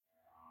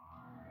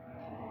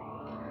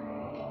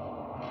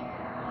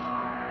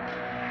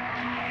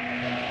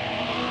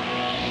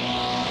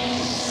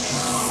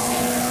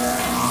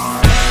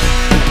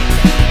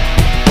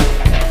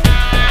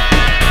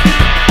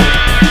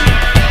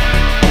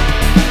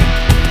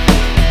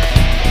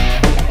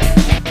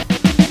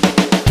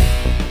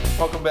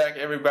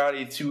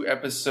everybody to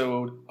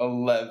episode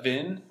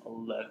 11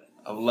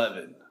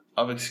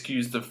 of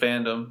Excuse the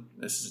Fandom.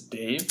 This is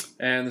Dave.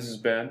 And this is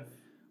Ben.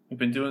 We've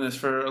been doing this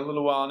for a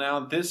little while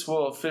now. This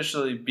will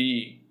officially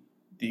be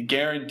the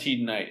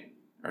guaranteed night,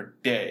 or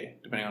day,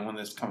 depending on when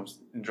this comes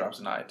and drops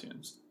in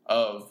iTunes,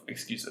 of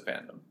Excuse the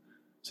Fandom.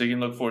 So you can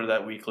look forward to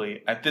that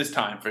weekly at this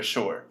time for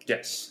sure.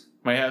 Yes.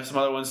 Might have some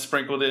other ones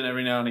sprinkled in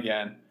every now and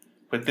again,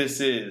 but this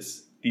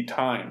is the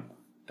time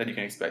that you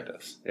can expect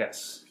us.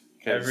 Yes.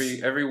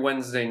 Every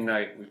Wednesday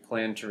night we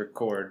plan to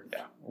record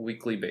a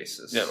weekly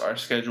basis. Yeah, our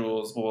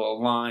schedules will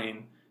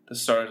align, the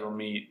stars will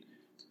meet,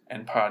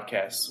 and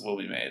podcasts will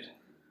be made.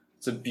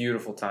 It's a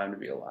beautiful time to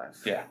be alive.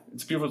 Yeah,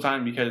 it's a beautiful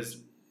time because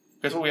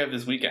guess what we have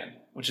this weekend,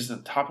 which is the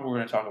topic we're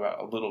going to talk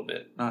about a little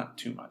bit, not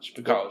too much,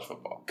 but college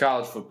football.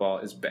 College football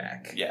is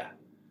back. Yeah.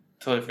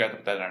 Totally forgot to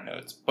put that in our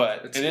notes,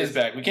 but it is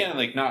back. We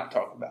can't not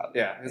talk about it.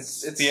 Yeah,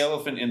 it's the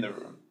elephant in the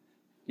room.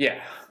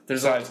 Yeah,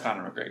 besides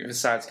Conor McGregor.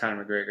 Besides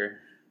Conor McGregor,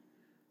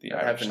 the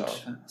Irish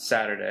happened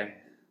Saturday.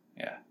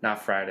 Yeah,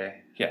 not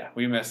Friday. Yeah,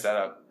 we messed that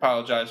up.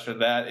 Apologize for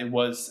that. It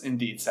was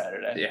indeed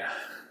Saturday. Yeah,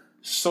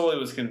 Sully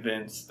was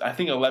convinced. I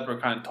think a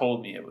leprechaun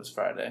told me it was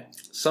Friday.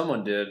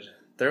 Someone did.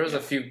 There was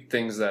a few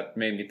things that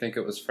made me think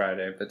it was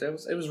Friday, but it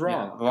was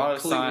wrong. Yeah, a lot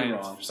of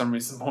signs for some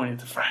reason pointed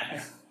to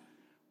Friday.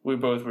 We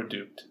both were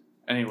duped.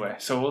 Anyway,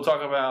 so we'll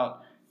talk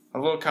about a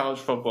little college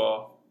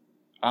football.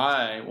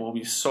 I will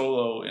be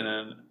solo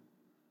in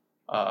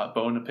a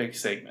bone to pick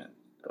segment.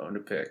 Bone to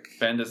pick.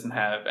 Ben doesn't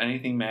have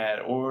anything mad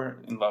or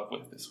in love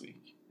with this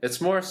week.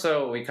 It's more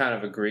so we kind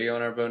of agree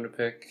on our bone to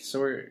pick, so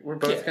we're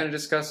both going to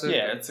discuss it.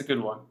 Yeah, it's a good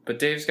one. But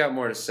Dave's got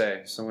more to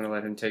say, so I'm going to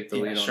let him take the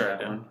lead on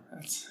that one.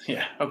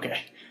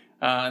 Okay.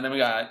 And then we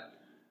got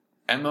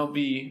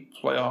MLB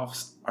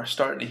playoffs are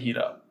starting to heat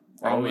up.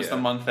 We're almost a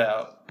month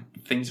out.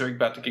 Things are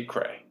about to get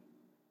cray.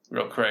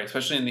 Real cray,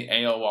 especially in the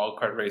AL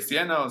wildcard race. The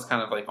NL is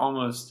kind of like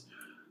almost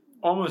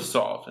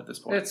solved at this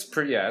point. It's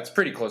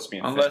pretty close to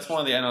being Unless finished.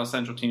 One of the NL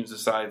Central teams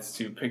decides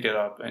to pick it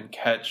up and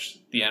catch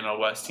the NL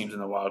West teams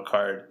in the wild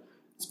card,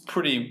 it's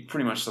pretty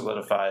much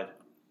solidified.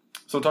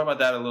 So we'll talk about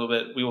that a little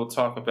bit. We will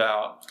talk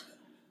about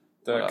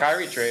the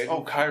Kyrie trade.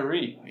 Oh,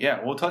 Kyrie.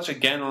 Yeah, we'll touch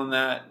again on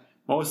that,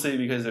 mostly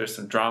because there's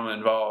some drama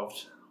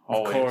involved.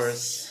 Always. Of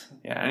course.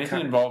 Yeah,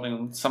 anything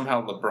involving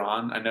somehow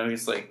LeBron. I know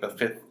he's like the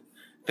fifth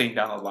thing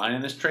down the line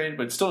in this trade,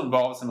 but it still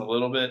involves him a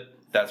little bit.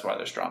 That's why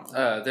there's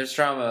drama. There's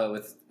drama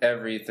with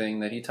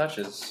everything that he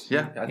touches.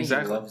 Yeah, I think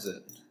exactly. He loves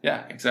it.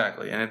 Yeah,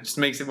 exactly. And it just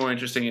makes it more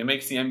interesting. It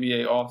makes the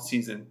NBA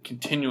offseason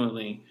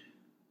continually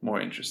more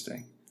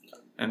interesting.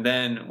 And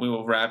then we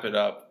will wrap it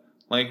up,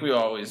 like we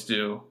always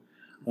do,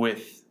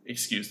 with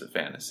Excuse the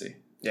Fantasy.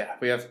 Yeah,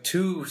 we have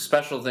two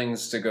special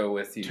things to go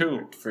with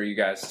you for you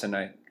guys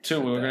tonight.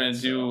 We're going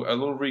to do a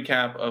little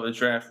recap of a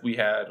draft we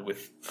had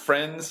with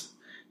friends.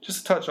 Just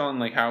to touch on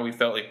like how we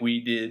felt like we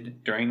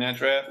did during that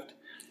draft.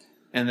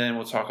 And then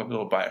we'll talk a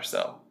little buy or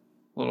sell.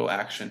 A little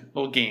action. A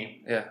little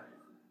game. Yeah.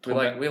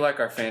 We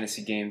like our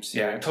fantasy games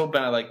here. Yeah, I told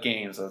Ben I like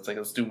games. So it's like,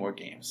 let's do more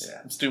games.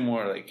 Yeah. Let's do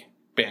more like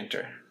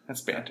banter.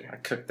 That's banter. I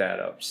cooked that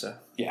up, so.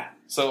 Yeah.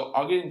 So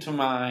I'll get into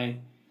my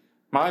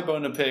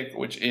bone to pick,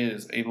 which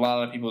is a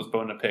lot of people's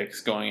bone to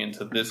picks going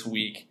into this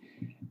week.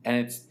 And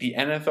it's the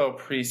NFL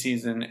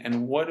preseason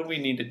and what do we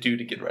need to do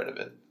to get rid of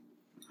it?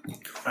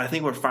 I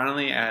think we're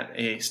finally at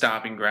a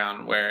stopping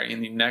ground where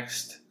in the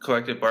next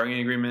collective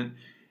bargaining agreement,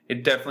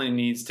 it definitely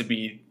needs to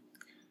be,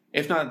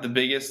 if not the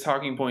biggest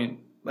talking point,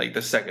 like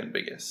the second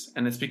biggest.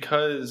 And it's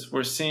because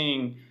we're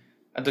seeing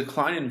a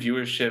decline in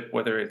viewership,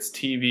 whether it's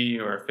TV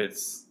or if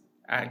it's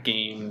at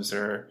games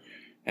or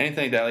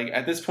anything like that. Like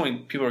at this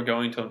point, people are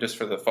going to them just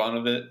for the fun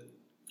of it.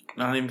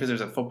 Not even because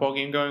there's a football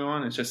game going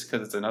on. It's just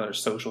because it's another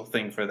social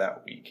thing for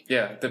that week.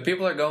 Yeah, the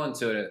people are going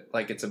to it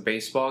like it's a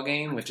baseball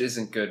game, which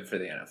isn't good for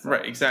the NFL.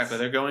 Right, exactly.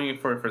 They're going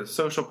for the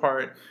social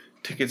part.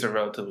 Tickets are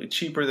relatively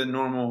cheaper than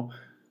normal.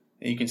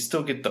 And you can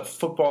still get the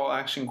football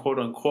action, quote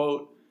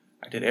unquote.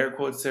 I did air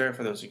quotes there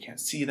for those who can't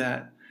see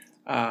that.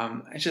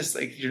 It's just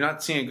like you're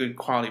not seeing a good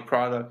quality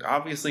product,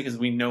 obviously, because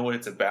we know what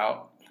it's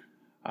about.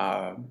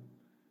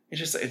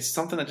 It's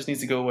something that just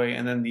needs to go away.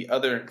 And then the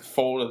other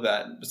fold of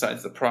that,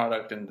 besides the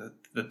product and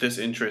the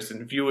disinterest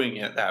in viewing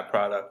that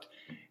product,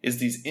 is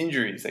these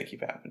injuries that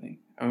keep happening.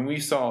 I mean, we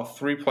saw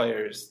 3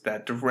 players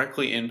that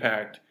directly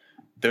impact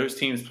those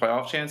teams'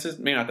 playoff chances.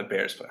 Maybe not the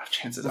Bears' playoff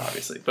chances,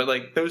 obviously, but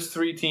like those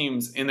 3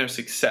 teams in their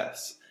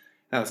success.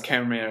 That was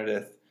Cameron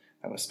Meredith.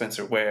 That was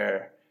Spencer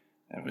Ware.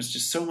 There was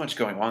just so much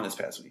going on this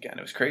past weekend.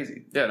 It was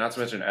crazy. Yeah, not to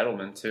mention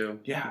Edelman, too.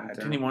 Yeah, I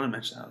didn't even want to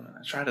mention Edelman.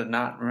 I tried to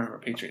not remember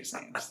Patriots'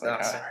 names.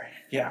 Sorry.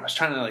 Yeah, I was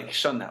trying to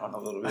shun that one a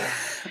little bit.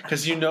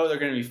 Because they're going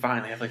to be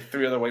fine. They have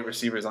 3 other white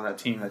receivers on that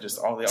team that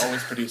they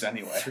always produce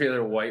anyway. 3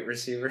 other white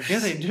receivers? Yeah,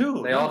 they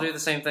do. They all do the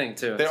same thing,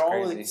 too. They're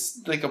all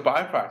like a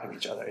byproduct of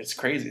each other. It's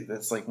crazy.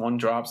 It's like one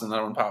drops and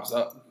another one pops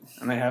up.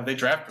 And they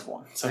drafted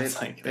one. So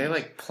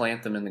they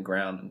plant them in the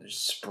ground and they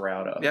just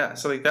sprout up. Yeah,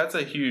 so that's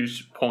a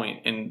huge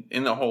point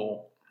in the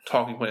whole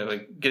talking point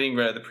of getting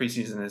rid of the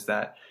preseason is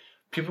that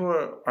people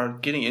are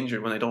getting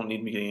injured when they don't need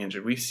to be getting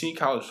injured. We see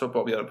college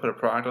football be able to put a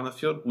product on the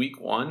field week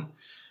 1,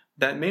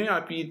 that may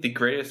not be the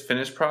greatest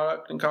finished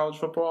product in college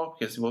football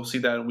because we'll see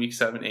that in week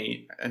 7,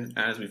 8, and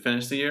as we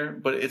finish the year.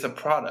 But it's a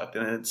product,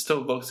 and it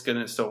still looks good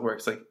and it still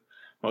works. Like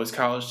most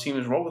college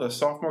teams roll with a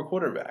sophomore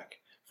quarterback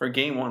for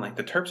game 1. Like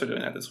the Terps are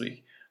doing that this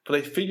week, but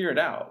they figure it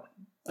out.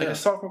 Like a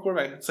sophomore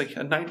quarterback, it's like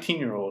a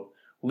 19-year-old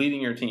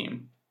leading your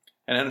team.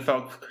 And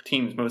NFL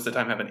teams most of the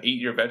time have an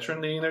 8-year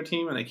veteran leading their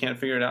team, and they can't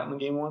figure it out in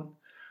game 1.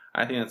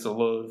 I think that's a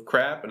load of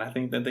crap, and I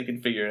think that they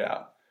can figure it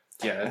out.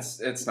 Yeah,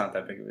 it's not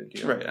that big of a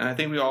deal. Right, and I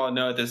think we all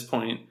know at this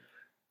point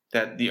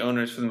that the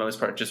owners, for the most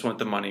part, just want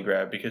the money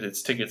grab because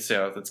it's ticket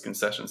sales, it's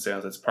concession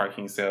sales, it's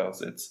parking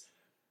sales, it's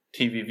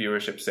TV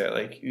viewership sale.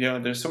 Like,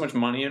 there's so much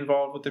money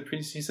involved with the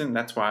preseason.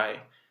 That's why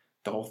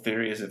the whole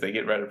theory is if they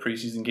get rid of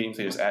preseason games,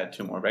 they just add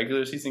 2 more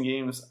regular season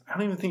games. I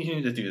don't even think you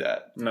need to do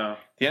that. No.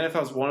 The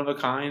NFL is one of a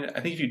kind.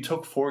 I think if you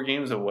took 4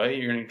 games away,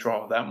 you're going to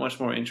draw that much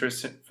more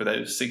interest for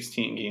those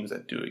 16 games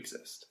that do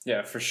exist.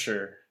 Yeah, for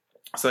sure.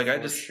 So I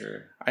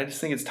just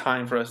think it's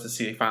time for us to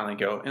see it finally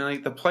go. And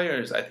like the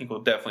players, I think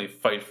will definitely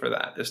fight for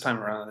that this time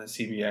around in the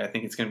CBA. I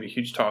think it's going to be a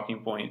huge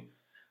talking point.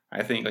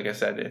 I think, like I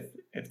said, if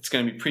it's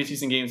going to be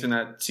preseason games in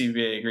that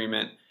CBA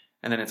agreement,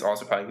 and then it's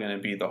also probably going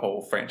to be the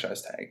whole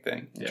franchise tag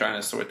thing. Yeah. Trying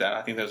to sort that.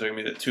 I think those are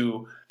going to be the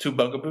two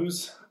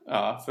bugaboos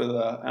for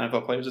the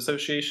NFL Players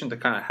Association to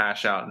kind of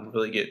hash out and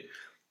really get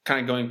kind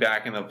of going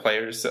back in the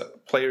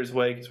players'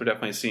 way, because we're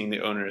definitely seeing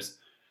the owners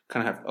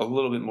kind of have a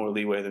little bit more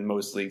leeway than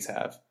most leagues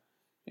have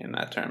in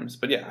that terms.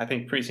 But yeah, I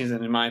think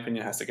preseason, in my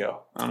opinion, has to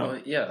go. I don't know.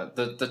 Well, yeah,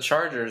 the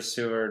Chargers,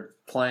 who are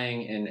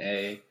playing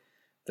in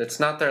that's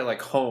not their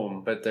like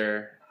home, but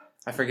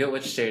I forget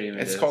which stadium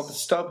it is. It's called the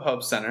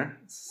StubHub Center.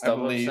 I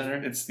believe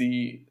it's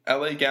the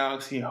LA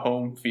Galaxy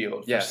home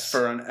field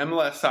for an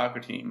MLS soccer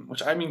team,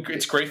 which I mean,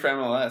 it's great for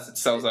MLS. It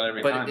sells out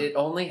every time. But it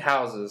only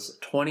houses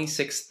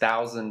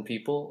 26,000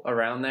 people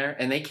around there,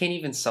 and they can't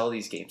even sell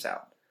these games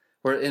out.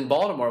 Where in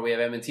Baltimore, we have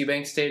M&T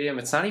Bank Stadium.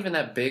 It's not even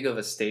that big of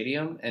a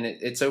stadium, and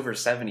it's over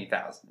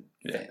 70,000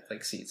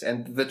 seats.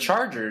 And the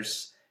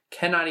Chargers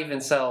cannot even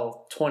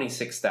sell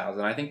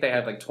 26,000. I think they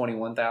had like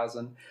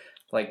 21,000.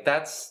 Like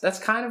that's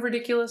kind of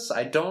ridiculous.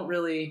 I don't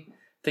really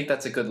think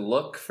that's a good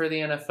look for the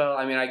NFL.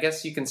 I mean, I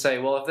guess you can say,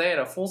 well, if they had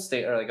a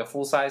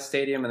full-size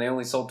stadium and they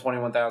only sold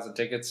 21,000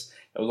 tickets,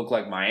 it would look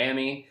like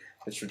Miami,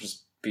 which would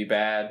just be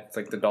bad. It's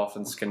like the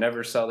Dolphins can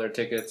never sell their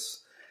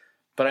tickets.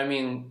 But I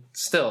mean,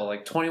 still,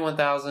 like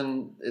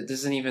 21,000, it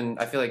isn't even,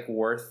 I feel like,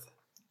 worth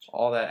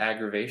all that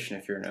aggravation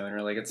if you're an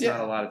owner. Like, it's not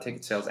a lot of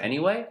ticket sales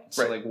anyway.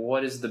 So, like,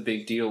 what is the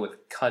big deal with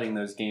cutting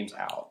those games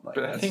out? Like,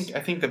 but I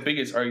think the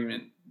biggest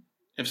argument,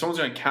 if someone's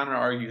going to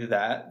counter-argue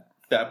that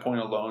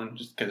point alone,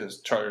 just because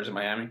it's Chargers in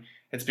Miami,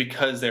 it's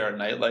because they're a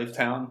nightlife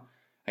town.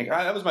 Like,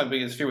 that was my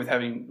biggest fear with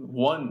having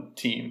one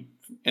team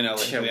in LA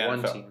for the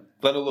NFL, team.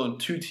 Let alone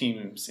 2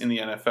 teams in the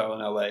NFL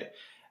in LA.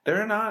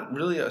 They're not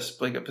really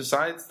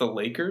besides the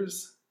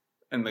Lakers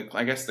and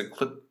I guess the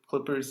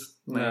Clippers.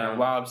 No.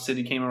 Lob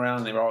City came around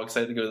and they were all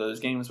excited to go to those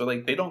games, but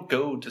like they don't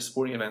go to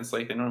sporting events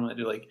like they normally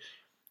do. Like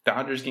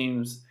Dodgers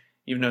games,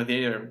 even though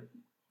they are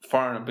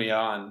far and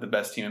beyond the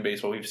best team in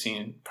baseball we've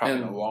seen probably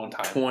in a long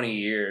time, 20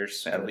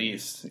 years at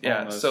least. Yeah,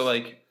 almost. So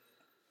like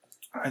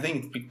I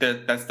think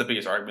that's the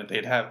biggest argument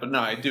they'd have. But no,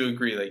 I do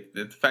agree. Like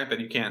the fact that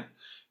you can't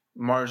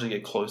marginally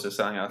get close to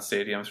selling out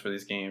stadiums for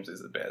these games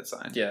is a bad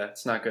sign. Yeah,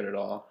 it's not good at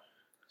all.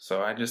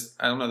 So I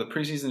don't know. The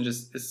preseason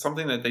just is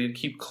something that they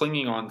keep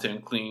clinging on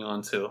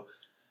to,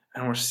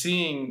 and we're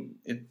seeing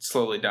it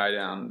slowly die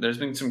down. There's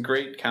been some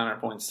great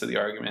counterpoints to the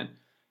argument.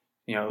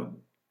 The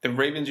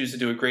Ravens used to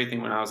do a great thing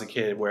when I was a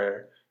kid,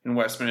 where in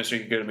Westminster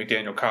you could go to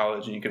McDaniel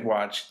College and you could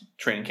watch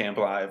training camp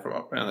live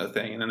or another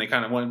thing, and then they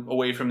kind of went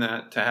away from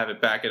that to have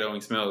it back at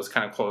Owings Mills,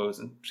 kind of closed,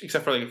 and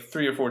except for like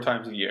 3 or 4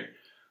 times a year.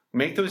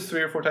 Make those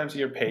 3 or 4 times a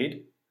year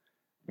paid.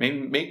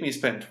 Make me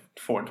spend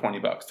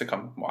 $420 to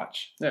come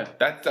watch. Yeah,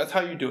 that's how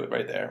you do it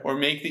right there. Or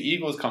make the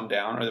Eagles come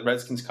down or the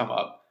Redskins come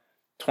up.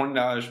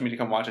 $20 for me to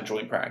come watch a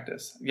joint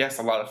practice. Yes,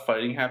 a lot of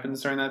fighting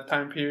happens during that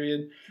time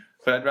period,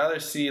 but I'd rather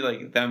see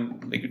like them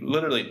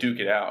literally duke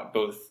it out,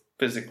 both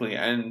physically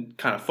and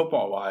kind of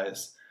football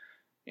wise,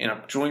 in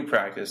a joint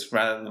practice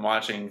rather than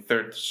watching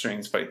third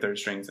strings fight third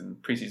strings in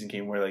a preseason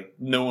game where like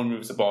no one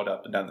moves the ball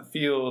up and down the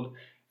field,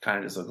 kind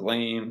of just look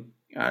lame.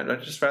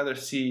 I'd just rather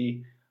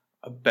see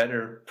a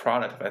better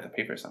product if I have to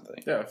pay for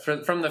something. Yeah,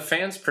 from the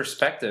fans'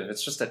 perspective,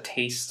 it's just a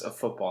taste of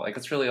football. Like,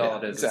 it's really all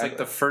it is. Exactly. It's like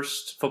the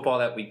first football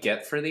that we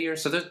get for the year.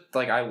 So,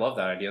 I love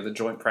that idea, the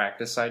joint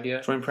practice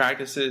idea. Joint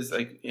practices,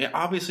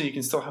 obviously you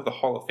can still have the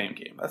Hall of Fame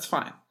game. That's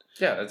fine.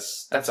 Yeah,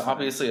 that's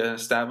obviously an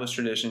established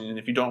tradition, and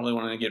if you don't really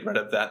want to get rid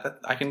of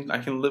that, I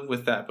can live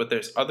with that. But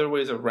there's other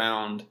ways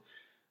around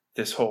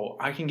this whole,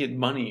 I can get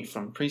money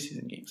from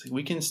preseason games.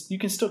 Like you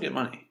can still get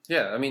money.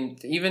 Yeah, I mean,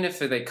 even if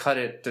they cut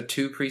it to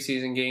 2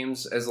 preseason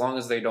games, as long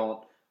as they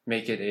don't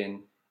make it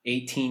in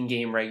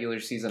 18-game regular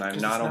season, I'm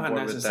not on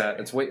board with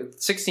that.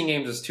 16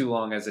 games is too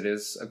long as it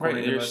is,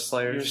 according to most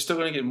players. You're still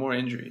going to get more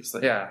injuries.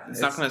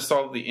 It's not going to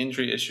solve the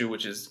injury issue,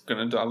 which is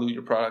going to dilute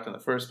your product in the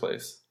first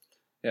place.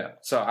 Yeah,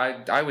 so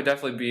I would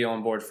definitely be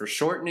on board for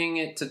shortening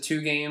it to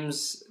 2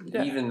 games.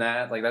 Yeah. Even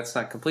that, like, that's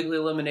not completely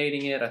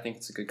eliminating it. I think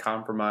it's a good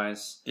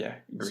compromise. Yeah.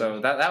 Agreed.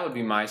 So that would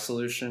be my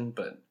solution.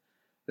 But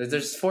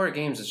there's 4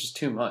 games. It's just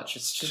too much.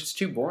 It's just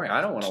too boring.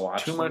 I don't want to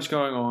watch too them. much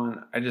going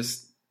on. I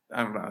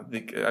don't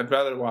know. I'd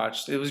rather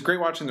watch. It was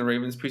great watching the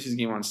Ravens preseason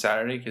game on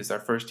Saturday because our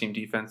first team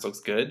defense looks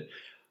good.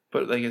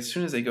 But like as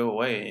soon as they go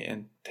away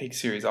and take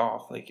series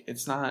off, like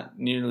it's not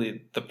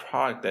nearly the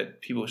product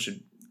that people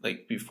should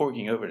like be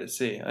forking over to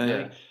see. And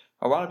like,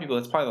 a lot of people,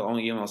 that's probably the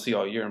only game they'll see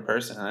all year in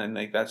person, and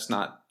like that's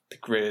not the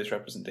greatest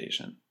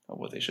representation of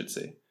what they should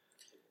see.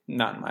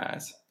 Not in my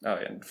eyes. Oh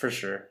yeah, for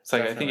sure. It's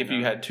like I think if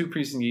you had 2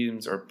 preseason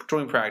games or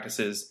joint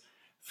practices,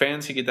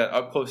 fans could get that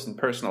up close and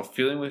personal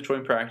feeling with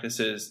joint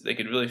practices. They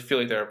could really feel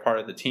like they're a part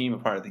of the team, a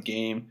part of the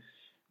game.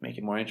 Make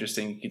it more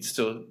interesting. You could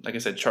still, like I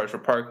said, charge for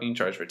parking,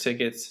 charge for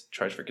tickets,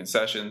 charge for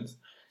concessions.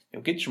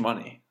 You'll get your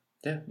money.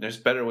 Yeah. There's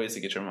better ways to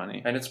get your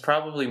money. And it's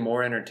probably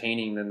more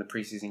entertaining than the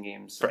preseason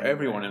games. For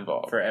everyone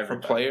involved. For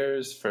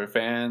players, for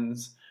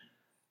fans.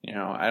 You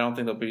know, I don't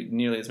think there'll be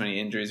nearly as many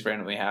injuries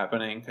randomly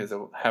happening because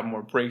they'll have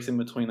more breaks in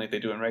between like they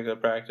do in regular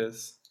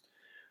practice.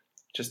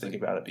 Just think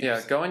about it.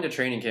 Yeah, going to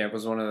training camp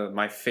was one of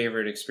my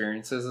favorite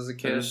experiences as a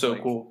kid. It was so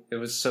cool. It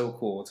was so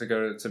cool to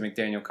go to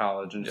McDaniel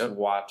College and just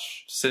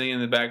watch. Sitting in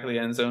the back of the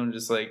end zone,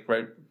 just like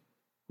right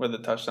where the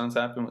touchdowns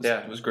happen.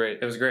 It was great.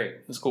 It was great.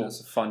 It was cool. It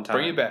was a fun time.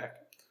 Bring it back.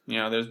 You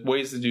know, there's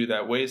ways to do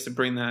that, ways to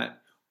bring that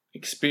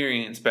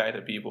experience back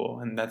to people,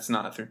 and that's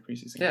not through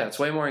preseason. Yeah, it's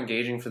way more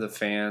engaging for the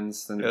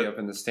fans than to be up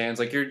in the stands.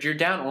 Like you're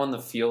down on the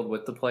field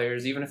with the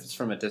players, even if it's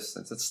from a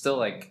distance. It's still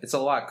like it's a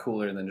lot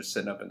cooler than just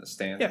sitting up in the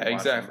stands. Yeah,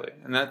 exactly.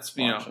 And that's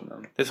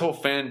this whole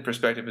fan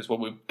perspective is what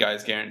we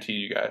guys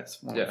guaranteed you guys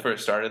when we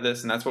first started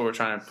this, and that's what we're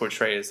trying to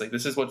portray. Is like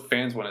this is what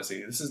fans want to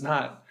see. This is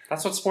not.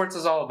 That's what sports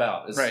is all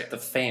about. Is the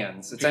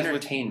fans. It's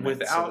entertainment.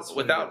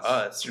 Without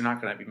us, you're not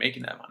going to be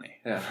making that money.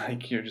 Yeah,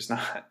 like you're just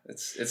not.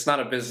 It's not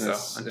a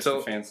business if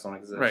the fans don't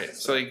exist. Right.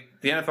 So like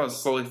the NFL is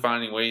slowly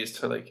finding ways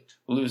to like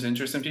lose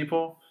interest in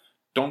people.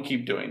 Don't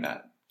keep doing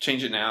that.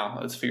 Change it now.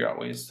 Let's figure out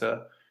ways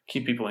to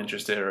keep people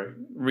interested or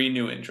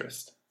renew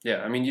interest.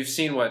 Yeah, I mean, you've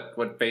seen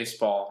what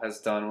baseball has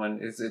done when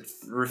it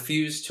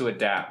refused to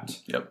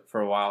adapt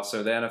for a while.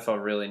 So the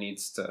NFL really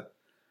needs to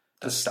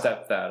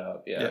step that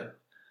up. Yeah.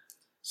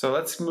 So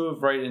let's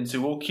move right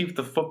into. We'll keep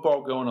the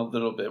football going a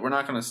little bit. We're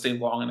not going to stay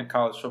long into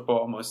college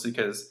football, mostly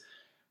because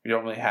we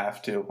don't really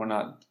have to. We're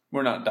not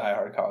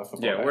diehard college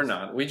football. Yeah, guys. we're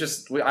not.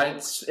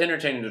 It's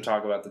entertaining to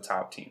talk about the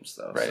top teams,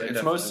 though. Right. So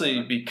it's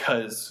mostly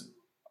because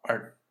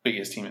our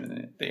biggest team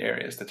in the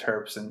area is the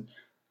Terps, and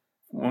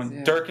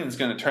when Durkin's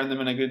going to turn them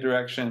in a good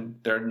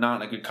direction, they're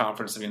not in a good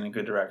conference to be in a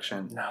good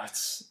direction. No,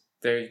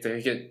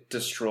 they get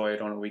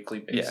destroyed on a weekly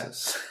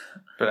basis.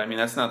 Yeah. But I mean,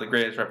 that's not the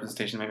greatest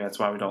representation. Maybe that's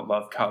why we don't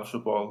love college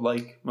football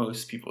like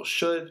most people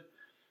should.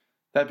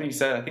 That being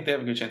said, I think they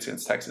have a good chance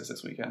against Texas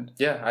this weekend.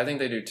 Yeah, I think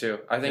they do too.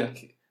 I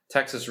think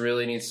Texas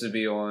really needs to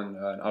be on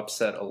an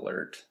upset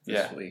alert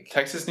this week.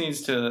 Texas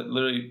needs to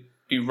literally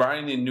be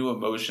riding the new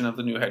emotion of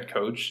the new head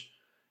coach,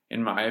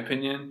 in my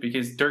opinion,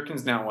 because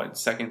Durkin's now,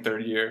 second,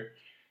 third year,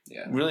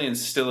 really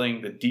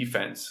instilling the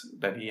defense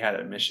that he had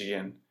at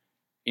Michigan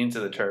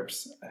into the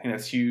Terps. I think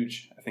that's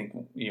huge. I think,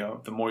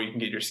 the more you can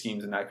get your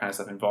schemes and that kind of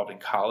stuff involved in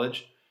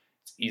college,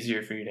 it's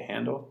easier for you to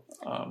handle.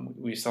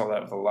 We saw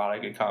that with a lot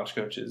of good college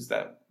coaches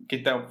that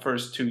get that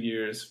first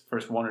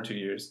 1 or 2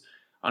 years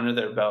under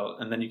their belt,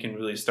 and then you can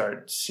really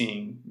start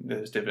seeing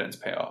those dividends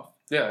pay off.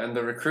 Yeah, and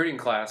the recruiting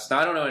class. Now,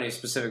 I don't know any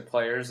specific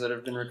players that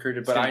have been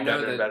recruited, but I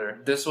know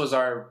that this was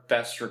our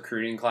best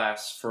recruiting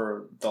class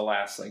for the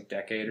last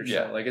decade or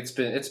so. Yeah.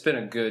 It's been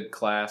a good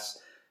class.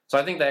 So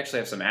I think they actually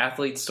have some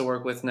athletes to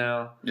work with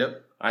now.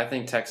 Yep. I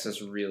think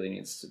Texas really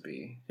needs to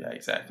be. Yeah,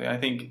 exactly. I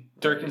think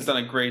Durkin's done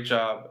a great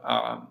job.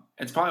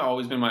 It's probably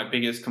always been my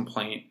biggest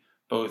complaint,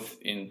 both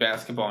in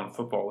basketball and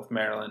football with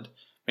Maryland.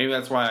 Maybe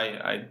that's why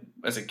I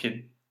as a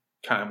kid,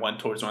 kind of went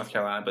towards North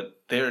Carolina,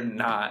 but they're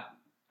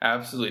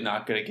absolutely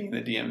not good at getting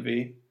the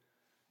DMV.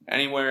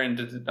 Anywhere in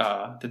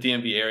the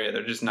DMV area,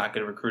 they're just not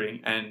good at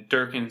recruiting. And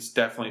Durkin's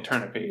definitely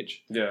turned a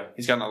page. Yeah.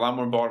 He's gotten a lot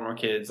more Baltimore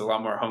kids, a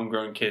lot more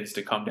homegrown kids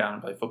to come down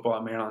and play football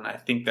in Maryland. I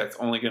think that's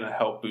only going to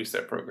help boost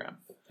their program.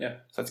 Yeah.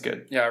 So that's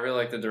good. Yeah, I really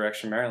like the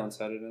direction Maryland's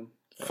headed in.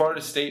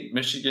 Florida State,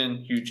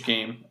 Michigan, huge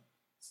game.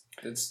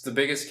 It's the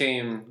biggest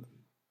game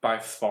by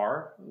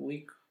far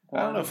week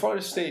one. I don't know.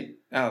 Florida State,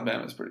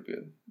 Alabama's pretty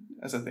good.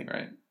 That's the thing,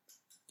 right?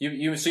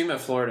 You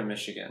meant Florida,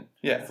 Michigan.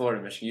 Yeah.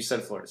 Florida, Michigan. You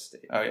said Florida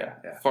State. Oh, yeah.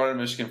 Florida,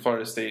 Michigan,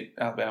 Florida State,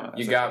 Alabama.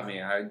 You got me.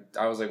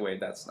 I was like, wait,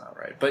 that's not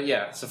right. But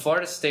yeah, so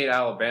Florida State,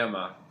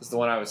 Alabama is the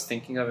one I was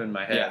thinking of in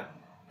my head. Yeah.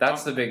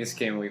 That's the biggest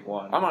game week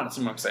one. I'm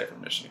honestly more excited for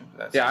Michigan.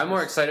 I'm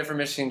more excited for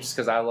Michigan just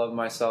because I love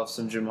myself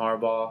some Jim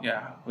Harbaugh.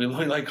 Yeah. We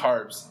like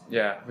carbs.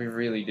 Yeah, we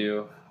really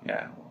do.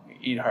 Yeah. We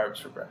eat carbs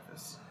for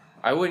breakfast.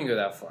 I wouldn't go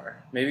that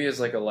far. Maybe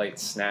as a light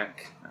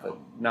snack, but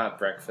not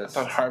breakfast.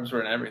 I thought carbs were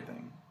in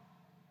everything.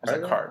 Are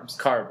they? Carbs.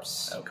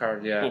 Carbs. Oh.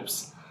 Carbs, yeah.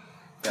 Oops.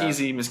 Yeah.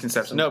 Easy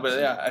misconception. No,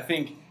 but I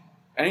think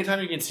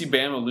anytime you can see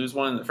Bama lose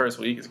one in the first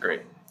week is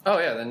great. Oh,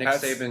 yeah. Then Nick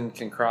Saban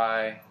can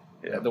cry.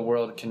 Yeah. The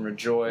world can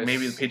rejoice.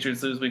 Maybe the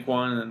Patriots lose week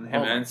 1 and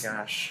him and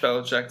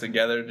Belichick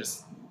together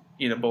just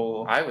eat a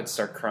bowl. I would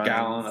start crying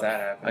gallon if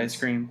that of happens. ice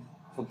cream.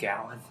 Whole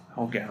gallon.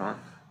 Whole gallon.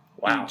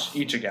 Wow.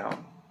 Each a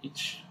gallon.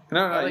 Each.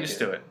 No, I like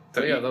used it. to it.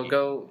 So yeah,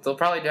 they'll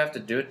probably have to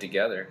do it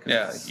together.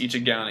 Yeah, each a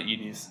gallon at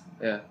Edie's.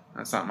 Yeah.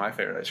 That's not my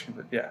favorite ice cream,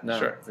 but yeah, No,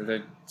 sure.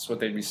 That's what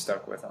they'd be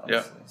stuck with, honestly.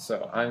 Yeah.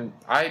 So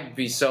I'd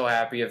be so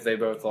happy if they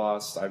both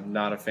lost. I'm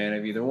not a fan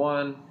of either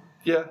one.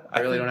 Yeah.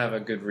 I really don't have a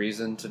good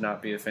reason to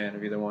not be a fan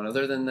of either one,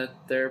 other than that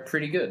they're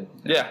pretty good.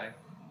 Yeah.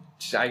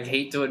 I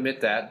hate to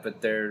admit that,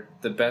 but they're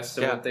the best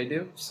at what they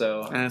do.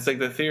 So, and it's like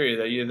the theory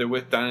that you're either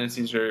with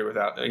dynasties or you're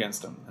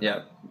against them.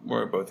 Yeah.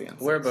 We're both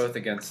against we're them. both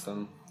against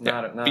them.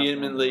 Not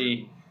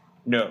vehemently,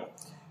 no.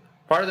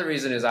 Part of the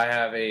reason is I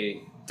have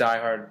a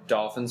diehard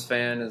Dolphins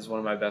fan as one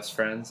of my best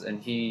friends,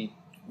 and he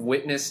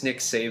witnessed Nick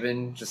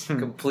Saban just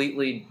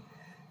completely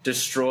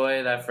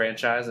destroy that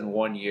franchise in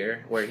 1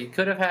 year, where he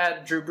could have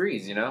had Drew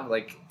Brees.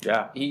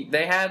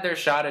 They had their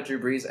shot at Drew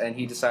Brees, and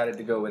he decided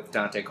to go with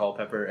Dante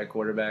Culpepper at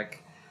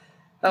quarterback.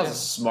 That was a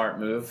smart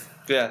move.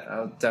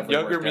 Yeah, definitely.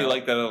 Younger me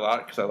liked that a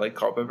lot because I like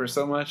Culpepper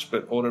so much,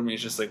 but older me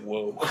is just like,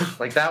 whoa.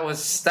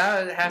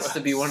 That has to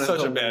be one of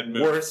Such a the bad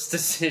move. worst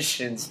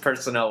decisions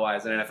personnel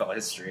wise in NFL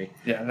history.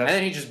 Yeah, and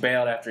then he just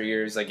bailed after a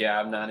year. He's like, "Yeah,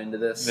 I'm not into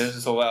this." There's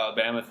this whole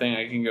Alabama thing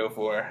I can go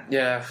for.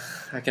 Yeah,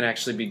 I can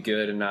actually be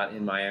good and not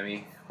in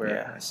Miami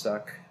where I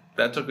suck.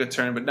 That took a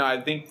turn, but no, I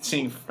think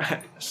seeing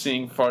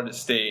Florida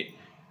State,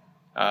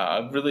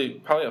 really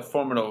probably a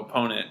formidable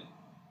opponent,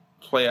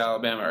 play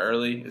Alabama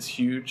early is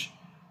huge.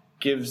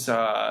 Gives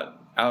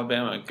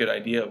Alabama a good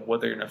idea of what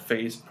they're going to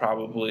face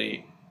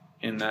probably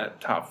in that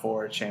top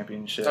 4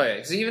 championship. Oh yeah,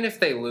 because even if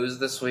they lose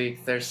this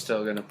week, they're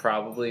still going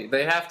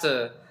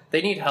to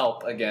they need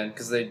help again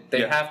because they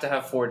have to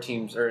have 4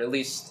 teams, or at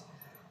least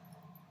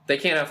they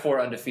can't have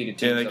 4 undefeated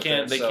teams.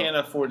 Yeah, they can't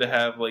afford to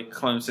have like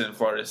Clemson and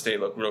Florida State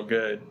look real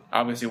good.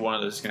 Obviously, one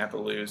of those is going to have to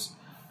lose.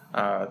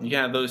 You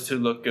can't have those 2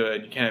 look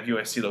good. You can't have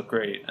USC look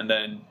great, and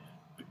then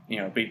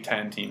Big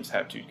Ten teams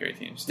have 2 great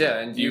teams. Yeah,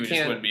 and you just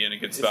wouldn't be in a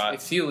good spot.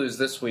 If you lose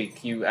this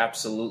week, you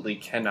absolutely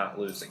cannot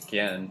lose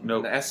again.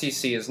 Nope. The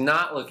SEC is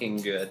not looking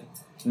good.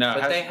 No,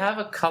 but they have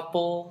a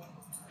couple.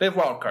 They have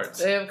wild cards.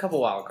 They have a couple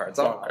wild cards.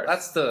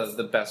 That's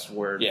the best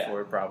word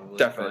for it, probably.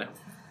 Definitely.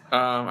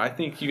 I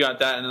think you got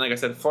that, and then like I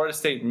said, Florida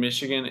State,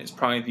 Michigan is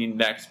probably the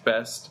next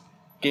best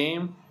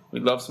game. We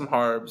love some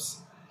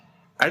Harbs.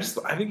 I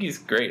think he's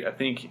great. I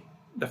think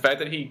the fact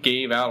that he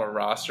gave out a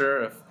roster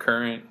of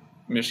current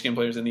Michigan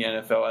players in the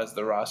NFL as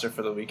the roster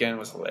for the weekend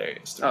was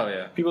hilarious. Oh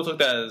yeah, people took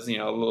that as a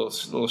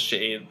little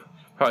shade,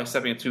 probably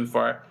stepping it too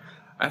far.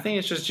 I think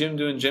it's just Jim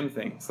doing Jim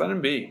things. Let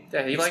him be.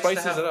 Yeah, he likes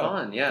to have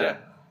fun. Yeah.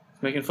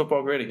 Making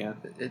football great again.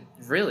 It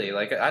really,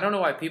 I don't know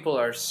why people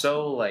are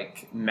so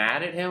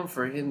mad at him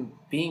for him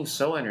being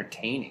so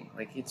entertaining.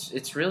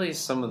 It's really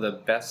some of the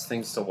best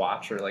things to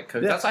watch. I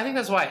think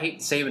that's why I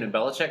hate Saban and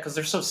Belichick, because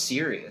they're so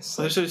serious.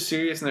 They're so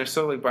serious and they're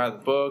so by the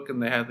book,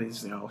 and they have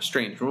these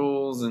strange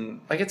rules,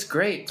 and it's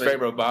great. It's very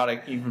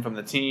robotic even from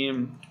the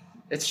team.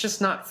 It's just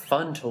not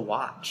fun to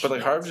watch.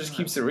 But Harb just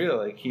keeps it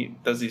real. He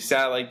does these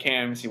satellite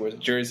camps. He wears a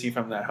jersey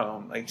from that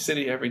home.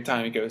 City every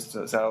time he goes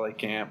to a satellite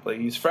camp.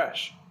 He's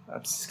fresh.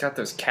 He's got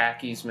those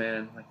khakis,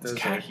 man. Those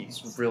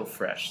khakis are real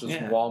fresh. Those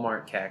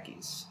Walmart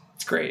khakis.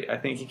 It's great. I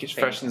think he just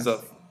freshens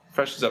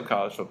up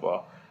college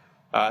football.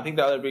 I think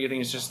the other big thing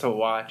is just to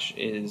watch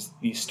is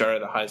the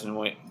start of the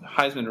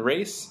Heisman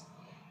race.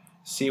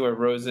 See where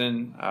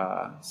Rosen,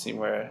 see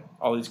where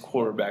all these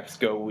quarterbacks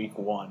go week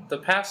 1. The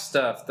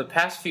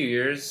past few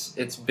years,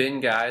 it's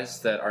been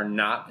guys that are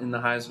not in the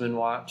Heisman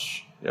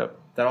watch. Yep.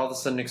 That all of a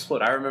sudden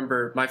explode. I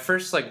remember my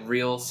first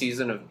real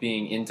season of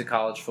being into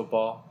college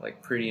football,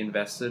 pretty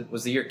invested,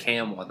 was the year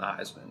Cam won the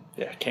Heisman.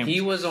 Yeah, Cam.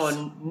 He was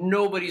on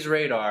nobody's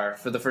radar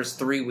for the first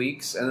 3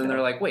 weeks, and then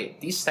they're like,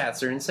 "Wait, these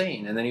stats are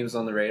insane." And then he was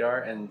on the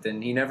radar, and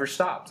then he never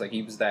stopped.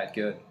 He was that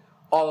good,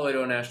 all the way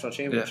to a national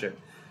championship.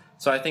 Yeah.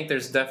 So I think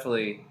there's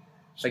definitely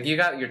you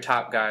got your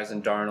top guys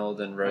in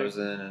Darnold and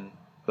Rosen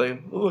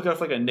and look out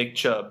for a Nick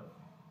Chubb.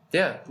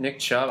 Yeah, Nick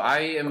Chubb. I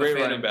am great a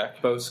fan running back.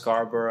 Of Bo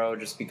Scarborough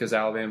just because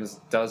Alabama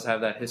does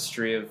have that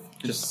history of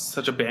just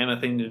such a Bama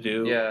thing to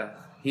do. Yeah,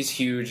 he's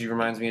huge. He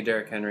reminds me of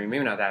Derrick Henry.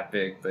 Maybe not that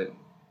big, but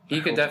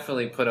he could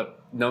definitely put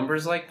up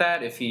numbers like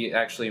that if he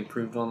actually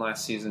improved on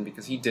last season,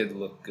 because he did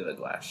look good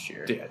last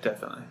year. Yeah,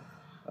 definitely.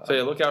 So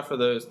look out for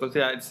those. Look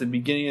at it's the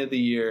beginning of the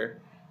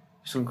year.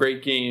 Some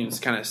great games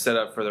kind of set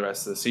up for the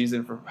rest of the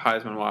season for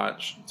Heisman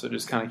watch. So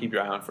just kind of keep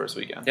your eye on first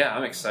weekend. Yeah,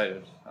 I'm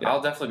excited. Yeah.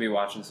 I'll definitely be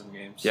watching some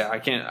games. Yeah, I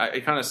can't.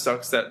 It kind of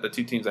sucks that the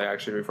 2 teams I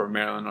actually root for,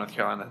 Maryland and North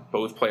Carolina,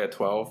 both play at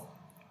 12.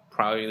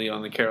 Probably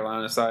on the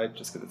Carolina side,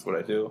 just because it's what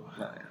I do.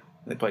 Oh, yeah.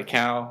 They play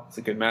Cal. It's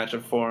a good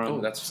matchup for them.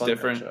 Oh, that's fun.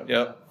 Different. Matchup.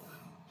 Yep.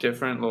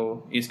 Different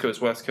little East Coast,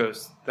 West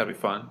Coast. That'd be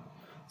fun.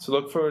 So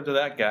look forward to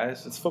that,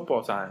 guys. It's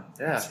football time.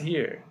 Yeah. It's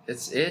here.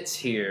 It's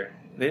here.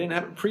 They didn't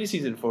have a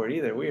preseason for it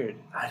either. Weird.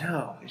 I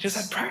know. They just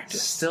had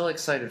practice. Still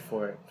excited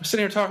for it. We're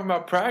sitting here talking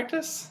about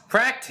practice.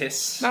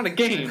 Practice. Not a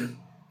game.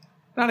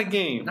 Not a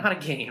game. Not a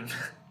game.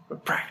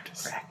 But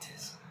practice.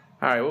 Practice.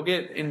 All right, we'll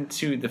get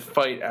into the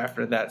fight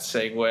after that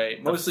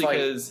segue. Mostly fight.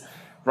 because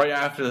right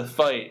after the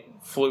fight,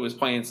 Floyd was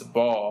playing some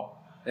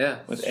ball Yeah.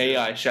 with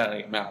AI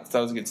shouting him out. So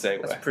that was a good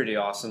segue. That's pretty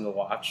awesome to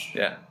watch.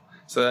 Yeah.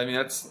 So, I mean,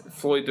 that's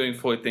Floyd doing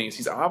Floyd things.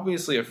 He's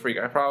obviously a freak.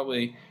 I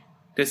probably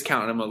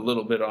discounted him a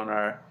little bit on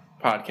our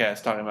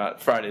podcast talking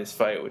about Friday's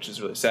fight, which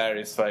is really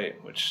Saturday's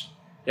fight, which...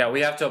 Yeah,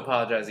 we have to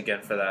apologize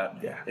again for that.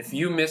 Yeah. If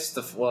you missed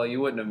well, you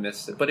wouldn't have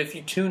missed it. But if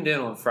you tuned in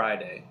on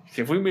Friday,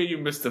 If we made you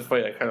miss the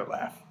fight, I kind of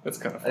laugh. That's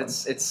kind of fun.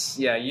 it's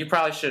you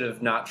probably should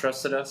have not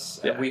trusted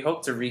us. Yeah. We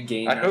hope to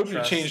regain. I that hope you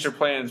trust. changed your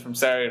plans from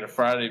Saturday to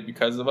Friday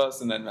because of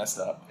us and then messed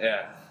up.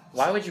 Yeah.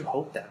 Why would you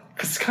hope that?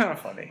 Because it's kind of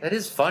funny. That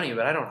is funny,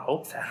 but I don't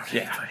hope that. On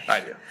Yeah, anybody. I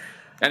do.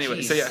 Anyway,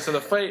 Jeez. so the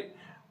fight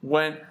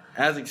went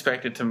as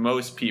expected to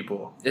most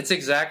people. It's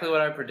exactly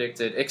what I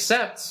predicted,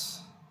 except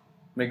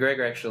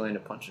McGregor actually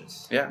landed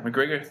punches. Yeah,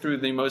 McGregor threw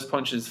the most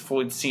punches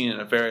Floyd's seen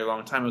in a very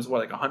long time. It was,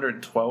 like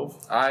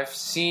 112? I've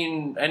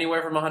seen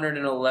anywhere from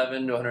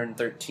 111 to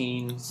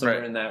 113, somewhere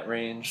Right. in that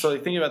range. So,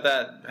 like, think about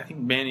that. I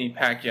think Manny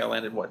Pacquiao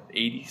landed,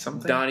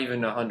 80-something? Not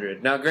even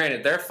 100. Now,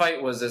 granted, their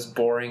fight was as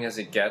boring as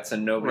it gets,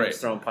 and nobody was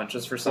Right. throwing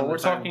punches for some So we're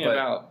of the time, talking but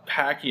about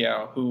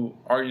Pacquiao, who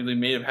arguably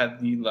may have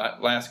had the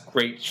last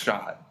great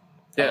shot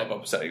Yeah. of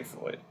upsetting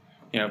Floyd.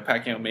 You know,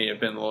 Pacquiao may have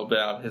been a little bit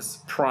out of his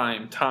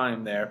prime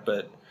time there,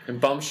 but... And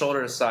bum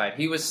shoulder aside,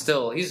 he was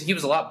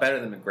a lot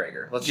better than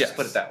McGregor. Let's just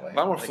put it that way. A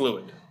lot more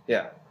fluid.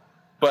 Yeah.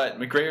 But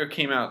McGregor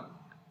came out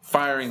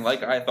firing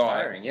like I thought.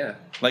 Firing, yeah.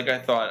 Like I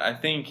thought. I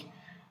think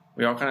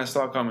we all kind of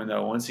saw it coming,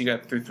 though. Once he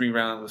got through 3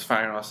 rounds, was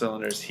firing all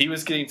cylinders. He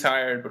was getting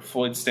tired, but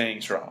Floyd's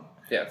staying strong.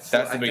 Yeah,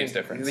 That's the biggest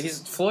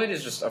difference. Floyd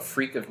is just a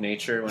freak of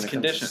nature when He's it comes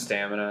to conditioned.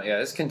 stamina. Yeah,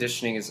 his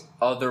conditioning is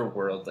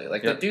otherworldly.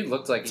 Like, Yep. the dude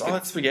looked like It's he all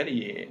could... that spaghetti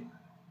he ate.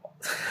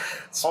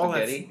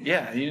 Spaghetti?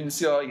 Yeah, you didn't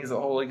see his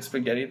whole like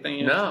spaghetti thing?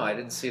 You No, know? I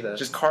didn't see that.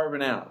 Just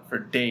carving out for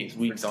days,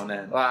 weeks on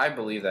end. Well, I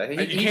believe that.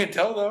 You can't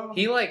tell, though.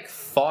 He like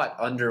fought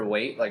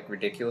underweight like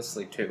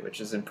ridiculously too, which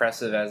is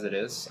impressive as it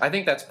is. I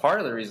think that's part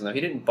of the reason though.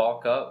 He didn't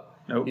bulk up.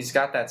 Nope. He's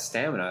got that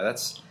stamina.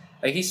 That's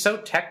like he's so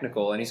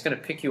technical and he's going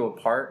to pick you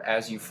apart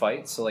as you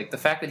fight. So like the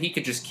fact that he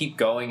could just keep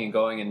going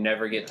and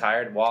never get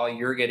tired while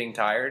you're getting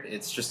tired,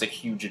 it's just a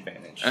huge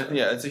advantage.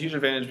 Yeah, it's a huge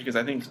advantage because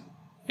I think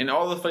in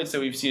all the fights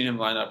that we've seen him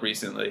line up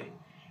recently,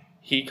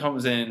 he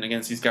comes in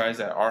against these guys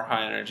that are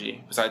high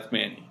energy, besides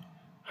Manny.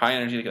 High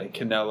energy like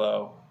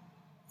Canelo,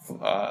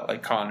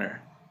 like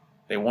Conor.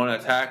 They want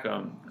to attack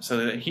him. So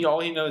that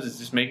all he knows is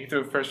just make it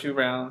through the first few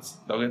rounds.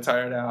 They'll get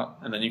tired out,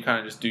 and then you kind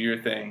of just do your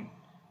thing,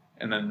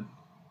 and then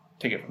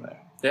take it from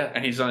there. Yeah.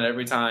 And he's done it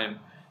every time.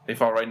 They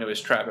fall right into his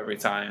trap every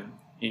time.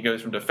 He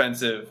goes from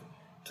defensive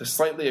to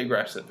slightly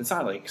aggressive. It's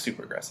not like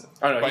super aggressive.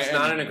 Oh no, By he's any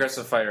not an means.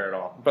 aggressive fighter at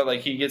all. But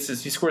like he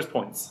scores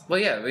points. Well,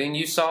 yeah, I mean,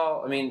 you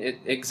saw,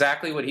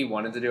 exactly what he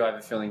wanted to do. I have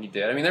a feeling he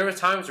did. I mean, there were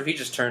times where he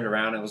just turned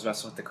around and was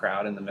messing with the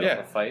crowd in the middle of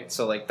the fight.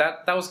 So, like,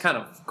 that was kind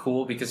of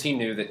cool because he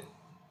knew that,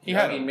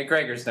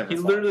 McGregor's never He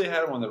fought. literally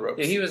had him on the ropes.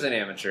 Yeah, he was an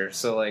amateur.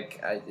 So,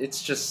 like,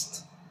 it's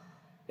just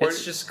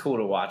cool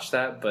to watch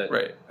that. But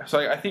Right. So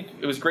I think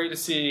it was great to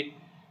see.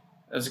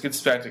 It was a good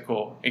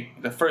spectacle.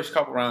 The first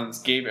couple rounds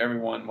gave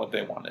everyone what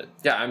they wanted.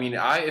 yeah, I mean,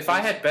 if I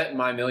had bet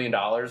my $1 million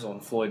on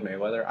Floyd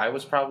Mayweather, I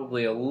was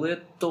probably a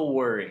little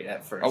worried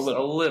at first. A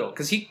little.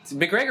 Because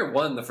McGregor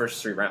won the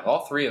first 3 rounds.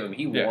 All 3 of them,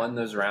 he won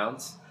those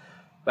rounds.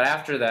 But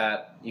after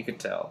that, you could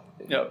tell.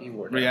 Yep. He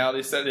wore down.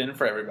 Reality set in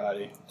for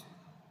everybody.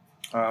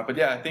 But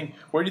yeah, I think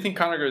where do you think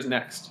Conor goes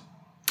next?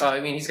 I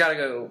mean, he's got to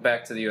go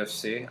back to the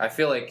UFC. I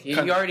feel like he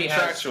already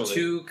has Contractually.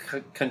 2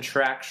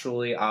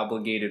 contractually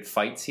obligated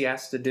fights he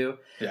has to do.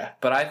 Yeah.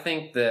 But I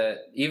think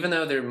that even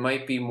though there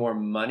might be more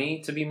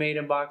money to be made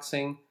in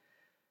boxing,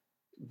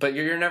 but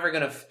you're never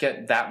going to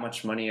get that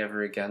much money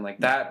ever again. Like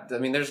that, I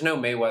mean, there's no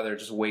Mayweather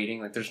just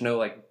waiting. Like there's no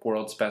like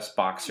world's best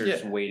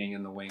boxers waiting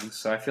in the wings.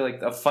 So I feel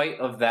like a fight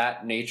of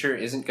that nature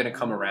isn't going to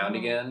come around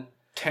again.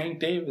 Tank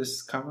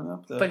Davis coming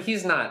up though. But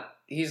he's not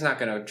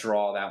going to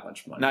draw that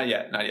much money. Not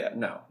yet.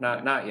 No,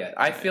 not yet.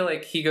 I feel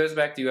like he goes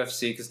back to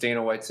UFC because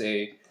Dana White's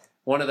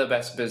one of the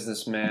best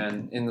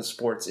businessmen in the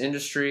sports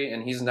industry,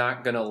 and he's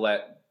not going to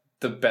let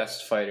the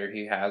best fighter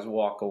he has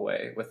walk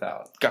away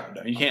without. God,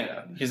 no, you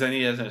can't. Because then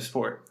he has no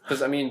sport.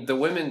 Because I mean, the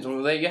women's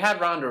you had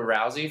Ronda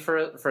Rousey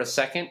for a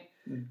second,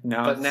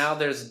 but now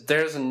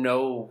there's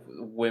no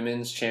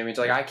women's champions.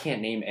 Like I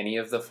can't name any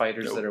of the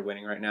fighters that are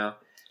winning right now.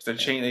 They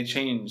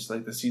change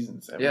like the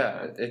seasons.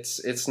 Yeah,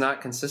 it's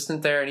not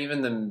consistent there, and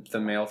even the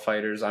male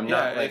fighters. I'm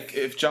not like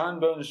if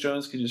John Bones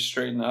Jones could just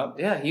straighten up.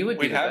 Yeah, he would.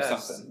 We'd have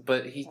best, something.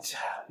 But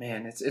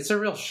it's a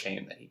real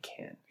shame that he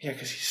can't. Yeah,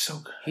 because he's so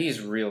good. He's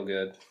real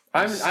good.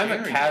 I'm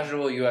a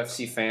casual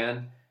UFC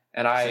fan,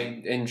 and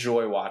I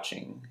enjoy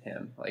watching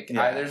him. Like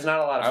there's not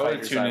a lot of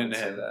fighters I would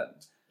say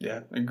that.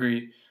 Yeah,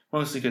 agree.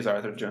 Mostly because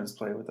Arthur Jones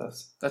played with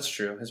us. That's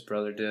true. His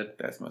brother did.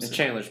 That's mostly. And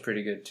Chandler's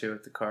pretty good too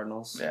at the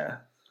Cardinals. Yeah.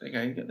 They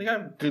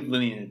got good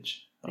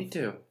lineage. They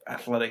do.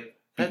 Athletic.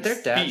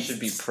 Their dad should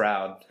be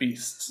proud.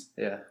 Beasts.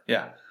 Yeah.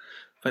 Yeah.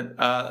 But,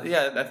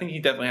 I think he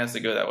definitely has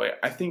to go that way.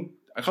 I think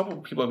a couple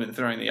of people have been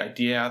throwing the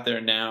idea out there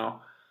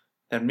now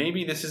that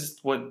maybe this is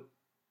what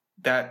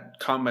that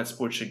combat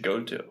sport should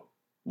go to.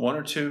 1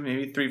 or 2,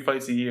 maybe 3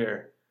 fights a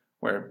year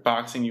where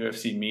boxing,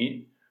 UFC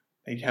meet.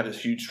 They have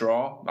this huge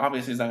draw.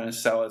 Obviously, it's not going to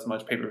sell as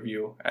much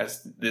pay-per-view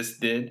as this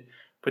did,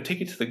 but take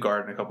it to the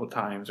Garden a couple of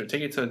times or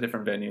take it to a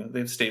different venue. They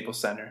have Staples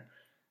Center.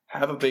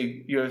 Have a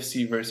big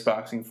UFC versus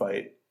boxing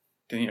fight.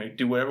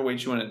 Do whatever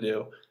weight you want to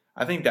do.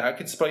 I think that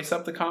could spice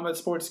up the combat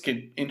sports, get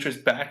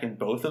interest back in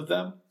both of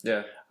them.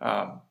 Yeah.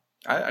 I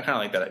kind of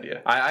like that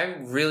idea. I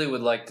really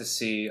would like to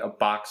see a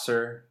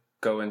boxer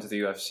go into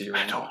the UFC ring.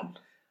 I don't.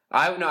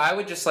 I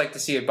would just like to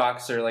see a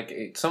boxer,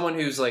 like someone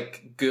who's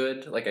like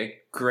good, like a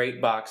great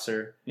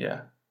boxer,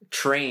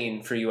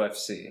 train for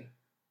UFC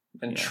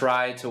and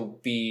try to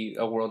be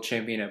a world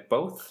champion at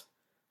both.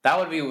 That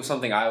would be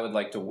something I would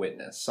like to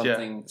witness.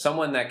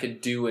 Someone that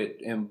could do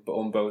it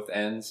on both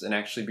ends and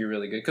actually be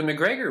really good. Because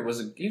McGregor was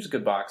a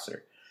good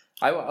boxer.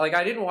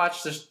 I didn't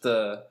watch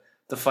the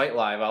fight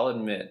live. I'll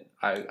admit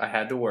I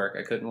had to work.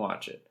 I couldn't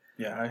watch it.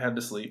 Yeah, I had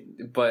to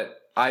sleep. But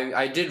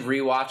I did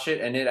rewatch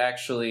it, and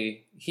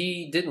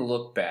he didn't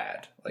look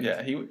bad.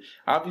 He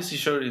obviously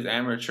showed his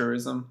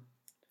amateurism.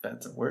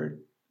 That's a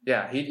word.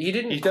 Yeah, he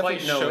didn't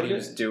quite know what he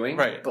was doing,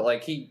 right?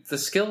 But the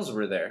skills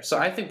were there. So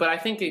I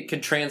think it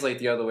could translate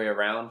the other way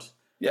around.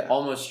 Yeah,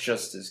 almost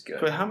just as good.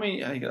 But how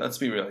many? Let's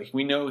be real.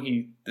 We know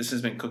this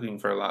has been cooking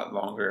for a lot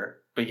longer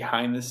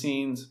behind the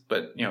scenes.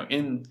 But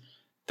in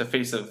the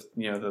face of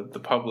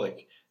the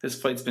public,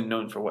 this fight's been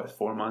known for what,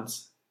 4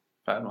 months,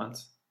 5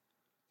 months?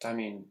 I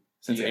mean,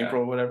 since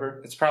April or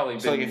whatever. It's probably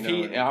been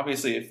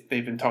if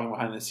they've been talking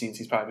behind the scenes,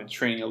 he's probably been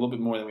training a little bit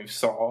more than we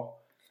saw.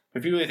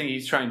 If you really think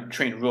he's trying to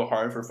train real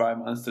hard for 5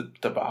 months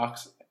to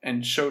box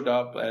and showed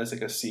up as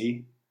like a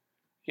C,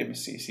 give him a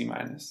C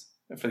minus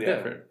for the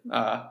effort.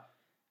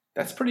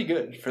 That's pretty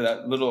good for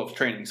that little of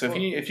training. So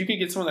if you could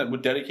get someone that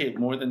would dedicate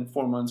more than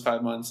 4 months,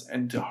 5 months,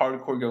 and to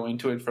hardcore go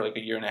into it for like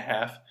a year and a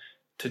half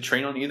to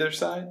train on either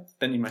side,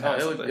 then you might have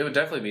something. It would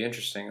definitely be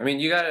interesting. I mean,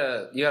 you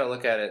gotta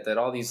look at it that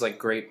all these like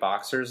great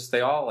boxers,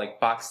 they all like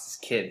boxed as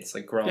kids,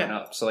 like growing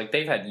up. So like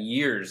they've had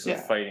years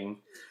of fighting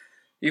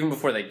even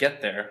before they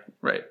get there.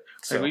 Right.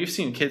 So we've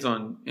seen kids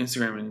on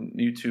Instagram and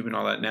YouTube and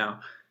all that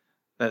now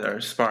that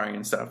are sparring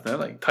and stuff. They're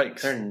like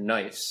tykes. They're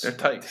nice. They're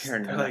tykes.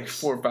 They're like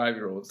 4 or 5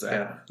 year olds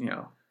that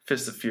have,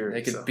 fists of fury.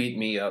 They could beat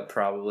me up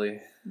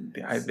probably.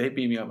 They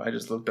beat me up. I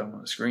just looked up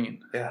on the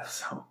screen. Yeah.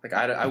 So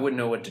I wouldn't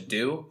know what to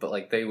do, but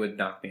like they would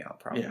knock me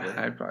out probably. Yeah,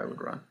 I probably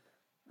would run.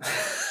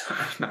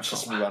 Not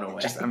just run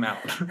away. I'm out.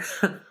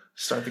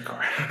 Start the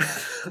car.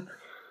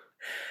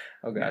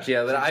 Oh gosh,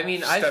 yeah, but I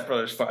mean, Step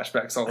Brothers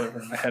flashbacks all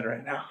over my head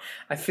right now.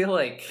 I feel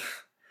like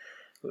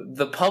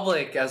the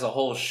public as a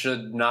whole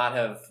should not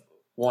have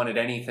wanted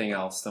anything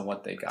else than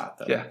what they got,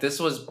 though. Yeah. This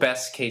was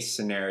best case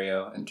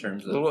scenario in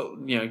terms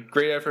of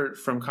great effort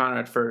from Conor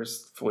at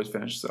first. Floyd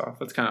finishes off.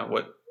 That's kind of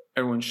what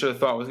everyone should have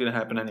thought was going to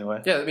happen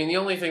anyway. Yeah, I mean, the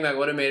only thing that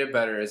would have made it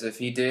better is if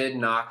he did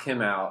knock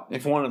him out.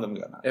 If one of them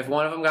got knocked out. If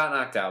one of them got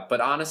knocked out.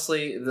 But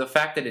honestly, the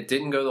fact that it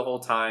didn't go the whole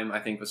time, I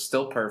think was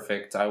still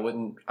perfect. I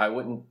wouldn't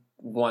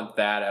want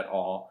that at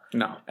all.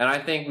 No. And I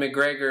think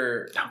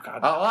McGregor, a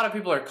lot of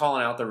people are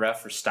calling out the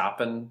ref for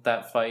stopping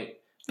that fight.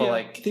 But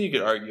I think you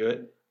could argue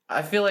it.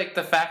 I feel like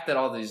the fact that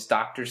all these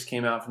doctors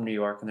came out from New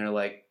York and they're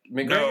like,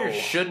 McGregor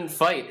shouldn't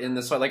fight in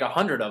this fight. Like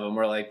 100 of them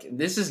were like,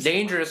 this is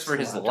dangerous for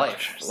his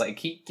life. Like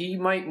he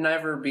might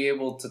never be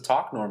able to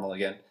talk normal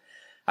again.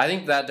 I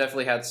think that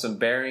definitely had some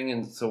bearing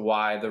into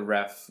why the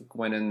ref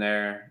went in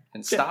there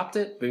and stopped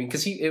it.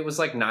 Because it was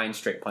like 9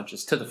 straight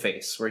punches to the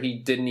face where he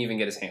didn't even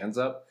get his hands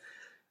up.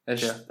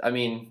 I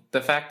mean,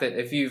 the fact that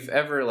if you've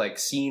ever like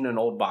seen an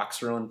old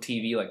boxer on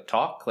TV like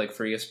talk, like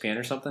for ESPN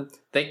or something,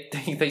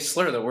 they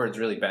slur the words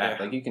really bad.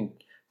 Like you can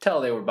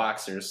tell they were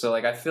boxers. So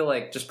like I feel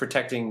like just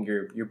protecting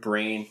your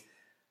brain,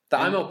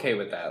 I'm okay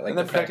with that. Like and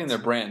they're protecting their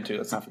brand too.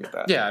 Let's not forget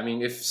that. Yeah, I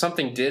mean, if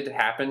something did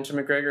happen to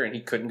McGregor and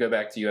he couldn't go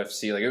back to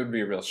UFC, like it would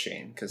be a real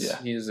shame because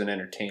he's an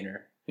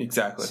entertainer.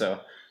 Exactly.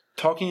 So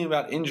talking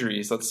about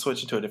injuries, let's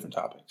switch it to a different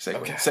topic.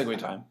 Segue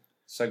time.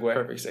 Segue.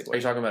 Perfect segue. Are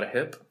you talking about a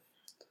hip?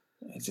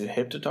 Is it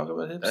hip to talk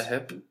about hips? A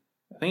hip?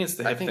 I think it's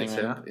the hip thing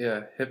right now.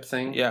 Yeah, hip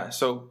thing. Yeah,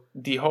 so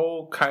the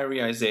whole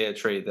Kyrie Isaiah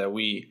trade that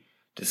we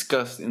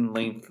discussed in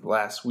length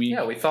last week.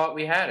 Yeah, we thought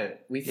we had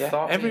it.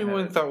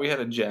 Everyone thought we had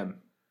a gem.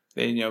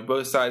 They,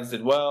 both sides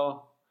did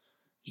well.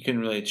 You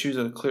couldn't really choose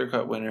a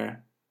clear-cut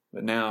winner,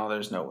 but now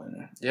there's no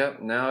winner.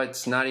 Yep, now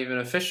it's not even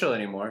official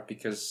anymore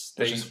because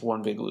there's just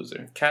one big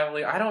loser.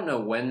 Cavalier. I don't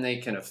know when they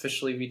can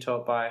officially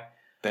veto it by.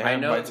 They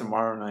have by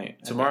tomorrow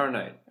night. Tomorrow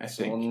night. I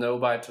think. We'll know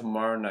by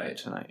tomorrow night.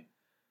 Tonight.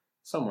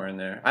 Somewhere in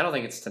there. I don't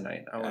think it's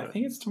tonight. I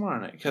think it's tomorrow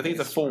night. Because I think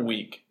it's a full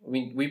week. I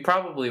mean, we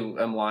probably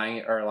are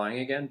lying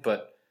again,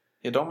 but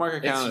don't mark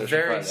your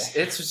calendars.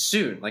 It's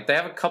soon. Like they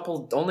have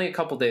only a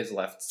couple days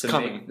left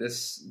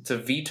to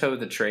veto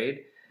the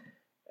trade.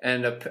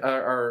 And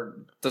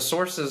the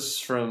sources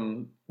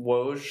from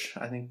Woj,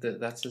 I think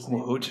that's his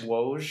name.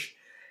 Woj.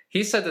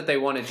 He said that they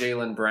wanted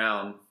Jaylen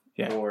Brown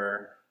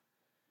or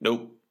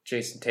nope.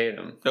 Jason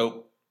Tatum.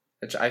 Nope.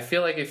 Which I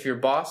feel like if you're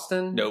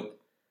Boston, nope.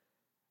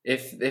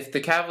 If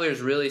the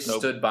Cavaliers really Nope.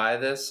 stood by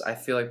this, I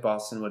feel like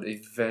Boston would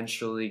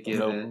eventually give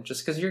Nope. in.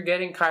 Just because you're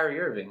getting Kyrie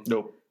Irving.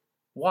 Nope.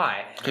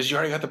 Why? Because you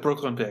already got the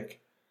Brooklyn pick.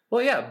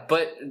 Well, yeah,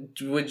 but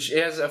which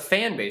as a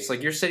fan base,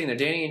 like you're sitting there,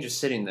 Danny Ainge is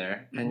sitting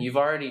there, and you've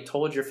already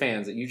told your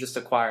fans that you just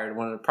acquired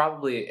one of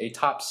probably a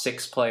top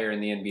 6 player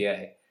in the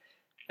NBA,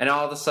 and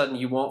all of a sudden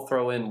you won't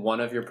throw in one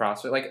of your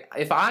prospects. Like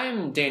if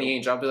I'm Danny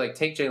Ainge, I'll be like,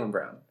 take Jaylen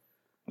Brown,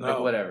 like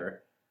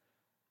whatever.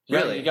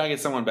 Really, you gotta get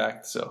someone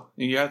back. So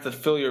you have to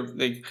fill your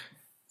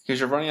because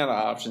you're running out of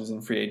options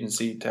in free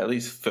agency to at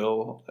least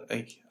fill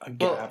a gap.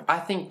 Well, I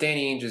think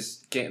Danny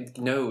Ainge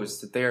knows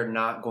that they are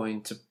not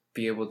going to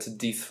be able to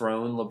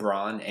dethrone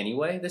LeBron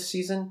anyway this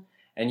season,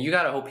 and you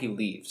got to hope he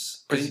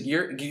leaves. Because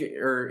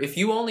if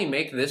you only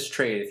make this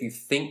trade, if you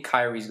think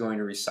Kyrie's going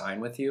to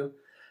resign with you,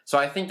 so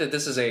I think that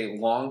this is a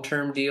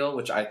long-term deal,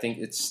 which I think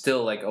it's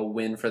still like a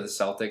win for the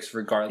Celtics,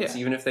 regardless,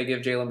 even if they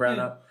give Jaylen Brown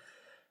up.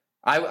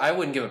 I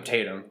wouldn't give up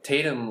Tatum.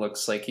 Tatum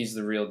looks like he's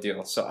the real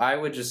deal, so I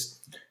would just.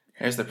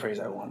 Here's the praise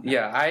I want.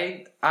 Yeah,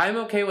 I'm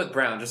okay with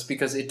Brown just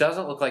because it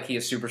doesn't look like he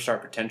has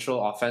superstar potential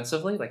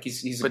offensively. Like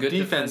he's a good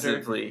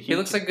defender. He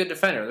looks like a good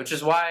defender, which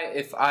is why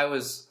if I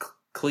was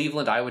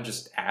Cleveland, I would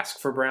just ask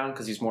for Brown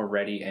because he's more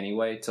ready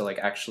anyway to like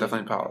actually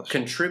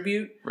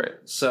contribute. Right.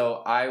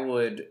 So I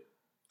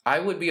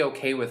would be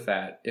okay with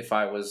that if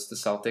I was the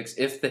Celtics,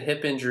 if the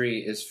hip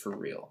injury is for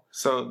real.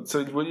 So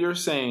what you're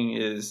saying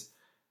is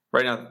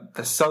right now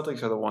the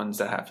Celtics are the ones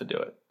that have to do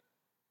it.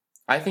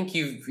 I think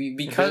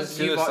because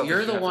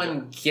you're the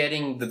one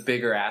getting the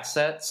bigger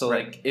asset. So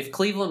like if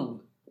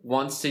Cleveland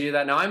wants to do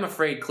that, now I'm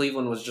afraid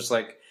Cleveland was just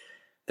like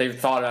they've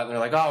thought about it and they're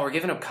like, oh, we're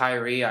giving up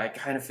Kyrie. I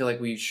kind of feel like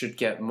we should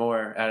get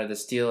more out of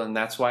this deal, and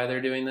that's why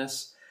they're doing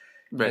this.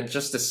 Right. And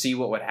just to see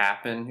what would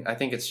happen. I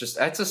think it's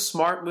a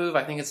smart move.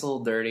 I think it's a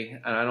little dirty,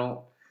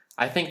 and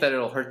I think that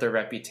it'll hurt their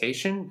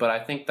reputation, but I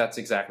think that's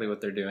exactly what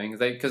they're doing.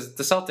 Because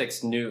the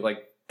Celtics knew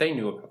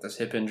about this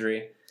hip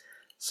injury.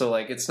 So,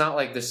 like, it's not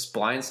like this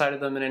blindsided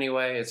them in any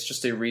way. It's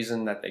just a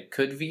reason that they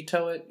could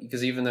veto it.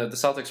 Because even though the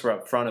Celtics were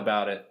upfront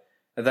about it,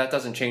 that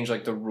doesn't change,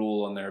 like, the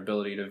rule on their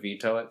ability to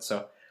veto it.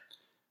 So,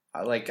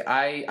 like,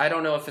 I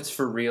don't know if it's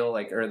for real,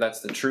 like, or that's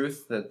the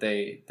truth that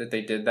they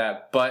did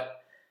that. But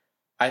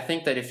I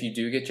think that if you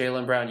do get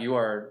Jaylen Brown, you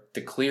are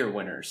the clear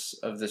winners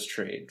of this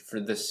trade for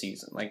this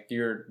season. Like,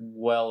 you're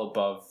well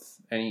above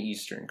any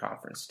Eastern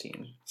Conference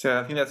team. So,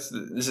 I think this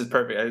is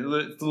perfect.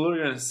 It's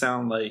literally going to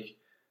sound like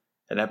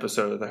an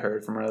episode of The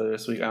Herd from earlier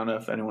this week. I don't know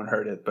if anyone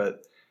heard it,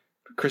 but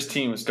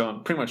Christine was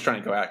pretty much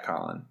trying to go at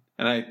Colin,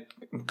 and I'm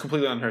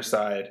completely on her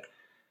side.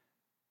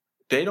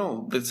 The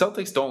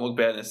Celtics don't look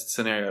bad in this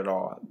scenario at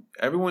all.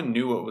 Everyone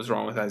knew what was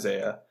wrong with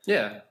Isaiah.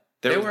 Yeah,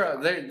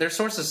 their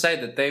sources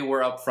say that they were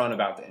upfront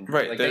about the injury.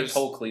 Right, like they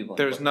told Cleveland.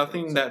 There's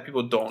nothing that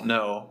people don't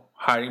know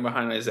hiding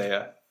behind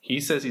Isaiah.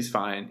 He says he's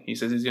fine. He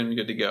says he's going to be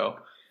good to go.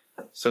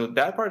 So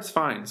that part's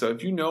fine. So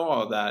if you know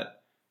all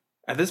that,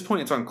 at this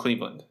point, it's on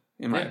Cleveland.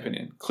 In my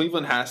opinion,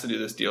 Cleveland has to do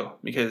this deal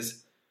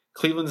because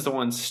Cleveland's the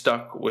one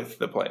stuck with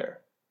the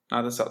player,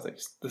 not the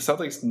Celtics. The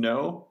Celtics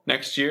know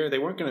next year they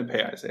weren't going to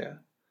pay Isaiah.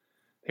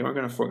 They weren't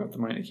going to fork up the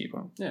money to keep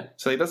him. Yeah.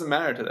 So it doesn't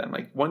matter to them.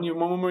 Like one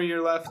more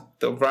year left,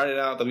 they'll ride it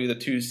out. They'll be the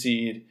 2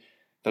 seed.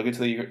 They'll get to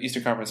the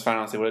Eastern Conference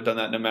Finals. They would have done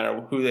that no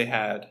matter who they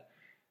had.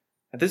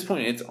 At this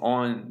point, it's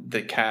on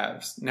the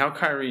Cavs. Now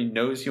Kyrie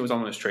knows he was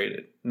almost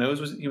traded.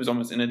 Knows he was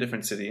almost in a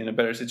different city, in a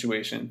better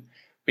situation,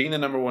 being the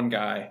number one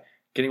guy,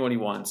 getting what he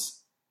wants.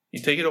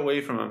 You take it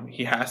away from him,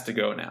 he has to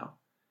go now.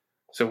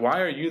 So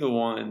why are you the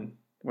one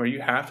where you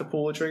have to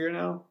pull the trigger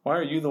now? Why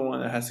are you the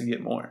one that has to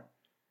get more?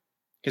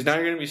 Because now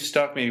you're going to be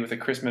stuck maybe with a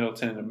Chris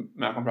Middleton and a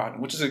Malcolm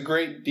Brogdon, which is a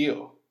great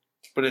deal,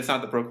 but it's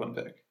not the Brooklyn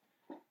pick.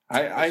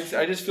 I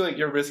just feel like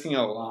you're risking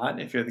a lot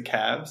if you're the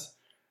Cavs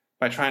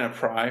by trying to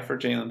pry for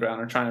Jaylen Brown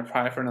or trying to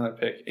pry for another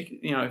pick.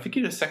 If you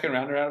get a second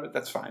rounder out of it,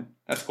 that's fine.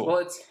 That's cool.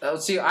 Well,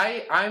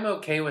 I'm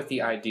okay with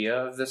the idea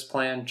of this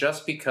plan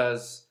just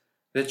because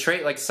the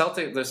trade, like the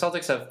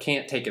Celtics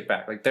can't take it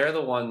back. Like they're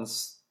the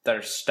ones that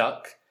are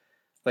stuck.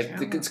 Like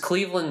it's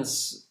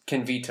Cleveland's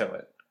can veto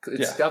it.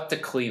 It's up to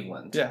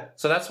Cleveland. Yeah.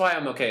 So that's why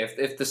I'm okay.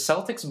 If the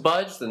Celtics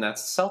budge, then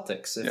that's the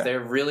Celtics.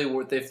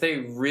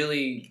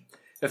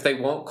 If they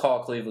won't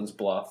call Cleveland's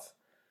bluff,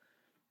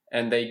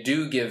 and they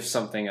do give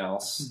something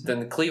else,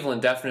 then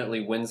Cleveland definitely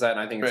wins that, and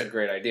I think it's a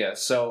great idea.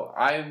 So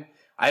I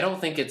don't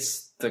think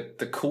it's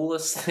the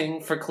coolest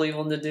thing for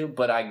Cleveland to do,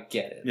 but I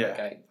get it. Yeah.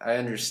 Like I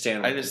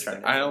understand what they're trying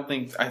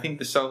to do. I think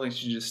the Celtics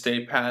should just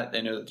stay pat.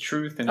 They know the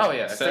truth. And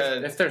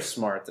if they're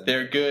smart, then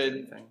they're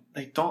good.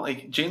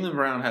 Jaylen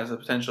Brown has the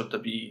potential to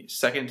be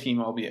second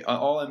team all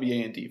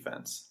NBA in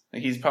defense.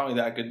 Like he's probably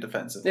that good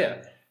defensively.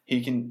 Yeah.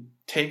 He can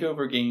take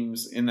over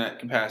games in that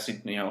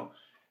capacity.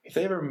 If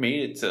they ever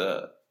made it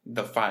to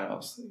the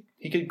finals,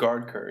 he could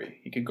guard Curry.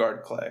 He could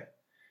guard Clay.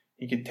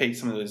 He could take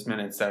some of those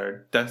minutes that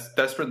are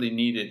desperately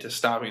needed to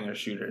stopping their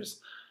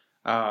shooters.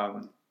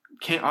 Can't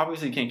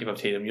give up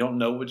Tatum. You don't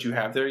know what you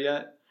have there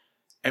yet.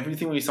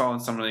 Everything we saw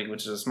in Summer League,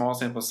 which is a small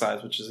sample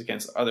size, which is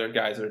against other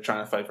guys that are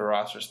trying to fight for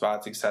roster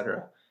spots,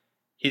 etc.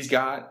 he's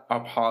got a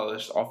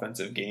polished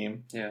offensive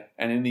game. Yeah.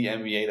 And in the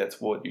NBA, that's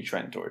what you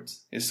trend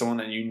towards. Is someone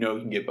that you know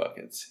can get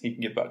buckets. He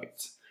can get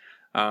buckets.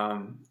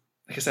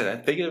 Like I said,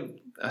 I think of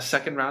a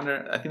second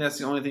rounder. I think that's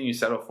the only thing you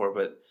settle for.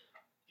 But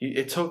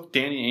it took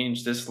Danny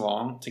Ainge this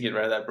long to get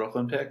rid of that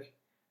Brooklyn pick.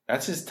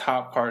 That's his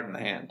top card in the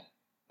hand.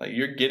 Like,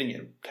 you're getting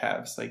it,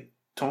 Cavs. Like,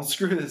 don't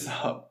screw this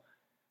up.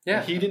 Yeah.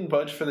 Like, he didn't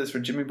budge for this for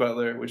Jimmy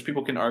Butler, which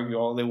people can argue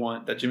all they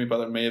want that Jimmy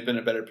Butler may have been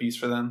a better piece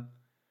for them.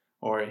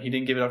 Or he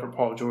didn't give it up for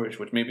Paul George,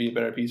 which may be a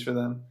better piece for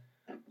them.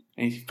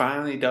 And he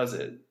finally does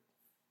it.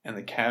 And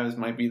the Cavs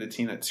might be the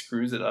team that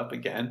screws it up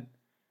again.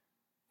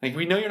 Like,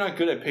 we know you're not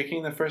good at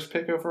picking the first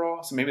pick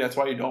overall, so maybe that's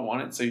why you don't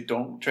want it, so you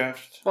don't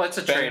draft. Well, it's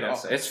a trade.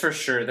 It's for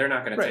sure. They're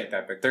not going to take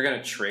that pick. They're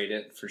going to trade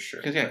it for sure.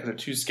 Because they're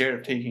too scared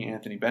of taking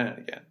Anthony Bennett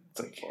again.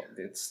 It's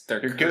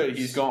like, you're good,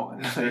 he's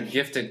gone. They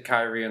gifted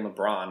Kyrie and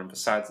LeBron, and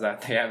besides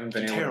that, they haven't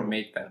been able to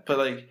make that. But,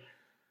 like,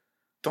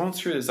 don't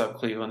screw this up,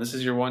 Cleveland. This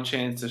is your one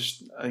chance to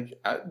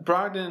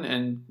Brogdon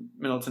and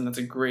Middleton. That's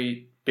a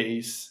great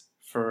base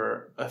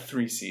for a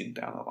 3 seed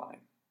down the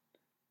line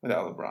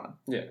without LeBron.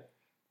 Yeah,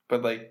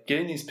 but like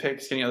getting these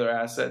picks, getting other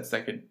assets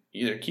that could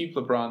either keep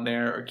LeBron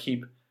there or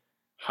keep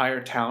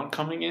higher talent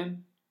coming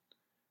in.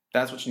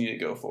 That's what you need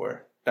to go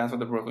for. That's what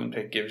the Brooklyn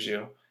pick gives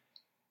you.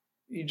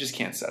 You just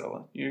can't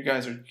settle it. You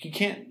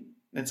can't.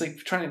 It's like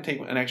trying to take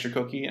an extra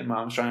cookie and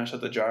mom's trying to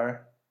shut the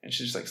jar. And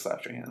she just like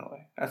slapped your hand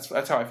away.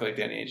 That's how I feel like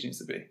Danny Ainge needs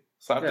to be.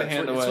 Slap the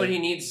hand away. That's what he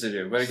needs to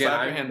do. But again,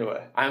 slap your hand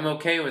away. I'm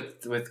okay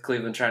with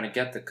Cleveland trying to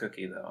get the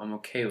cookie, though. I'm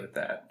okay with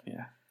that.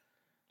 Yeah.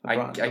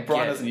 LeBron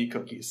doesn't eat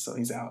cookies, so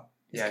he's out.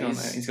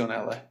 He's going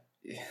to LA.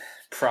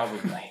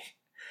 Probably.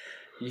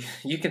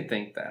 you can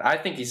think that. I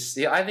think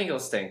he'll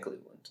stay in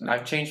Cleveland. No.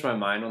 I've changed my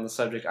mind on the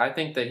subject. I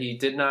think that he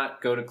did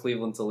not go to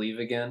Cleveland to leave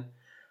again.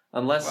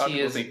 Unless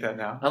think that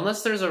now.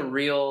 Unless there's a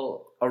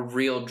real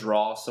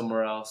draw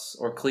somewhere else,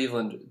 or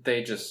Cleveland,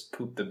 they just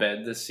pooped the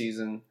bed this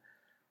season.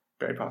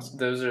 Very possible.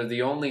 Those are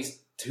the only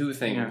two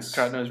things.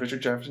 Yeah, God knows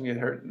Richard Jefferson get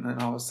hurt, and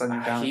then all of a sudden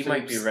you're down. He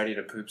might be ready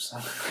to poop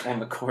some on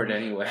the court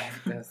anyway.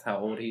 That's how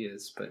old he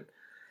is. But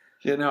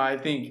yeah, no, I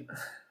think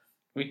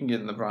we can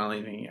get in LeBron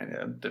leaving at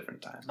a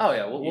different time. Oh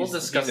yeah, we'll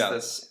discuss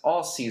this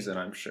all season,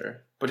 I'm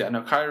sure. But yeah,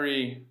 no,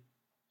 Kyrie.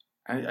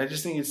 I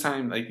just think it's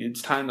time. Like,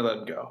 it's time to let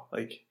him go.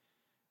 Like,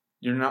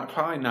 you're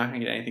probably not going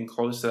to get anything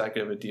close to that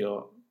good of a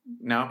deal.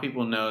 Now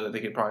people know that they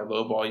could probably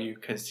lowball you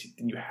because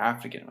you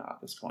have to get him out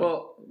at this point.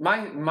 Well,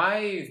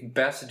 my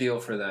best deal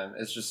for them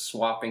is just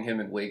swapping him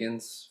and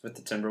Wiggins with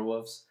the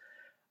Timberwolves.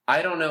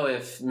 I don't know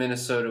if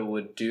Minnesota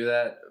would do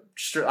that.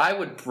 I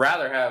would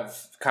rather have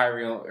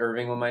Kyrie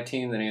Irving on my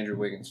team than Andrew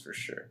Wiggins for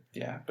sure.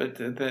 Yeah,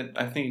 but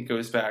I think it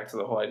goes back to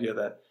the whole idea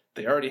that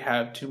they already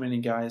have too many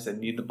guys that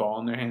need the ball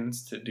in their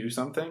hands to do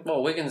something.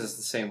 Well, Wiggins is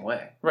the same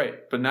way.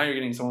 Right, but now you're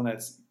getting someone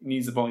that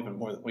needs the ball even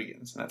more than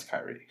Wiggins, and that's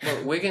Kyrie.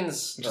 Well,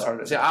 Wiggins...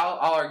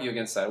 I'll argue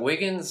against that.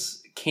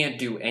 Wiggins can't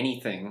do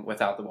anything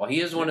without the ball.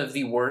 He is one of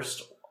the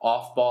worst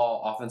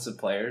off-ball offensive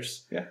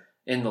players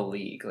in the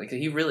league. Like,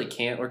 he really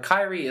can't. Or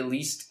Kyrie at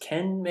least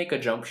can make a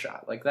jump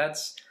shot. Like,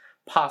 that's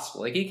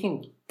possible. Like, he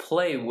can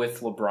play with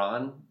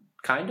LeBron,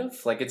 kind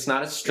of. Like, it's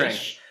not his strength.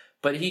 Ish.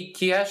 But he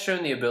has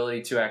shown the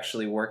ability to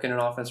actually work in an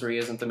offense where he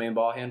isn't the main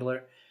ball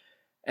handler.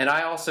 And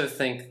I also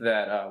think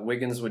that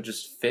Wiggins would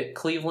just fit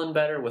Cleveland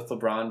better with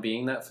LeBron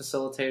being that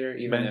facilitator.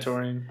 Even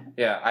mentoring.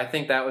 I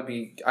think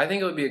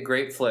it would be a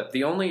great flip.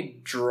 The only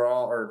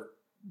draw or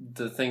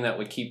the thing that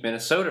would keep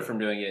Minnesota from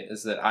doing it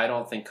is that I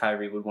don't think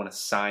Kyrie would want to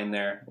sign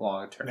there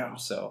long term. No.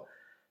 So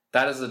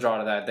that is the draw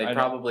to that. They'd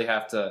probably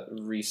have to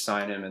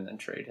re-sign him and then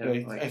trade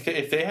him.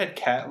 If they had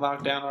Cat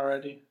locked down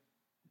already,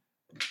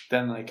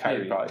 then like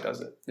Kyrie probably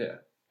does it. Yeah.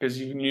 Because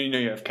you know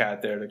you have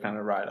Cat there to kind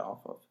of ride off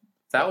of.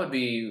 That would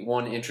be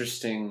one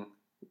interesting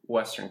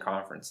Western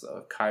Conference, though,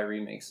 if Kyrie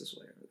makes his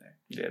way over there.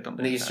 Yeah, don't think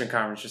and the Eastern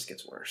Conference just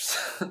gets worse.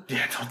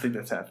 Yeah, I don't think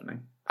that's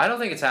happening. I don't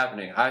think it's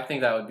happening. I think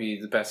that would be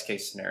the best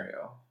case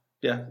scenario.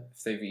 Yeah.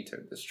 If they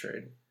vetoed this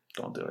trade.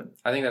 Don't do it.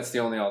 I think that's the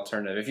only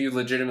alternative. If you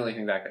legitimately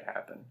think that could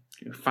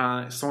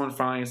happen. Someone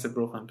finally gets the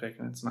Brooklyn pick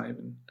and it's not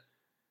even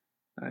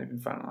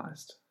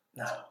finalized.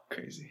 No. It's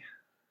crazy.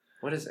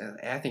 What is it?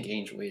 I think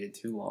Ainge waited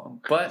too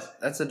long. But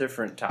that's a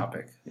different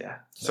topic. Yeah.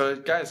 So,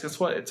 guys, guess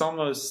what? It's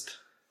almost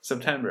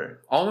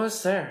September.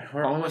 Almost there.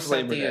 We're almost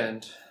at the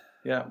end.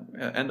 Yeah.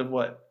 End of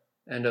what?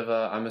 End of,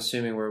 I'm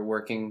assuming we're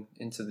working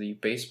into the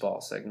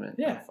baseball segment.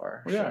 Yeah.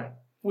 We are.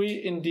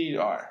 We indeed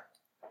are.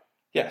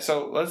 Yeah.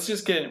 So,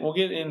 we'll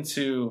get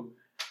into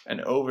an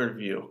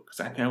overview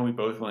because I know we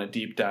both want to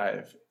deep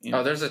dive.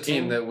 There's a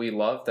team that we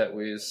love that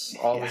was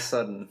all of a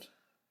sudden...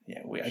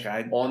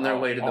 Yeah, on their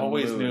way to the moon.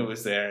 Always knew it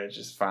was there. It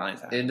just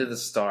finally happened. Into the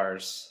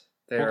stars.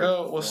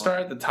 We'll start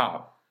at the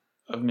top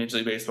of Major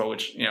League Baseball,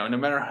 which, no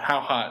matter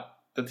how hot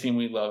the team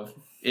we love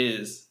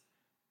is,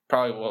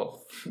 probably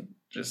will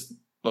just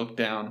look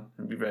down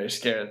and be very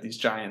scared at these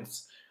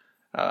Giants.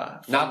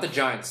 Not the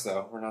Giants,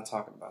 though. We're not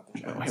talking about the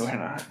Giants. Wait, we're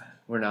not.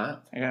 We're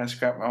not? I gotta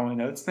scrap all my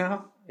notes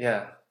now?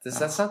 Yeah.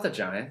 That's not the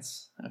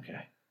Giants.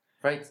 Okay.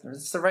 Right.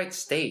 It's the right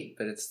state,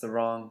 but it's the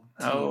wrong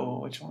team. Oh,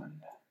 which one?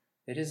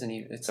 It isn't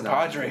even. It's The not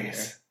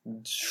Padres.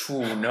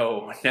 Ooh,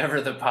 no, never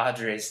the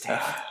Padres,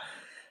 David.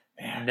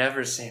 Man.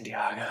 Never San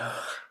Diego.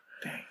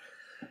 Dang.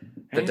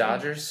 The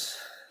Dodgers?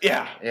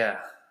 Yeah. Yeah.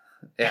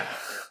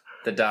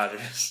 The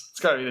Dodgers. It's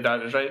got to be the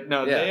Dodgers, right?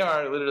 No, Yeah. they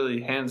are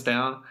literally, hands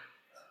down,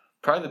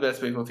 probably the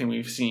best baseball team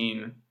we've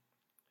seen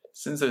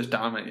since those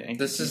dominant Yankees.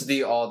 This is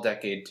the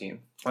all-decade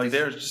team. Like,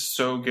 they're just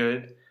so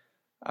good.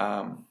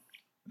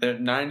 They're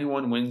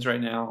 91 wins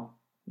right now.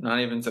 Not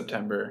even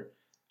September.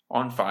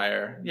 On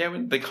fire. Yeah,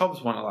 the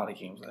Cubs won a lot of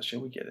games last year.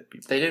 We get it,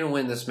 people. They didn't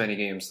win this many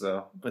games,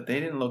 though. But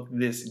they didn't look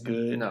this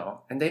good.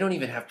 No. And they don't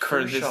even have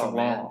For this Kershaw,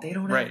 man. long. They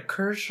don't Right. have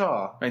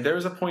Kershaw. Right, there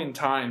was a point in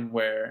time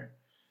where,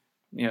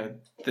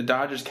 the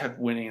Dodgers kept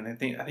winning, and I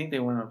think they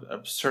won an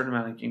absurd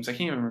amount of games. I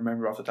can't even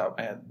remember off the top of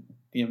my head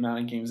the amount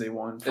of games they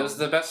won. It was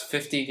the best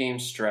 50-game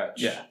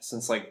stretch Yeah.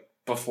 since,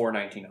 before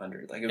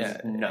 1900. It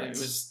was nuts.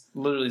 It was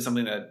literally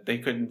something that they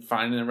couldn't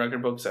find in the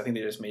record books. I think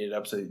they just made it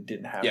up so they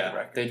didn't have the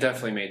record. They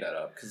definitely made that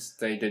up because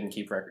they didn't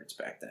keep records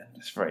back then.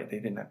 That's right. They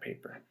didn't have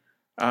paper.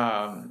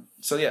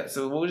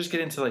 So we'll just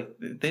get into,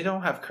 they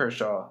don't have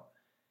Kershaw.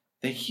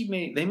 They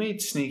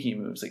made sneaky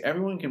moves. Like,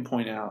 everyone can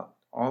point out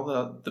all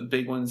the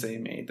big ones they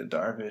made, the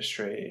Darvish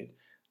trade,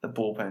 the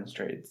bullpen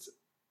trades.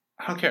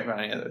 I don't care about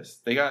any of those.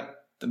 They got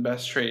the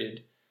best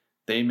trade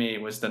they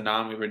made was the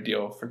non-waiver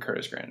deal for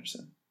Curtis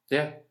Granderson.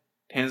 Yeah.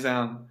 Hands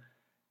down,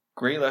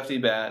 great lefty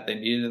bat. They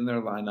needed in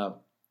their lineup.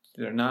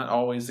 They're not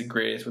always the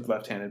greatest with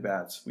left-handed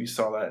bats. We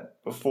saw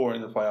that before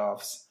in the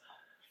playoffs.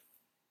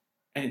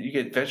 And you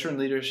get veteran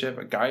leadership,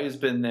 a guy who's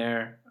been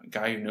there, a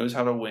guy who knows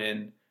how to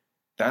win.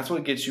 That's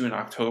what gets you in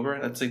October.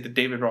 That's like the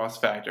David Ross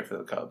factor for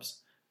the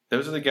Cubs.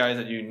 Those are the guys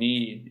that you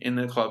need in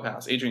the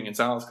clubhouse. Adrian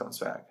Gonzalez comes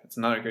back. It's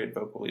another great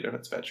vocal leader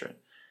that's veteran.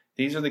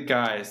 These are the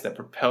guys that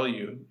propel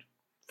you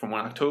from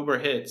when October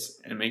hits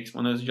and makes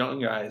one of those young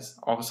guys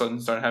all of a sudden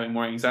start having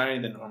more anxiety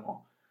than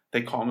normal.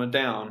 They calm it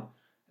down.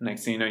 And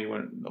next thing you know, you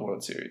win the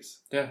World Series.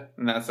 Yeah.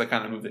 And that's the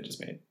kind of move they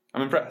just made.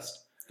 I'm impressed.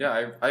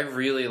 Yeah, I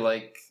really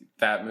like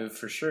that move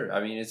for sure.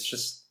 I mean,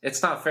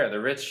 it's not fair. The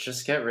rich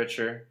just get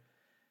richer.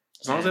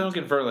 As long as they don't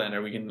get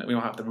Verlander, we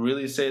don't have to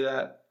really say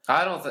that.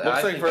 I don't think.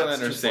 Looks like think that's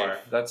Verlander's too far.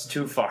 safe. That's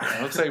too far.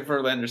 It looks like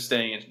Verlander's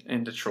staying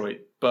in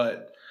Detroit,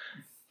 but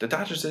the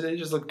Dodgers, they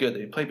just look good.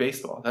 They play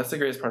baseball. That's the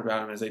greatest part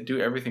about them is they do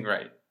everything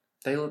right.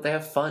 They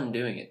have fun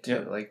doing it too.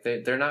 Yeah. Like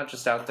they're not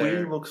just out there.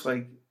 Queen looks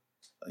like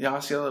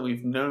Yasiel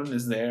we've known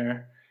is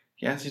there.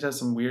 Yes, he does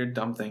some weird,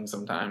 dumb things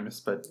sometimes,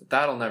 but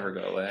That'll never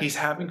go away. he's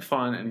having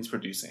fun and he's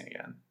producing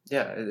again.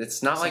 Yeah,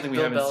 it's not Something like we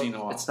Bill haven't seen in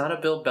a while. It's not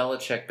a Bill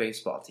Belichick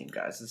baseball team,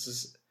 guys. This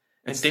is.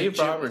 And It's Dave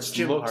Jim- Roberts it's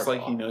Jim looks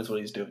like Harbaugh. he knows what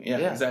he's doing. Yeah,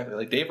 Yeah. exactly.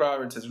 Like Dave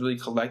Roberts has really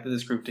collected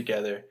this group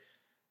together,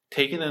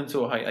 taken them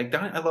to a height. Like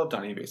I love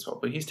Donnie baseball,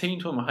 but he's taking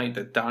to him a height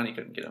that Donnie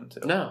couldn't get him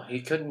to. No, he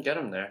couldn't get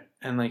him there.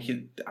 And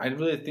I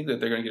really think that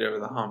they're going to get over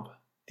the hump.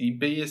 The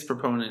biggest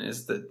proponent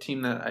is the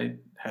team that I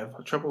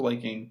have trouble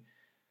liking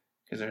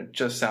because they're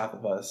just south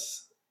of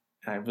us,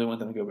 and I really want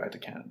them to go back to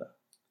Canada.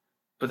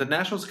 But the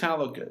Nationals kind of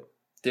look good.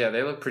 Yeah,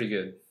 they look pretty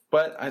good.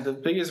 But the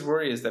biggest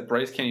worry is that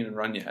Bryce can't even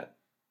run yet.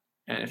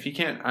 And if he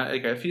can't,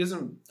 if he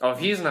doesn't, Oh, if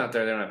he's not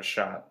there, they don't have a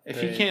shot. if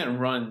he can't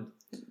run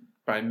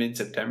by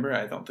mid-September,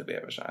 I don't think they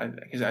have a shot.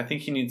 Because I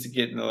think he needs to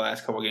get in the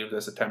last couple games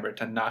of September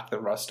to knock the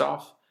rust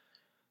off.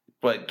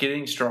 But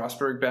getting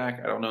Strasburg back,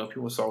 I don't know if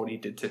people saw what he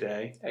did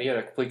today. He had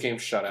a complete game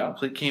shutout.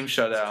 Complete game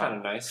shutout. Kind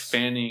of nice.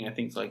 Fanning, I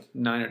think,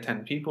 9 or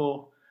 10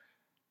 people.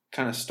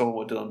 Kind of stole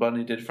what Dylan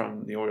Bundy did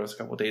from the Orioles a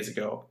couple days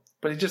ago.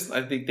 But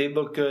I think they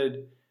look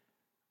good.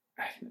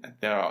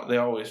 They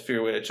always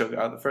figure a way to choke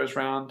out the first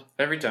round.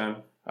 Every time.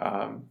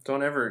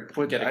 Don't ever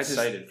But get I just-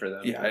 excited for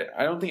them. Yeah,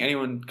 I don't think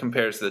anyone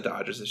compares to the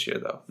Dodgers this year,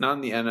 though. Not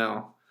in the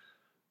NL.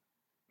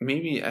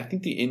 Maybe, I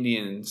think the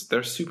Indians,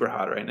 they're super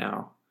hot right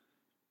now.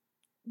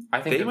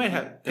 I think They might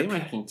have- They're they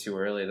might- peaking too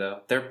early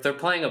though. They're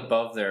playing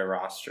above their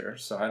roster,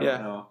 so I don't Yeah.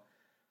 know.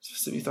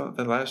 Just if you thought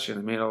that last year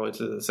they made it all the way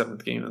to the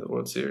 7th game of the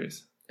World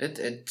Series.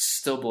 It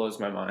still blows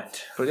my mind.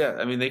 But yeah,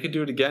 I mean, they could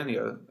do it again.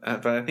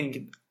 But I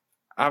think,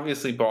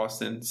 obviously,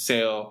 Boston,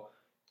 Sale,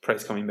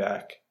 Price coming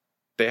back,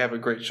 they have a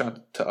great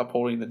shot to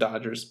upholding the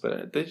Dodgers,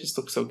 but they just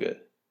look so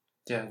good.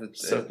 Yeah,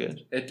 So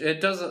good.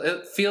 It doesn't.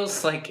 It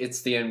feels like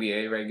it's the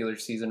NBA regular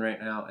season right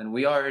now, and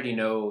we already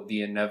know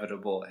the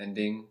inevitable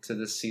ending to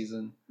this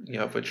season.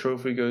 Yeah, but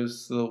trophy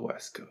goes to the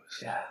West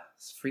Coast. Yeah,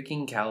 it's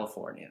freaking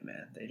California,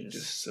 man. They They're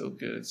just just so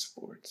good at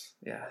sports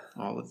yeah,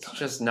 all the it's time.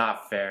 just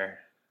not fair.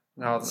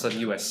 Now all of a sudden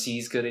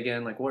USC's good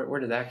again. Like where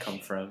did that come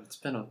from? It's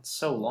been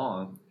so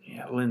long.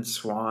 Yeah, Lynn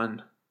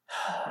Swan.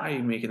 Why are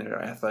you making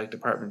their athletic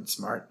department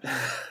smart?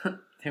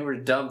 They were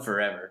dumb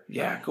forever.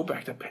 Yeah, go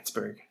back to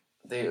Pittsburgh.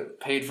 They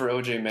paid for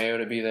OJ Mayo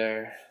to be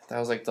there. That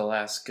was like the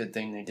last good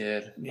thing they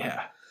did.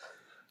 Yeah.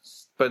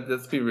 But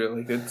let's be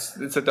real.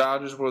 It's a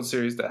Dodgers World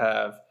Series to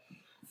have.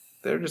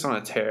 They're just on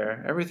a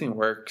tear. Everything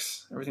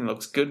works. Everything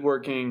looks good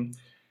working.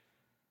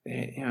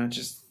 I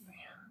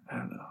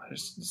don't know.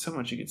 There's so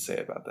much you could say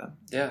about them.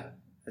 Yeah,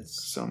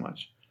 it's So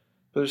much.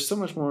 But there's so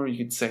much more you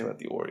could say about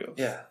the Orioles.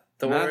 yeah.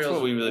 The And that's Orioles.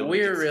 what we really want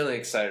We're to see. really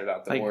excited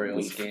about the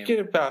Orioles we game. forget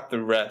about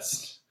the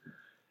rest.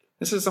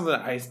 This is something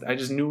that I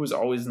just knew was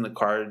always in the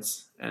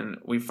cards, and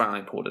we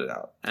finally pulled it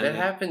out. And it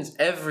happens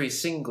every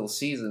single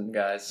season,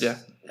 guys. Yeah.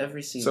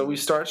 Every season. So we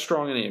start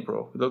strong in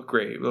April. We look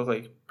great. We look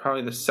like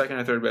probably the second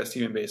or third best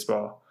team in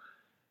baseball.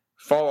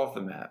 Fall off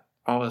the map.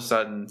 All of a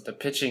sudden, the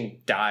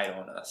pitching died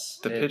on us.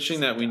 The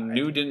pitching that we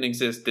knew didn't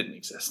exist.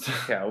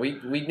 Yeah,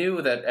 we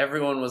knew that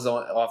everyone was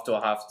off to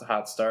a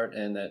hot start,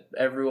 and that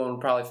everyone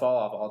would probably fall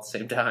off all at the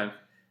same time.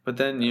 But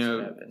then,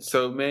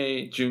 so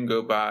May, June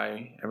go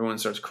by, everyone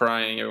starts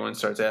crying, everyone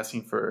starts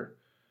asking for,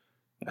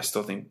 I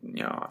still think,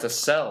 to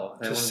sell.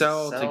 To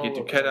get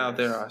Duquette out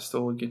there. I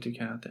still would get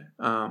Duquette out there.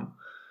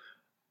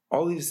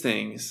 All these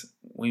things,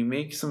 we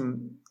make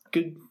some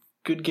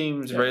good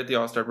games right at the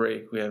All-Star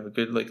break. We have a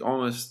good,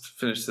 almost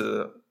finish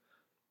to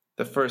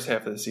the first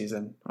half of the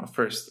season,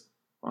 first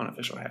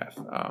unofficial half,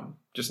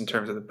 just in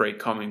terms of the break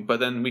coming.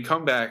 But then we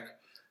come back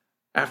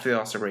after the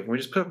All-Star break, and we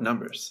just put up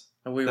numbers.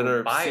 And we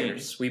were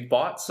buyers. We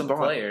bought some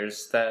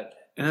players that...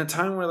 In a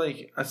time where,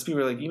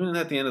 even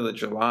at the end of the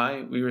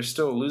July, we were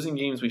still losing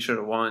games we should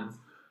have won.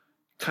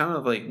 Kind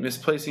of,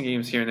 misplacing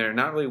games here and there.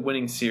 Not really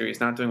winning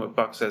series. Not doing what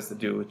Buck says to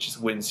do, which is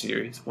win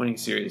series. Winning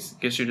series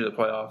gets you to the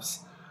playoffs.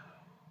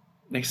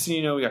 Next thing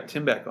you know, we got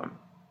Tim Beckham.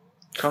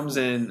 Comes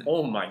in.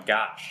 Oh, my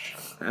gosh.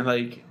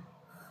 And,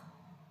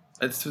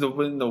 it's the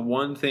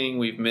one thing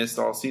we've missed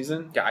all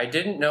season. Yeah, I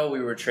didn't know we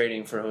were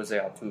trading for Jose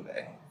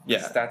Altuve.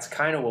 Yeah. That's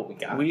kind of what we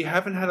got. We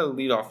haven't had a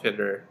leadoff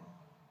hitter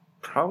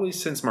probably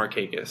since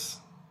Markakis.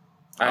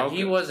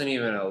 He wasn't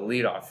even a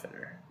leadoff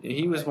hitter.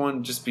 He was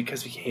one just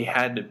because he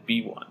had to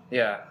be one.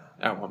 Yeah.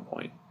 At one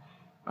point.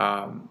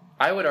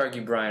 I would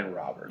argue Brian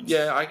Roberts.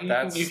 Yeah,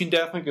 you can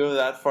definitely go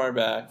that far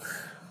back.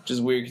 Which is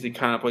weird because he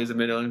kind of plays a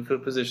middle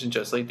infield position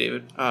just like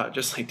David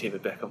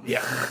Beckham.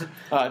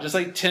 Yeah. Just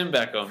like Tim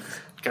Beckham.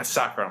 Got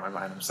soccer on my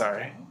mind, I'm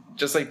sorry.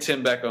 Just like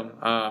Tim Beckham.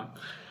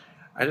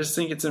 I just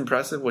think it's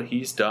impressive what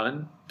he's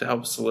done to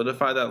help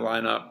solidify that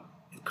lineup.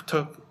 It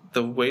took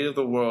the weight of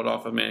the world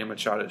off of Manny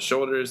Machado's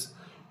shoulders.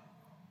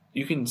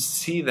 You can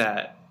see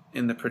that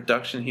in the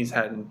production he's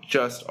had in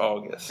just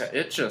August.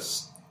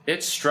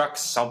 It struck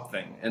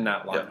something in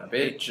that lineup.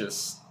 Yeah.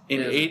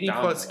 In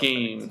 80-plus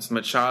games,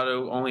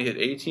 Machado only hit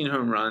 18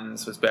 home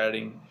runs, was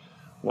batting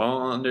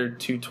well under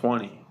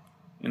 220.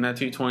 In that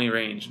 220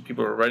 range.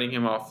 People were writing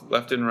him off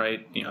left and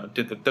right.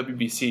 Did the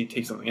WBC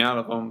take something out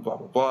of him? Blah,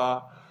 blah,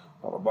 blah.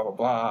 Blah, blah, blah, blah,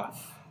 blah.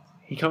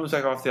 He comes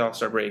back off the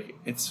All-Star break.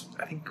 It's,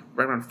 I think,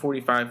 right around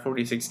 45,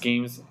 46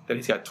 games that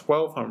he's got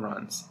 12 home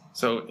runs.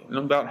 So in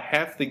about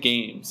half the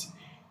games,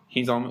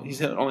 he's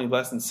hit only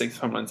less than 6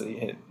 home runs that he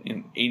hit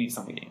in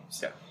 80-something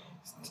games. Yeah.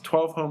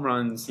 12 home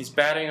runs. He's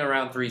batting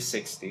around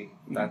 360.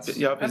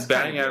 His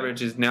batting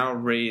average is now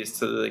raised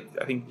to,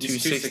 I think,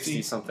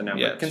 260 something now.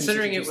 Yeah, but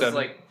considering it was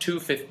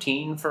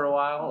 215 for a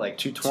while,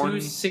 220.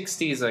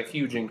 260 is a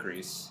huge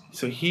increase.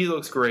 So he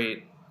looks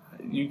great.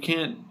 You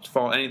can't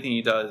fault anything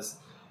he does.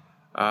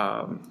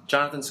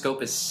 Jonathan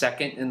Scope is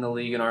second in the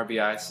league in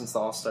RBI since the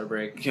All-Star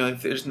break.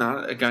 If there's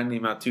not a guy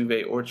named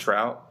Altuve or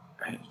Trout,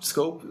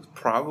 Scope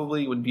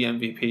probably would be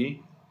MVP.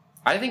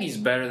 I think he's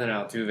better than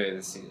Altuve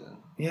this season.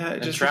 Yeah,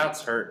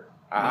 Trout's hurt.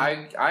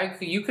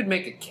 You could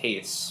make a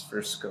case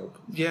for Scope.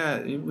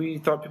 Yeah, we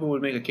thought people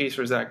would make a case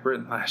for Zach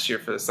Britton last year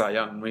for the Cy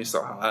Young, and we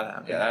saw how that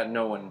happened. Yeah,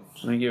 no one.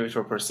 We gave it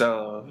to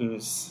Porcello,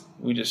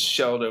 we just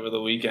shelled over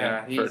the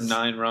weekend for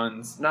 9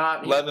 runs,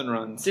 11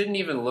 runs. Didn't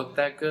even look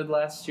that good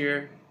last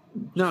year.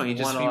 No, he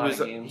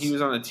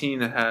was on a team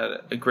that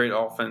had a great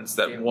offense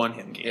that won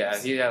him games. Yeah,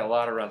 he had a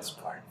lot of runs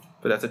apart.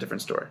 But that's a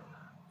different story.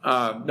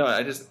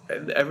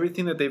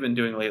 Everything that they've been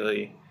doing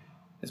lately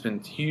has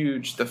been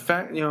huge. The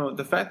fact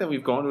that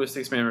we've gone to a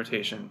 6-man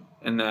rotation,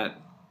 and that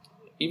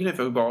even if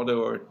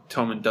Ubaldo or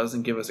Tillman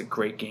doesn't give us a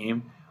great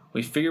game,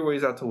 we figure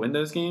ways out to win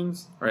those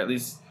games, or at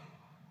least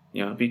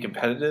be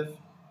competitive,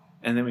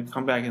 and then we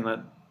come back and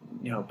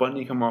let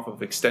Bundy come off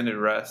of extended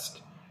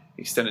rest,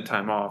 extended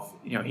time off.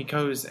 He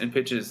goes and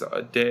pitches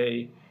a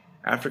day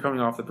after coming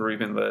off the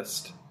bereavement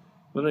list.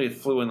 Literally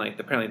flew in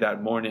apparently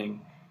that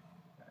morning.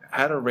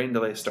 Had a rain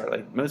delay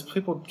start. Most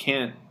people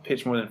can't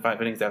pitch more than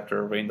 5 innings after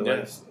a rain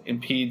delay.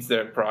 Impedes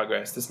their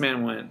progress. This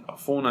man went a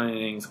full 9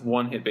 innings,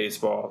 1-hit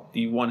baseball.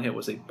 The 1 hit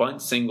was a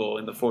bunt single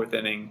in the 4th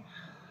inning.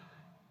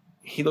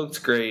 He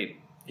looked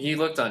great. He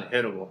looked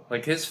unhittable.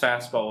 His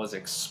fastball was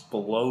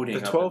exploding.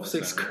 The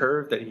 12-6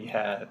 curve that he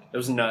had. It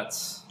was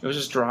nuts. It was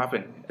just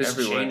dropping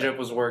everywhere. His changeup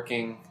was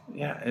working.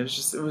 Yeah, it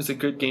was a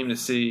good game to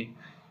see.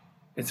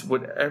 It's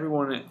what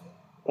everyone...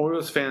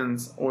 Orioles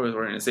fans, Orioles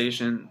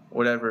organization,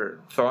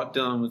 whatever, thought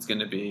Dylan was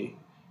going to be,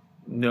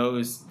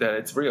 knows that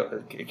it's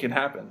real. It can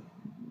happen.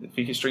 If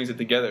he strings it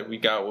together, we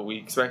got what we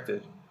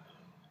expected.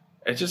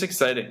 It's just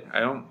exciting.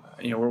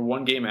 We're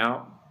 1 game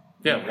out.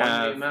 Yeah,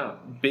 1 game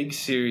out. Big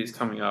series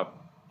coming up.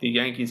 The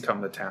Yankees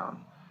come to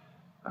town.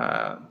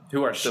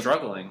 Who are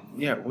struggling.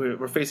 Yeah,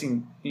 we're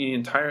facing the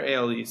entire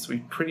AL East. We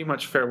pretty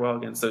much fare well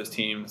against those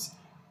teams.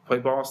 Play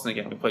Boston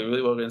again. We play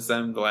really well against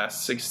them the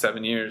last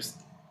 6-7 years.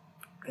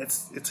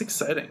 It's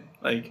exciting.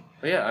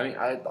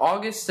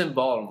 August in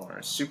Baltimore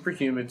is super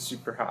humid,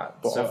 super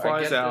hot. Ball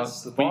flies out.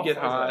 We get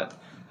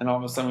hot. and all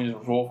of a sudden we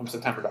just roll from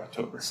September to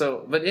October.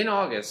 So, but in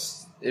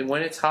August,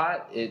 when it's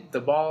hot,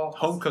 the ball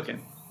Home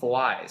cooking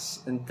flies.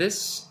 And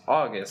this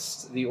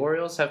August, the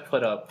Orioles have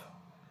put up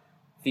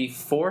the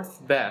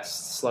 4th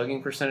best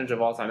slugging percentage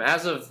of all time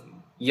as of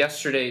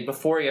yesterday,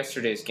 before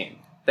yesterday's game.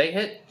 They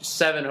hit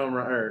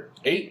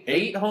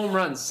 8 home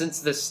runs since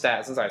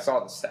I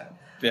saw this stat.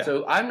 Yeah.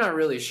 So I'm not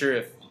really sure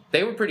if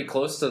they were pretty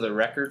close to the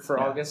record for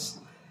August.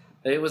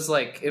 It was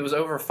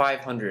over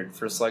 500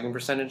 for slugging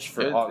percentage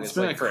for August.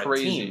 It's been for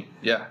crazy. A team.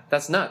 Yeah.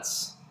 That's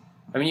nuts.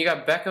 I mean, you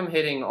got Beckham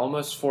hitting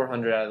almost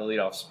 400 out of the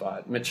leadoff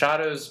spot.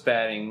 Machado's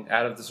batting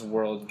out of this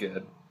world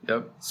good.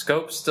 Yep.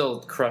 Scope's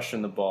still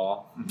crushing the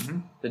ball. Mm-hmm.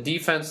 The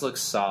defense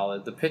looks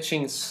solid. The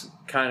pitching's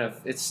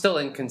it's still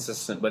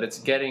inconsistent, but it's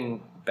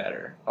getting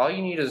better. All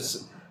you need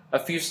is a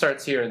few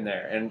starts here and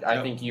there, and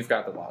I think you've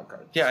got the wild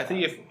card. Yeah, I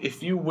think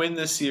if you win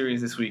this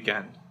series this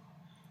weekend,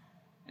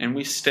 and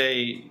we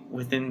stay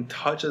within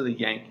touch of the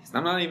Yankees, and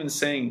I'm not even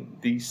saying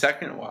the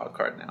second wild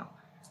card now.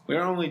 We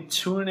are only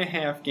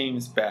 2.5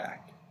 games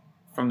back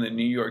from the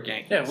New York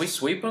Yankees. Yeah, if we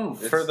sweep them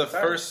for the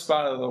first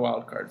spot of the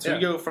wild card. So we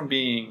go from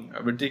being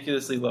a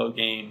ridiculously low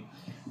game,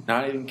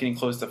 not even getting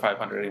close to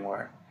 500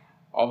 anymore.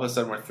 All of a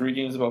sudden, we're 3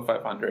 games above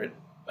 500,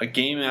 a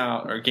game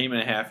out or a game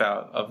and a half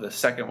out of the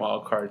second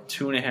wild card,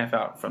 2.5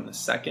 out from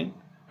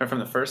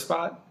the first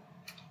spot.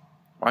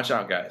 Watch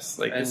out, guys!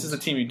 This is a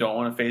team you don't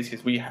want to face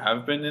because we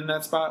have been in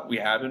that spot. We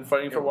have been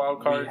fighting for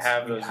wild cards. We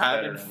have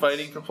been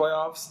fighting for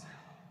playoffs.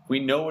 We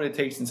know what it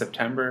takes in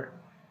September.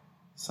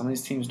 Some of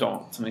these teams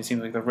don't. Some of these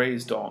teams like the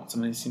Rays don't.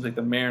 Some of these teams like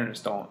the Mariners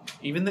don't.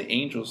 Even the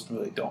Angels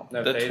really don't.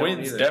 No, the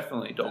Twins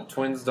definitely don't. The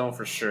Twins don't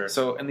for sure.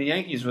 So, and the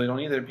Yankees really don't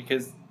either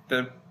because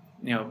the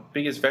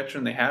biggest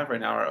veteran they have right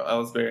now are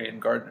Ellsbury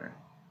and Gardner.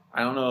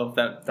 I don't know if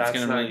that's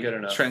going to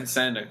really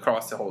transcend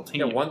across the whole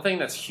team. Yeah, one thing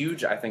that's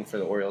huge, I think, for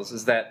the Orioles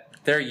is that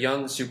their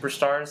young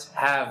superstars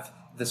have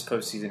this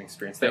postseason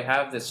experience. They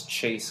have this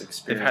chase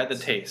experience. They've had the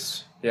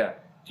taste. Yeah.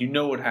 You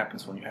know what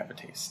happens when you have a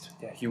taste.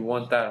 Yeah, you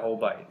want that whole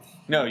bite.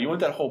 No, you want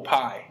that whole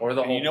pie. Or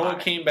the whole You know pie.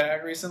 what came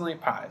back recently?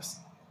 Pies.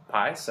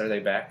 Pies? Are they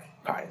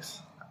back?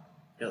 Pies.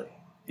 Really?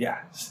 Yeah.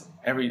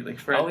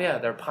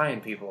 They're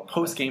pieing people.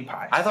 Post-game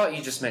pies. I thought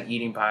you just meant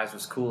eating pies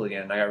was cool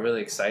again. I got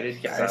really excited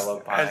because I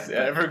love pies. Has it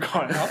ever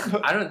gone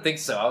up? I don't think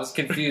so. I was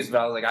confused, but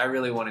I was like, I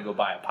really want to go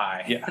buy a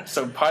pie. Yeah,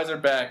 so pies are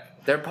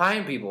back. They're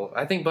pieing people.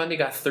 I think Bundy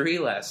got 3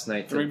 last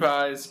night. 3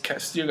 pies.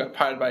 Castillo got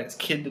pied by his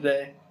kid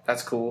today.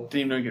 That's cool. Didn't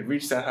even know he could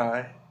reach that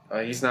high.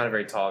 He's not a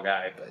very tall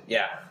guy, but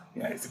yeah.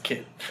 Yeah, he's a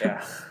kid.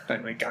 Yeah.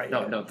 Not a guy.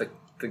 No, the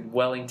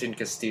Wellington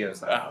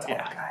Castillo's not a tall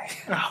guy.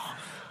 Oh.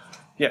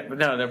 Yeah, but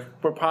no,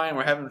 we're pieing,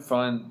 we're having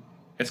fun.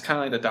 It's kind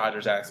of like the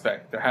Dodgers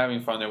aspect. They're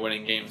having fun, they're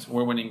winning games.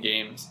 We're winning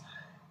games.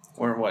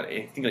 We're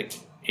I think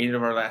 8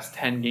 of our last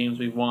 10 games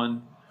we've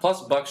won.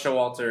 Plus, Buck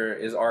Showalter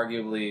is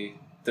arguably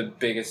the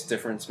biggest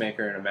difference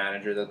maker in a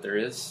manager that there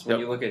is. When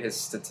you look at his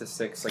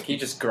statistics, he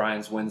just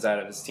grinds wins out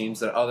of his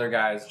teams that other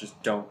guys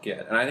just don't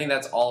get. And I think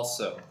that's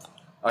also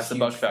a huge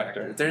Buck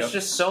factor. There's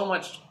just so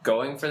much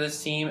going for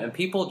this team, and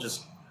people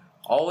just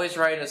always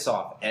write us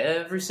off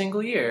every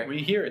single year.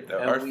 We hear it, though.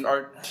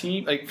 Our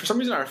team, for some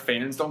reason, our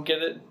fans don't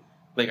get it.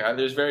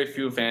 There's very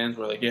few fans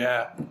who are like,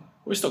 yeah,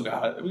 we still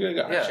got it. We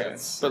got a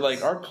chance.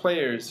 But, our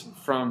players,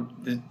 from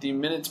the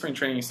minute spring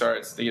training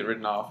starts, they get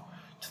written off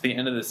to the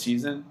end of the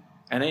season,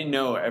 and they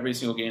know every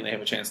single game they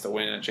have a chance to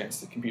win and a chance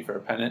to compete for a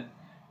pennant,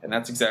 and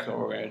that's exactly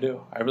what we're going to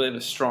do. I really have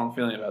a strong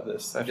feeling about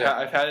this. I've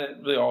had it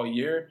really all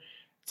year.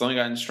 It's only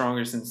gotten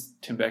stronger since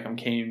Tim Beckham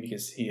came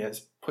because he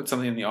has put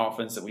something in the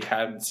offense that we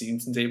haven't seen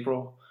since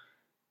April.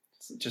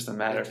 It's just a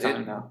matter of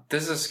time now.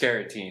 This is a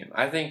scary team.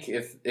 I think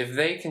if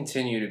they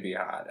continue to be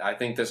hot, I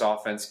think this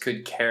offense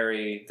could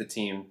carry the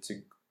team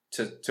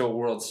to a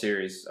World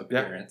Series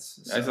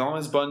appearance. Yeah. So. As long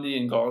as Bundy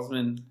and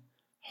Gausman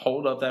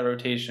hold up that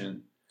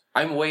rotation.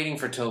 I'm waiting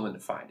for Tillman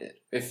to find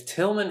it. If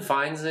Tillman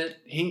finds it...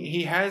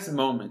 He has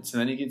moments, and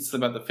then he gets to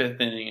about the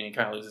 5th inning, and he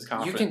kind of loses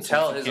confidence. You can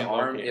tell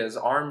his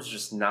arm's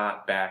just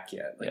not back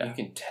yet. You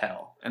can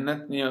tell. And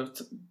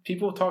that,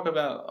 people talk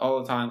about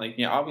all the time,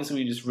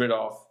 obviously we just rid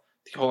off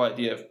the whole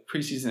idea of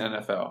preseason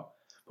NFL.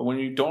 But when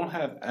you don't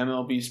have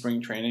MLB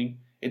spring training,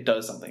 it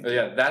does something.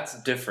 Yeah,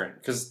 that's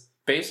different. Because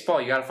baseball,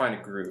 you got to find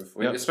a groove.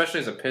 Yep. Especially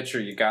as a pitcher,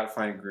 you got to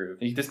find a groove.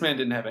 This man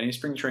didn't have any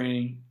spring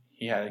training.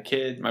 He had a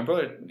kid. My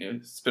brother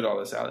spit all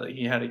this out.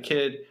 He had a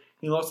kid.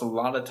 He lost a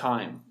lot of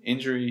time.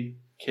 Injury,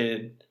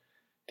 kid.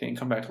 Didn't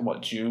come back till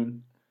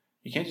June.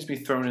 You can't just be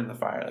thrown in the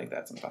fire like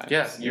that sometimes.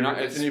 Yeah,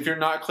 if you're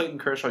not Clayton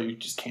Kershaw, you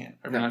just can't.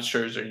 If you're not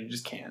Scherzer, you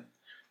just can't.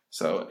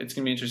 So it's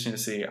gonna be interesting to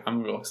see.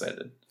 I'm real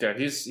excited. Yeah,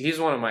 he's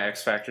one of my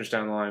X factors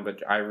down the line.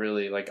 But I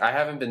really I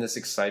haven't been this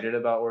excited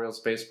about Orioles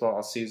baseball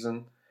all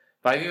season.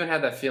 But I've even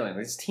had that feeling.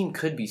 This team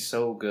could be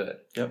so good.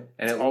 Yep.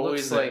 And it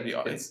looks like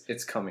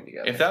it's coming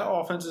together. If that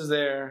offense is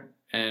there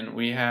and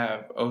we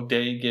have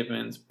O'Day,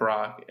 Gibbons,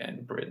 Brock,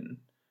 and Britton,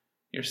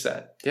 you're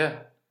set. Yeah.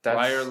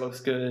 Dwyer looks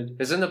good.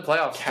 It's in the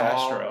playoffs.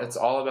 Castro. It's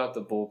all about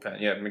the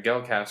bullpen. Yeah,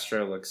 Miguel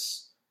Castro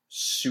looks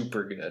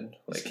super good.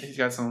 He's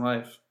got some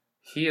life.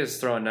 He is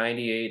throwing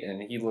 98,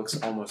 and he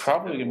looks almost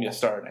probably going to be a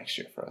starter next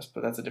year for us,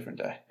 but that's a different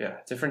day. Yeah,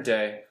 different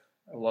day.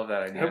 I love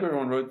that I idea. hope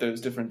everyone wrote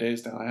those different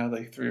days down. I had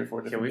like 3 or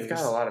 4 different days. We've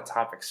got a lot of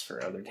topics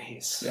for other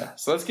days. Yeah,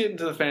 so let's get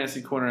into the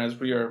fantasy corner as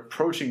we are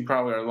approaching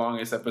probably our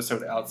longest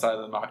episode outside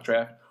of the mock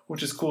draft,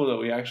 which is cool that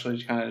we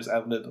actually kind of just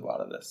ad-libbed a lot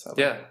of this. So.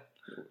 Yeah.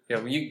 Yeah,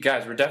 well, you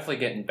guys, we're definitely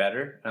getting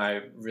better, and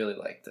I really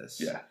like this.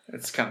 Yeah,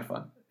 it's kind of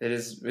fun. It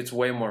is. It's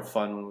way more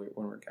fun when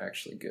we're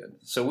actually good.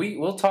 So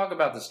we'll talk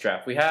about this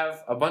draft. We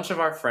have a bunch of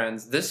our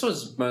friends. This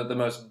was the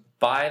most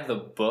by the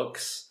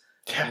books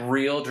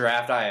real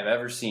draft I have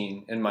ever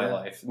seen in my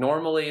life.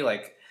 Normally,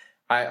 like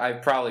I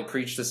probably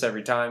preach this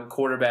every time.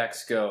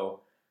 Quarterbacks go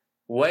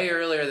way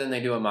earlier than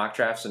they do in mock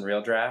drafts and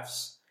real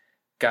drafts.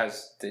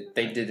 Guys,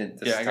 they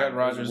didn't. This time. I got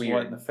Rodgers in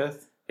the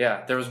 5th.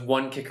 Yeah, there was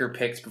one kicker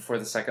picked before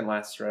the second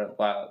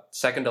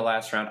to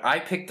last round. I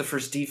picked the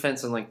first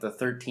defense in like the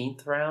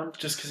 13th round.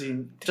 Just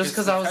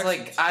because I was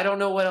like, I don't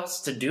know what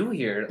else to do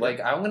here. Like,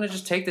 I'm going to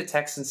just take the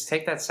Texans,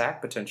 take that sack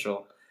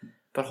potential.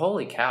 But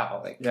holy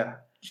cow.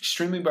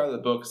 Extremely by the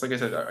books. Like I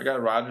said, I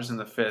got Rodgers in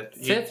the 5th.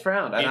 Fifth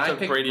round. And I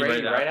picked Brady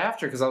right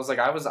after because I was like,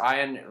 I was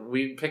eyeing,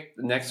 we picked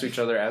next to each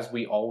other as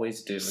we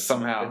always do.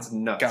 Somehow. It's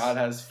nuts. God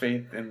has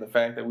faith in the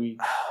fact that we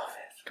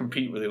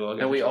compete really well.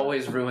 And we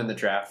always ruin the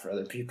draft for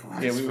other people.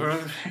 Yeah, we ruin.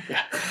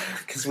 Yeah,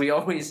 because we're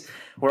always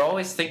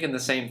thinking the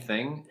same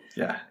thing.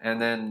 Yeah, and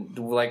then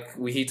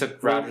he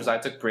took Rodgers, I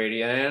took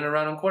Brady, and in a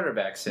run on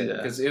quarterbacks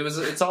because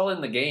it's all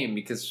in the game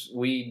because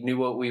we knew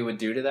what we would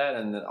do to that,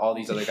 and then all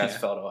these other guys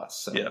fell to us.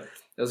 So it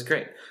was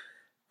great.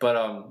 But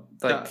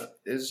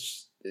you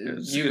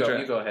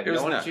go ahead.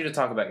 I wanted you to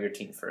talk about your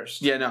team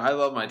first. Yeah, no, I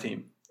love my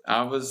team.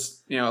 I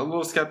was a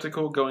little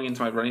skeptical going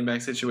into my running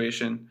back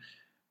situation,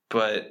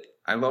 but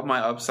I love my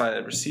upside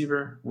at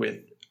receiver with,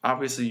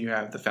 obviously, you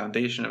have the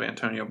foundation of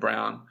Antonio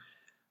Brown.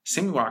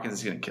 Sammy Watkins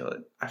is going to kill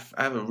it. I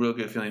have a real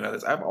good feeling about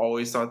this. I've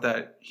always thought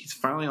that he's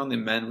finally on the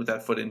mend with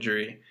that foot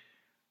injury.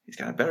 He's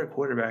got a better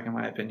quarterback, in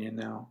my opinion,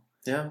 now.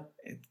 Yeah.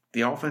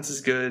 The offense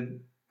is good.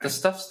 The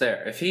stuff's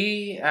there. If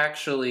he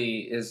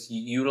actually is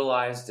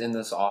utilized in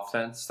this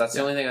offense, that's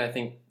the only thing I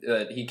think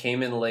that he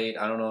came in late.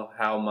 I don't know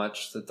how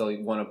much that they'll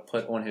want to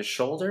put on his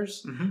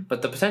shoulders,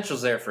 but the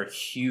potential's there for a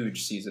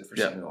huge season for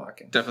Sammy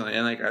Watkins. Definitely.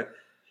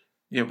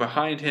 And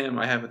behind him,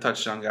 I have a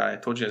touchdown guy. I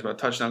told you guys about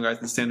touchdown guys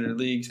in standard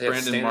leagues.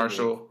 Brandon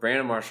Marshall,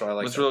 I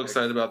like. Was real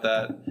excited about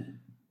that.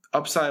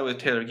 Upside with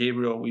Taylor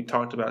Gabriel, we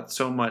talked about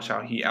so much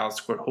how he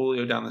outscored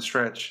Julio down the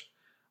stretch.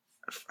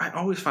 I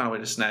always find a way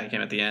to snag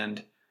him at the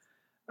end.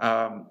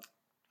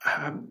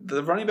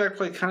 The running back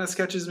play kind of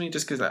sketches me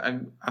just because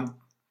I'm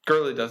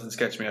Gurley doesn't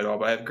sketch me at all,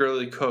 but I have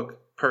Gurley,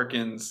 Cook,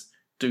 Perkins,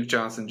 Duke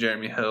Johnson,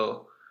 Jeremy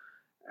Hill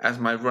as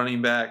my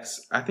running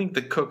backs. I think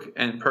the Cook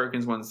and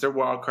Perkins ones, they're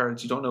wild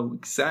cards. You don't know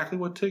exactly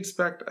what to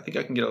expect. I think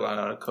I can get a lot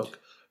out of Cook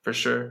for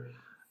sure.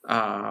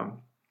 But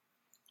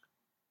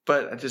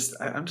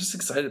I'm just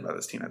excited about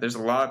this team. There's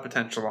a lot of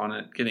potential on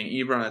it. Getting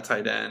Ebron at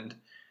tight end.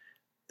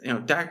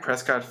 Dak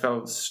Prescott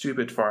fell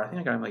stupid far. I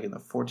think I got him in the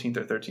 14th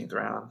or 13th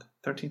round.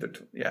 13th or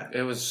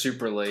it was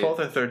super late. 12th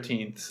or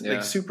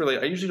 13th, super late.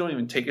 I usually don't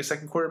even take a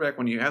second quarterback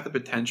when you have the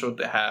potential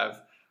to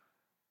have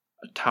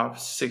a top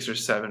 6 or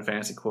 7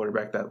 fantasy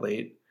quarterback that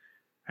late.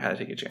 I had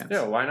to take a chance.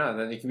 Yeah, why not?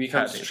 Then it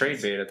becomes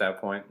trade bait at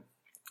that point.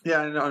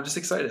 Yeah, I know. I'm just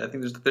excited. I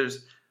think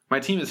there's my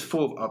team is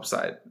full of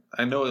upside.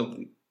 I know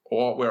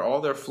where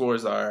all their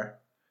floors are,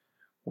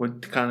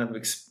 what kind of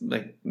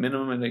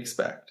minimum to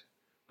expect.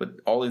 But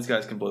all these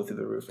guys can blow through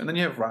the roof. And then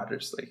you have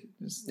Rodgers.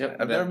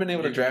 I've never been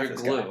able to draft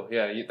this glue.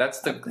 guy. Yeah,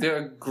 that's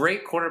the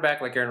great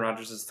quarterback like Aaron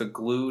Rodgers is the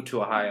glue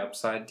to a high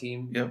upside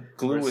team. Yep,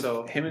 glue with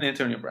him and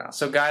Antonio Brown.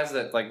 So guys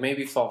that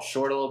maybe fall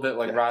short a little bit,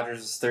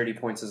 Rodgers' 30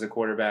 points as a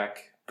quarterback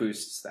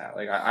boosts that.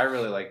 I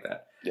really like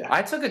that. Yeah.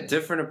 I took a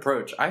different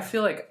approach. I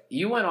feel like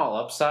you went all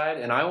upside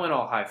and I went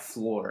all high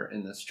floor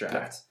in this draft.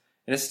 Yeah.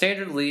 In a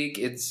standard league,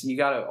 you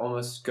got to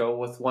almost go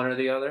with one or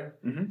the other.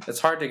 Mm-hmm. It's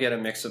hard to get a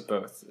mix of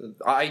both.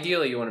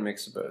 Ideally, you want a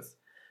mix of both.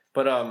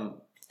 But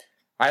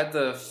I had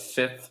the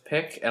 5th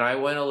pick, and I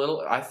went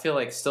I feel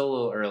like still a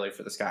little early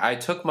for this guy. I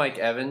took Mike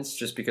Evans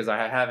just because I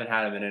haven't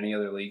had him in any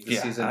other league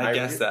this season. I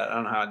guessed that. I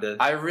don't know how I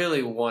did. I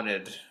really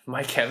wanted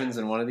Mike Evans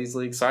in one of these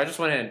leagues, so I just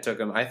went ahead and took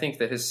him. I think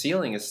that his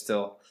ceiling is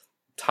still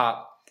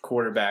top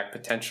quarterback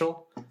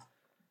potential.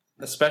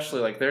 Especially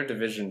their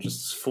division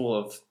just full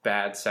of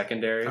bad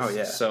secondaries. Oh,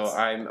 yeah. So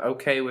I'm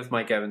okay with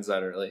Mike Evans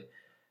that early.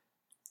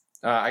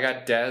 I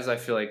got Dez. I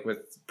feel like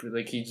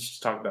he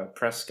just talked about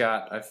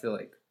Prescott. I feel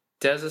like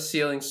Dez's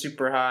ceiling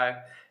super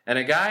high. And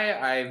a guy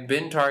I've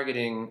been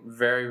targeting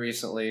very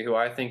recently who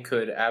I think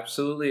could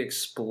absolutely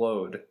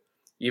explode,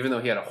 even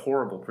though he had a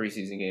horrible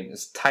preseason game,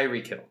 is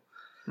Tyreek Hill.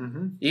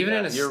 Mm-hmm. Even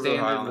in a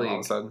standard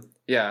league.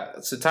 Yeah.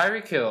 So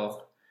Tyreek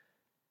Hill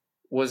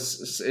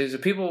is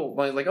people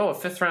a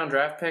 5th round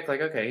draft pick?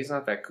 Okay, he's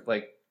not that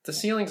the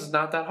ceiling's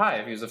not that high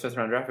if he was a 5th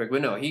round draft pick.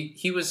 But no,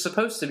 he was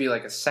supposed to be a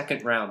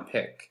 2nd round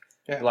pick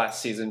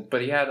last season,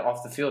 but he had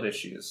off the field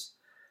issues,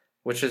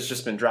 which has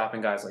just been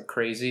dropping guys like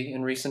crazy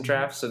in recent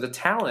drafts. So the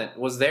talent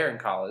was there in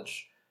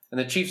college, and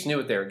the Chiefs knew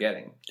what they were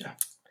getting. Yeah.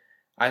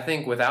 I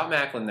think without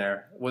Macklin,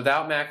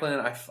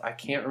 I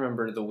can't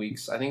remember the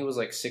weeks. I think it was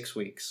like 6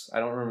 weeks. I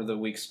don't remember the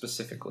weeks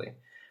specifically.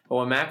 But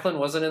when Macklin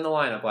wasn't in the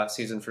lineup last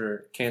season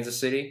for Kansas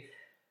City,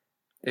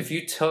 if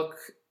you took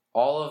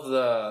all of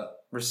the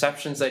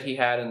receptions that he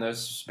had in that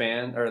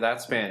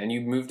span, and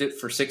you moved it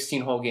for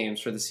 16 whole games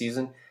for the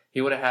season,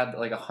 he would have had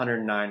like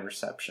 109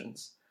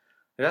 receptions.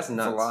 That's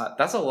nuts. That's a lot.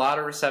 That's a lot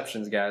of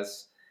receptions,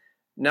 guys.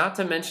 Not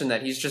to mention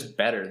that he's just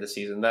better this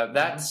season.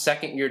 That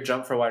second year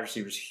jump for wide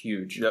receiver is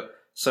huge. Yep.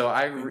 So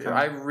I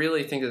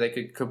really think that they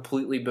could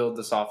completely build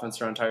this offense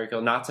around Tyreek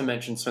Hill. Not to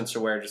mention Spencer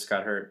Ware just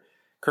got hurt.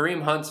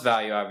 Kareem Hunt's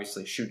value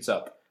obviously shoots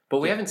up. But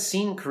we haven't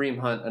seen Kareem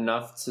Hunt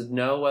enough to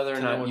know whether or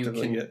not you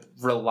can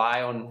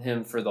rely on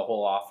him for the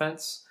whole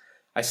offense.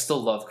 I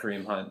still love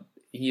Kareem Hunt.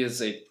 He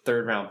is a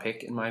third-round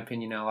pick, in my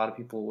opinion. Now, a lot of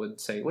people would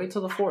say, wait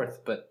till the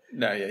fourth. But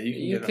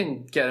you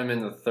can get him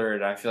in the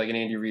third. I feel like an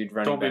Andy Reid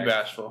running back. Don't be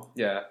bashful.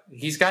 Yeah.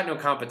 He's got no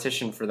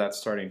competition for that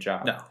starting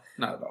job. No,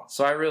 not at all.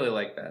 So I really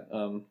like that.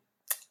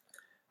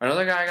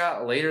 Another guy I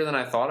got later than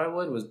I thought I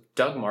would was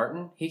Doug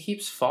Martin. He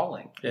keeps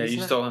falling. Yeah, you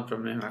stole him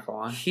from me, not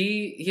gonna lie.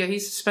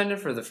 He's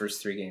suspended for the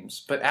first 3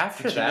 games. But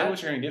after that, you know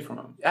what you're gonna get from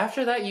him.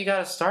 After that, you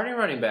got a starting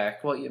running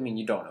back. Well, I mean,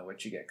 you don't know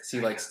what you get because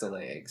he likes to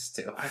lay eggs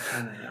too. I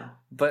kind of know.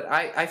 But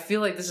I feel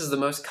like this is the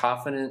most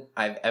confident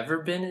I've ever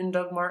been in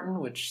Doug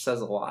Martin, which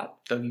says a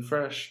lot. Dougie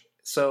Fresh.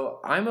 So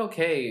I'm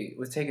okay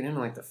with taking him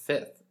in like the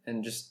 5th,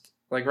 and just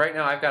like right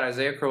now, I've got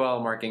Isaiah Crowell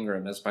and Mark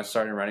Ingram as my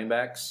starting running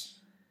backs,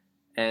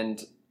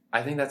 and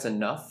I think that's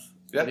enough.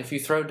 Yep. But if you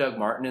throw Doug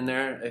Martin in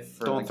there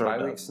for like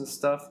bye weeks and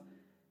stuff,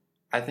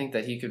 I think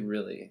that he could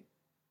really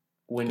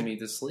win me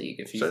this league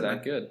if he's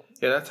that good.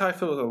 Yeah, that's how I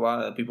feel with a lot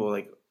of the people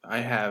like I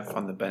have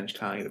on the bench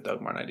kind of like the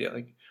Doug Martin idea.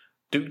 Like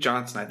Duke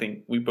Johnson, I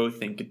think we both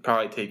think could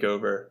probably take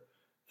over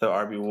the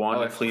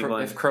RB1 of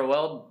Cleveland. If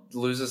Crowell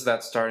loses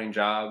that starting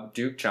job,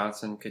 Duke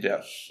Johnson could be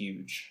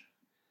huge.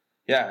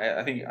 Yeah,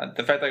 I think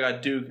the fact that I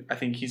got Duke, I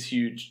think he's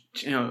huge.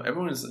 You know,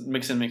 everyone's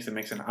mixing.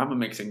 I'm a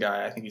mixing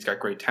guy. I think he's got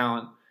great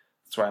talent.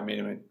 That's why I made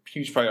him a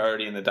huge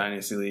priority in the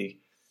Dynasty League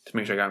to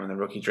make sure I got him in the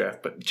rookie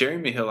draft. But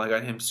Jeremy Hill, I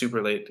got him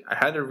super late. I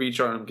had to reach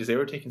on him because they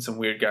were taking some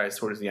weird guys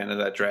towards the end of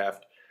that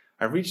draft.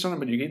 I reached on him,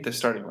 but you get the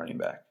starting running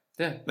back.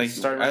 Yeah. Like,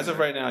 as of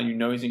right now, you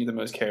know he's going to get the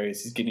most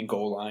carries. He's getting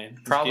goal line.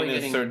 He's Probably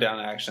getting his third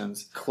down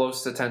actions.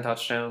 Close to 10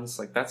 touchdowns.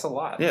 Like, that's a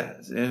lot. Yeah,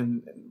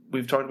 and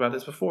we've talked about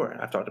this before.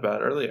 I've talked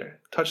about it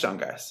earlier. Touchdown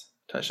guys.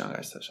 Touchdown.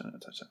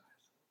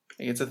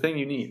 It's a thing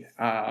you need.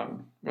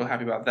 Real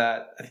happy about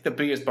that. I think the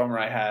biggest bummer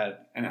I had,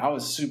 and I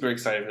was super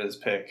excited for this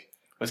pick,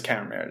 was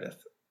Cameron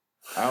Meredith.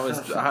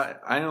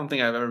 I don't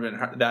think I've ever been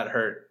that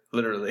hurt,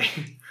 literally,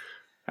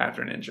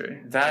 after an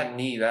injury. That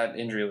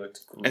injury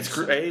looked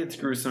gruesome. It's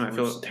gruesome. I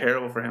feel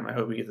terrible for him. I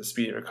hope he gets a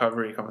speedy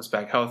recovery, comes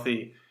back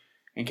healthy,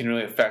 and can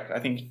really affect. I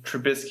think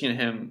Trubisky and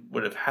him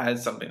would have had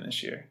something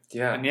this year.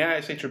 Yeah. And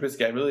I say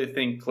Trubisky. I really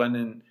think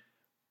Glennon,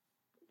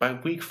 by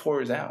week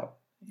 4, is out.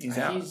 He's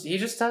out. He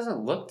just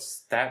hasn't looked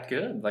that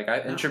good.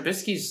 And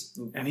Trubisky's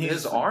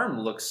his arm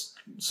looks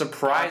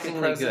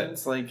surprisingly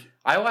good. Like,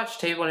 I watched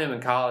tape on him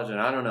in college,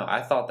 and I don't know.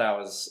 I thought that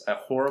was a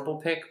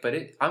horrible pick, but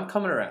I'm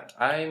coming around.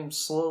 I'm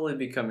slowly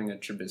becoming a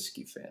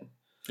Trubisky fan.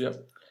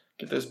 Yep.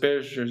 Get those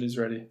Bears jerseys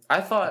ready. I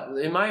thought,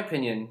 in my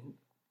opinion,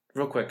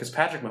 real quick, because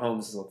Patrick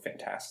Mahomes has looked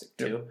fantastic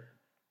too.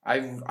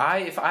 Yep.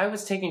 If I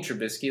was taking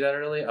Trubisky that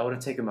early, I would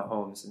have taken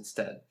Mahomes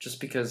instead,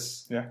 just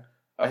because. Yeah.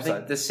 Upside. I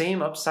think the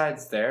same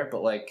upside's there,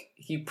 but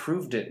he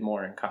proved it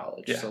more in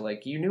college. Yeah. So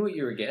you knew what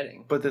you were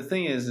getting. But the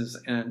thing is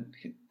in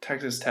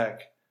Texas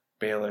Tech,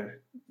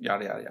 Baylor,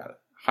 yada yada yada,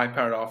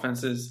 high-powered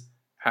offenses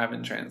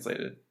haven't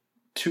translated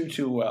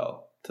too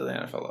well to the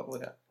NFL level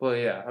yet. Well,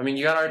 yeah. I mean,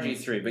 you got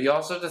RG3, but you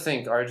also have to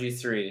think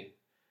RG3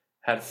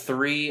 had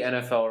 3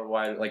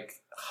 NFL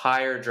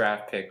higher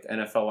draft picked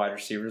NFL wide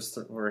receivers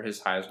for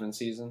his Heisman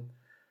season.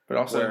 But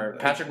also, where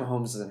Patrick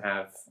Mahomes doesn't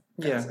have.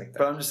 Like that.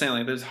 But I'm just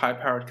saying, there's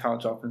high-powered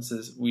college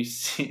offenses. We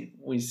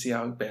see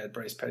how bad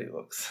Bryce Petty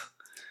looks.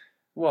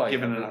 Well,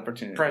 given an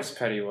opportunity. Bryce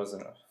Petty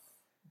wasn't a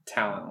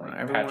talent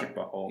like Patrick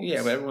Mahomes.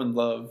 Yeah, but everyone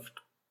loved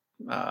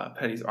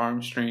Petty's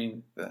arm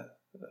strength, the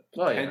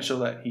potential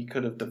that he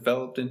could have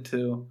developed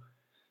into.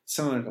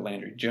 Similar to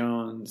Landry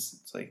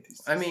Jones, it's like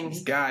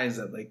these guys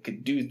that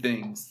could do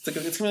things.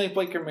 It's gonna be like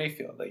Baker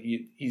Mayfield.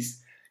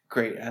 He's a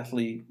great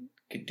athlete.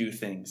 Could do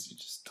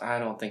things. I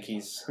don't think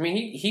he's. I mean,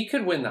 he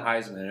could win the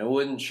Heisman. It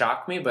wouldn't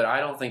shock me, but I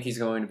don't think he's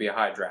going to be a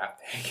high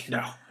draft pick.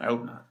 No, I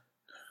hope not.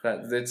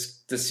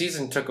 The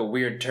season took a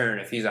weird turn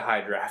if he's a high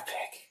draft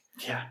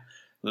pick. Yeah,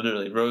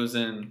 literally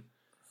Rosen.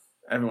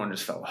 Everyone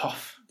just fell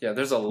off. Yeah,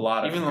 there's a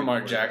lot of even Lamar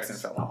Jackson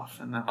fell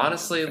off.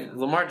 Honestly,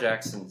 Lamar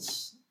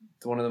Jackson's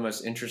one of the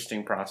most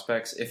interesting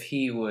prospects. If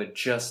he would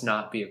just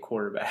not be a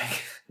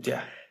quarterback.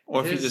 Yeah.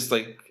 Or if he just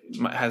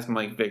has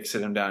Mike Vick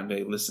sit him down and be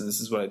like, listen,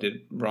 this is what I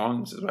did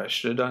wrong. This is what I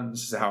should have done.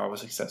 This is how I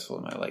was successful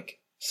in my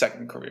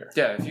second career.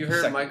 Yeah, if you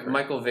heard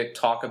Michael Vick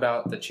talk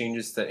about the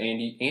changes that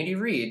Andy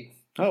Reid.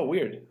 Oh,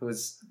 weird. Who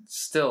is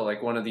still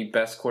one of the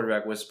best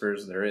quarterback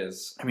whisperers there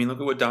is. I mean, look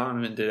at what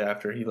Donovan did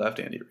after he left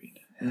Andy Reid.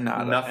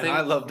 Nothing.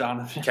 I love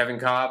Donovan. Kevin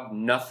Cobb,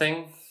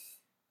 nothing.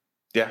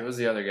 Yeah. Who was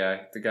the other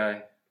guy? The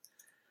guy,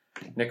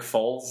 Nick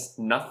Foles.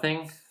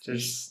 Nothing.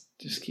 Just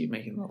keep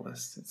making the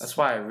list. That's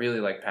why I really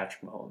like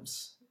Patrick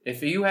Mahomes.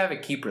 If you have a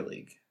keeper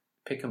league,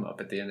 pick him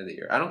up at the end of the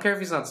year. I don't care if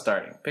he's not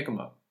starting. Pick him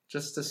up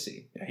just to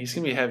see. Yeah, he's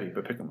gonna be heavy,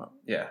 but pick him up.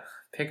 Yeah,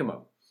 pick him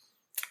up.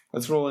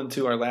 Let's roll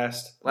into our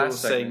last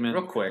segment.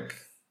 real quick.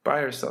 Buy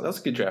or sell. That was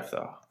a good draft,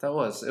 though. That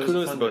was. It was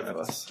Kudos a fun to both draft.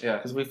 of us. Yeah,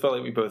 because we felt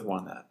like we both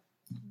won that.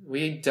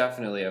 we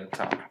definitely have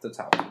the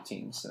top two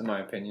teams, in my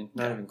opinion.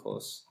 Not even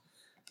close.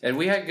 And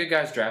we had good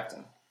guys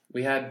drafting.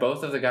 We had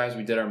both of the guys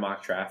we did our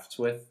mock drafts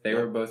with. They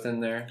were both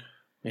in there.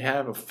 We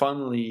have a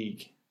fun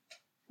league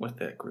with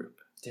that group.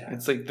 Yeah.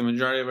 It's like the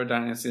majority of our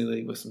dynasty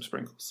league with some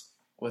sprinkles.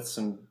 With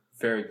some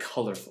very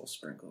colorful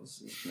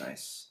sprinkles.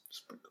 Nice.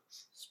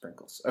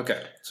 Sprinkles.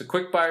 Okay, so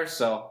quick buy or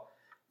sell.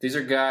 These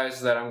are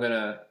guys that I'm going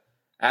to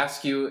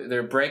ask you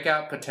their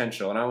breakout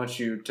potential, and I want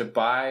you to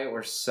buy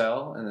or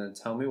sell, and then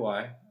tell me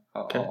why.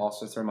 I'll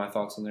also throw my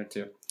thoughts in there,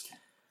 too.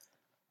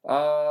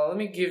 Let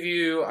me give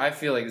you, I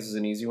feel like this is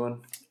an easy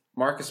one.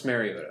 Marcus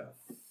Mariota.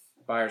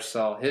 Buy or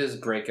sell. His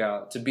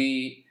breakout to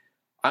be,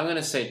 I'm going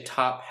to say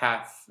top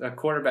half, a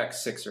quarterback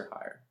 6 or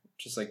higher.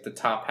 Just like the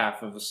top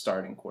half of a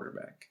starting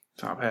quarterback.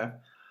 Top half.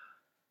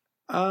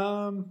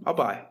 I'll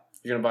buy.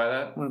 You're going to buy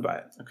that? I'm going to buy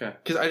it. Okay.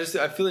 Because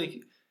I feel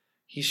like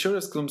he showed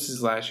us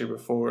glimpses last year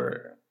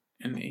before,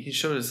 and he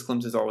showed us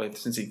glimpses all the way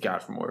since he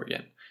got from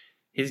Oregon.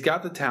 He's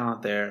got the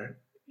talent there.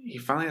 He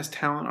finally has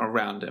talent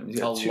around him. He's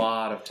got a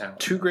lot of talent.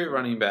 2 great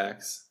running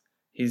backs.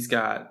 He's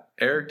got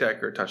Eric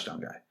Decker, touchdown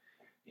guy.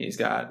 He's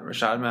got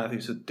Rashad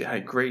Matthews, who had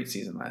a great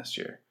season last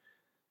year.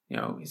 You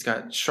know, he's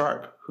got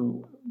Sharp,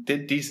 who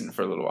did decent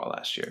for a little while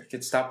last year. He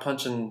could stop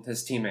punching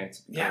his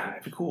teammates. Yeah,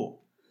 it'd be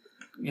cool.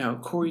 You know,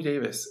 Corey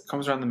Davis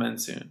comes around the men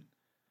soon.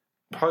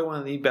 Probably one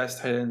of the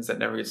best tight ends that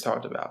never gets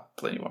talked about,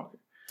 Delaney Walker.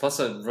 Plus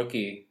a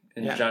rookie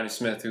in Johnny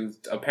Smith, who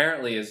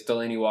apparently is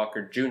Delaney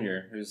Walker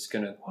Jr., who's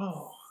going to...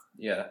 Whoa.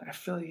 Yeah. I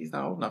feel like he's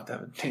not old enough to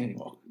have a Delaney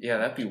Walker. Yeah,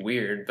 that'd be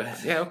weird,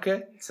 but... Yeah,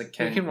 okay. It's like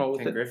Ken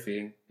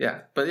Griffey.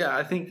 Yeah, but yeah,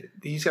 I think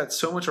he's got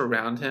so much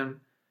around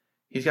him.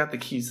 He's got the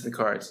keys to the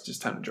car. It's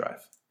just time to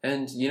drive.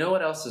 And you know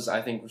what else is,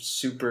 I think,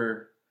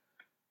 super...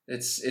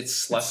 It's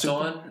slept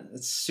on.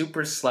 It's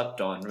super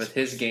slept on with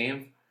his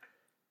game.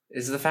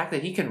 Is the fact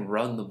that he can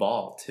run the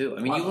ball, too. I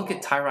mean, you look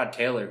at Tyrod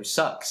Taylor, who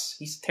sucks.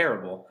 He's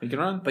terrible. He can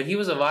run. But he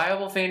was a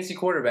viable fantasy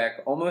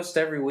quarterback almost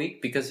every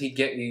week because he'd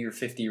get you your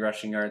 50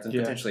 rushing yards and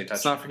potentially a touchdown.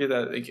 Let's not forget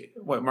that,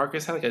 like,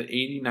 Marcus had like an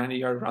 80,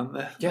 90-yard run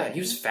there. Yeah, he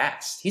was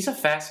fast. He's a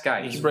fast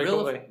guy. He's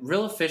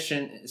real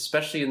efficient,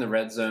 especially in the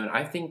red zone.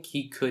 I think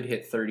he could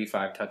hit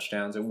 35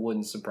 touchdowns. It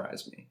wouldn't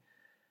surprise me.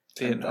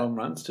 He hit home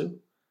runs, too?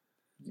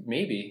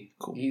 Maybe.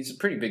 Cool. He's a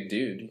pretty big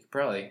dude. He could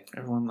probably.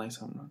 Everyone likes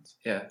home runs.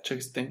 Yeah.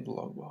 Chicks think the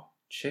long ball.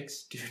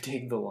 Chicks do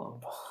dig the long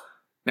ball.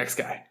 Next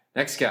guy.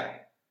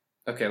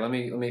 Okay, let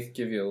me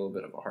give you a little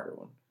bit of a harder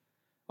one.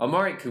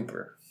 Amari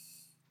Cooper.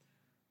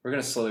 We're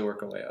gonna slowly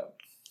work our way up.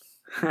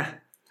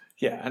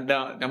 Yeah, I'm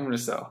gonna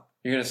sell.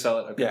 You're gonna sell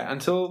it? Okay. Yeah,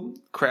 until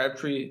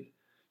Crabtree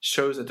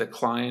shows a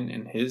decline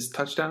in his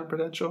touchdown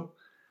potential,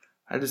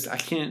 I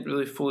can't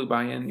really fully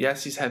buy in.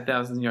 Yes, he's had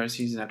 1,000-yard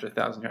season after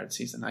 1,000-yard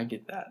season. I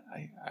get that.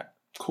 I'm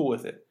cool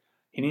with it.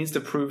 He needs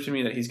to prove to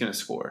me that he's gonna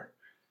score.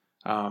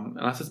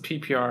 Unless it's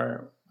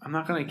PPR. I'm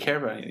not going to care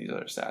about any of these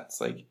other stats.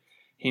 Like,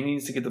 he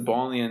needs to get the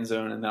ball in the end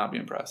zone, and then I'll be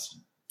impressed.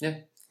 Yeah.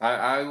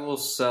 I will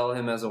sell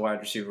him as a wide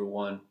receiver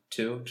 1,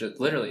 2. Just,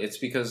 literally, it's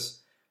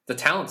because the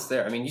talent's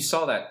there. I mean, you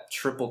saw that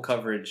triple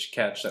coverage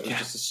catch that was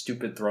just a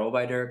stupid throw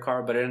by Derek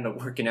Carr, but it ended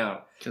up working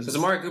out. Because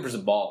Amari Cooper's a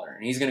baller,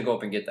 and he's going to go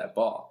up and get that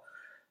ball.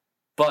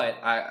 But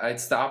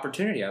it's the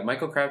opportunity.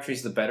 Michael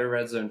Crabtree's the better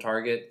red zone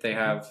target. They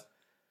have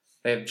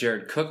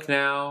Jared Cook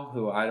now,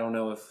 who I don't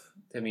know if...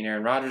 I mean,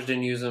 Aaron Rodgers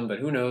didn't use him, but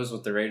who knows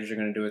what the Raiders are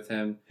going to do with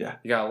him. Yeah.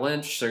 You got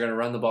Lynch. They're going to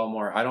run the ball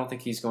more. I don't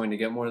think he's going to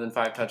get more than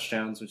 5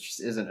 touchdowns, which just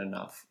isn't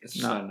enough. It's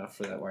just not enough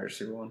for that wide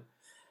receiver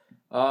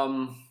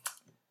 1.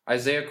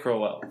 Isaiah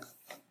Crowell.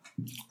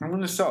 I'm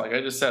going to sell. Like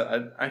I just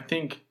said, I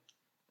think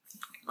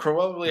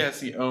Crowell really has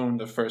to own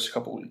the first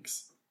couple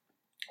weeks.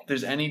 If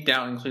there's any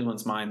doubt in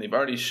Cleveland's mind, they've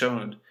already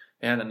shown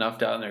they had enough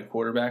doubt in their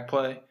quarterback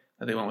play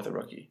that they went with a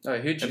rookie.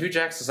 Hugh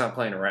Jackson's not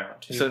playing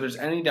around. So if there's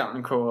any doubt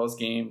in Crowell's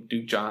game,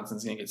 Duke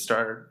Johnson's going to get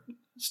starter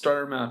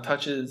amount of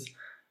touches.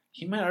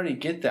 He might already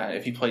get that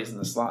if he plays in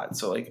the slot.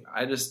 So, like,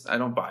 I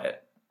don't buy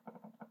it.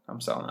 I'm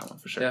selling that one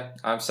for sure. Yeah,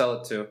 I'm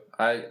selling it too.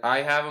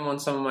 I have him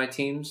on some of my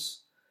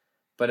teams,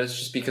 but it's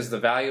just because the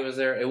value is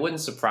there. It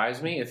wouldn't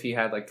surprise me if he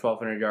had like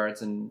 1,200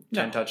 yards and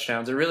 10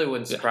 touchdowns. It really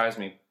wouldn't surprise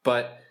me.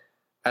 But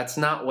that's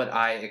not what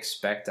I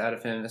expect out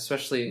of him,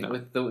 especially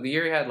with the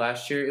year he had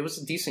last year. It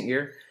was a decent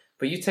year.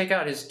 But you take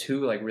out his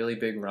 2 like really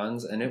big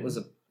runs, and it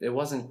wasn't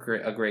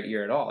a great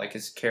year at all. Like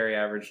his carry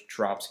average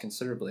drops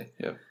considerably.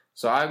 Yep.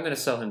 So I'm going to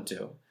sell him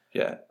too.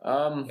 Yeah.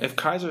 If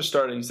Kaiser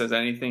starting says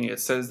anything, it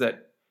says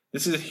that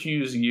this is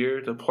Hugh's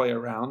year to play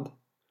around,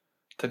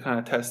 to kind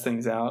of test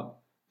things out.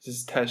 This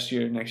is test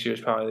year. Next year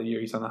is probably the year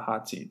he's on the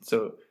hot seat.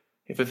 So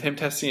if with him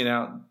testing it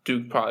out,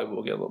 Duke probably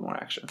will get a little more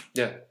action.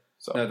 Yeah.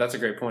 So no, that's a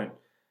great point.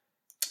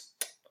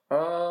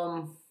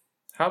 How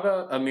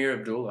about Amir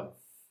Abdullah?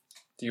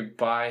 Do you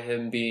buy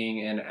him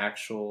being an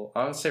actual?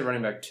 I would say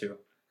running back 2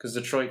 because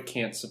Detroit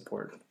can't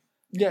support it.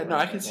 Yeah, no,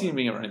 I can see him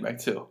being a running back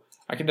too.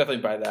 I can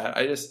definitely buy that.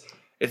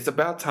 It's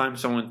about time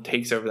someone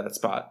takes over that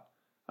spot.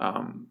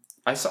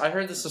 I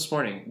heard this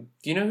morning.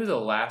 Do you know who the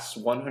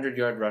last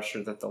 100-yard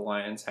rusher that the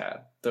Lions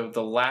had?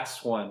 The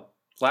last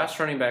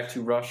running back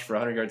to rush for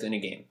 100 yards in a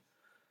game.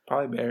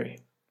 Probably Barry.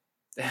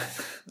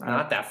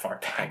 Not that far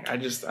back. I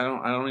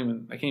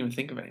can't even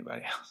think of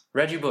anybody else.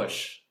 Reggie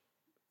Bush.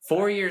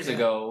 4 years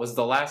ago was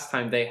the last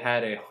time they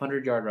had a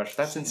 100-yard rush.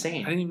 That's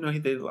insane. I didn't even know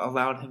they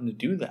allowed him to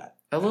do that.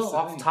 A little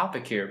off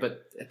topic here,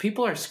 but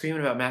people are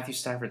screaming about Matthew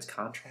Stafford's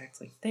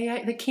contract. Like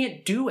they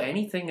can't do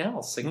anything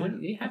else. Like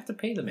you have to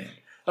pay the man.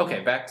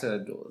 Okay, back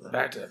to.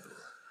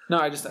 No,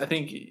 I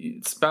think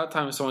it's about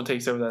time someone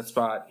takes over that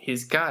spot.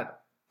 He's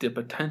got the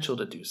potential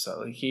to do so.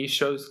 Like he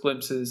shows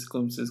glimpses.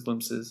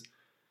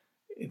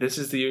 This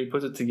is the year he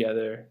puts it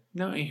together.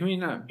 No, he may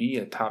not be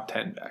a top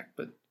 10 back,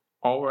 but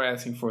all we're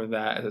asking for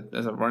that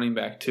as a running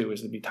back too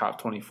is to be top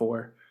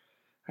 24.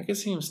 I can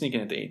see him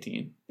sneaking into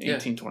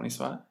 18, 20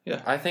 spot.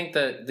 Yeah. I think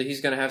that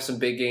he's going to have some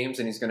big games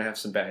and he's going to have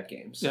some bad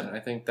games. Yeah. And I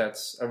think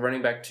that's a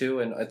running back too.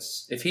 And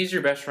if he's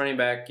your best running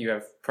back, you're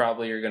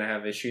going to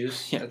have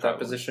issues at that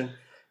position.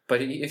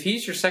 But if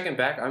he's your second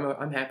back,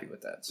 I'm happy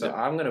with that. So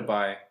I'm going to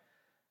buy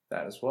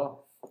that as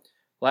well.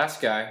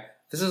 Last guy.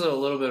 This is a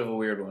little bit of a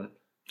weird one.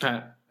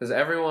 Because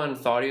everyone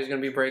thought he was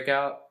going to be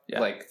breakout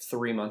like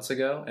 3 months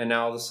ago. And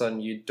now all of a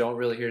sudden you don't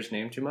really hear his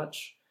name too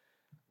much.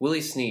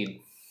 Willie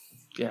Snead.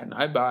 Yeah, no,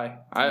 I buy.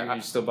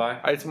 You still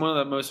buy? It's one of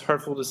the most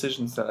hurtful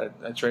decisions that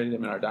I traded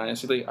him in our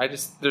dynasty league.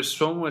 There's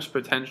so much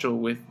potential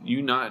with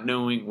you not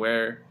knowing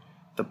where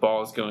the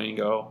ball is going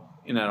to go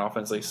in that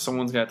offense. Like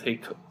someone's got to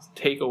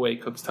take away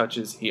Cook's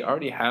touches. He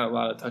already had a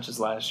lot of touches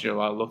last year, a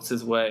lot of looks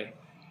his way.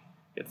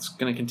 It's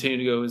going to continue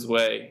to go his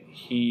way.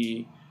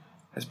 He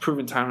has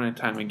proven time and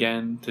time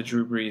again to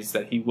Drew Brees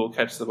that he will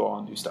catch the ball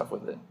and do stuff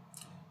with it.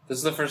 This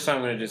is the first time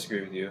I'm going to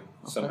disagree with you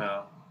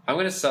somehow. I'm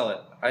going to sell it.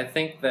 I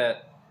think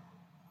that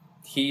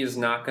he is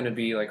not going to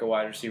be like a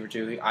wide receiver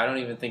too. I don't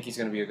even think he's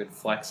going to be a good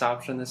flex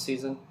option this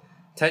season.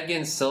 Ted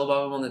Ginn's still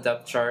above him on the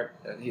depth chart.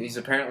 He's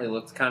apparently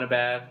looked kind of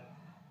bad.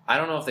 I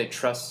don't know if they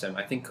trust him.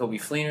 I think Kobe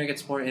Fleener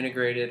gets more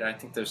integrated. I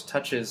think those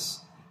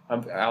touches,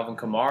 Alvin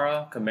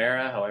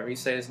Kamara, however you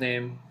say his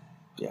name.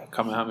 Yeah,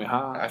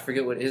 Kamehameha. I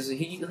forget what his.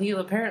 He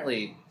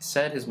apparently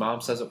said his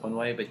mom says it one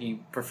way, but he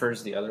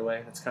prefers the other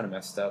way. That's kind of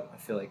messed up. I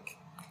feel like.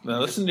 No,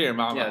 listen to your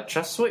mom. Yeah,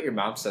 trust what your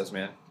mom says,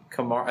 man.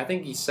 Kamara. I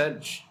think he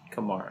said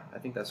Kamara. I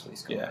think that's what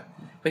he's called. Yeah.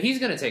 But he's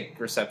going to take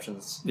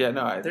receptions. Yeah,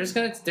 no. There's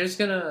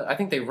gonna. I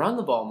think they run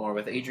the ball more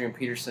with Adrian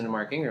Peterson and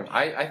Mark Ingram.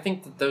 I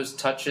think that those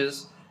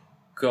touches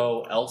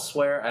go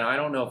elsewhere, and I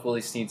don't know if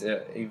Willie Snead's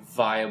a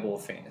viable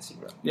fantasy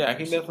run. Yeah, I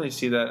can definitely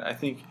see that. I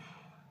think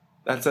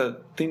that's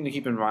a thing to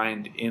keep in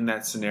mind in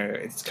that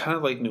scenario. It's kind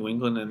of like New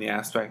England in the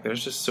aspect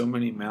there's just so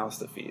many mouths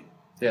to feed.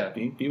 Yeah.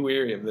 Be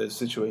wary of those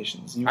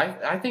situations.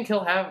 I think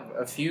he'll have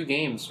a few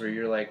games where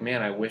you're like,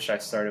 man, I wish I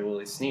started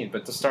Willie Snead.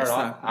 But to start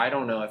off, I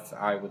don't know if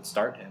I would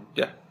start him.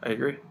 Yeah, I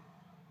agree.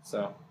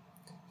 So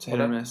it's hit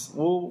or miss.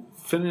 We'll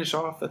finish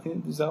off. I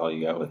think is that all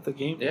you got with the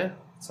game? Yeah.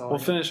 We'll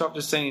finish off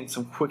just saying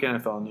some quick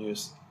NFL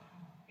news.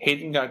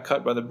 Hayden got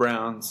cut by the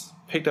Browns,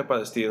 picked up by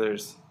the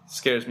Steelers.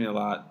 Scares me a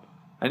lot.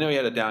 I know he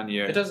had a down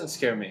year. It doesn't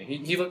scare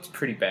me. He looked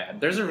pretty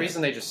bad. There's a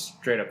reason they just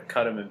straight up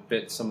cut him and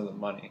bit some of the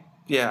money.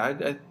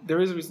 Yeah, there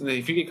is a reason that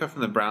if you get cut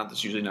from the Browns,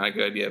 it's usually not a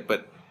good idea.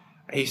 But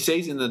he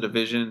stays in the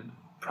division,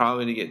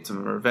 probably to get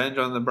some revenge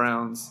on the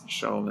Browns,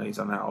 show him that he's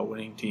on that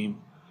all-winning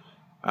team.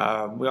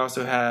 We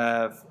also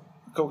have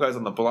a couple guys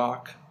on the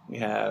block. We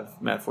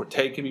have Matt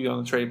Forte could be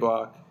on the trade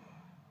block.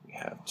 We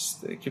have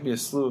it could be a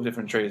slew of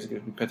different trades. It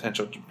could be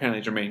potential.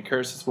 Apparently, Jermaine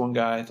Kearse is one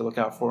guy to look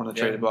out for on the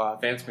trade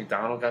block. Vance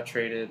McDonald got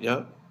traded.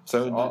 Yep.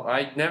 So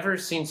I've never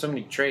seen so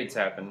many trades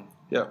happen.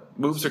 Yeah,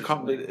 moves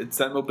are it's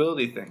that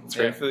mobility thing. It's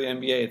great for the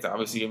NBA. It's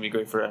obviously going to be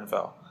great for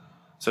NFL.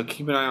 So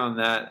keep an eye on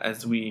that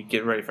as we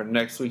get ready for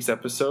next week's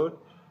episode.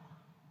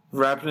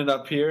 Wrapping it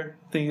up here.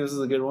 I think this is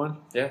a good one.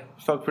 Yeah.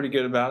 Felt pretty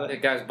good about it. Yeah,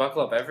 guys,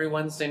 buckle up every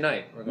Wednesday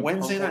night.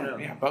 Wednesday night.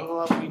 Yeah,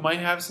 buckle up. We might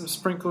have some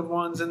sprinkled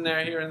ones in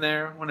there here and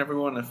there whenever we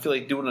want to feel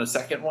like doing a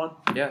second one.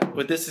 Yeah.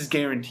 But this is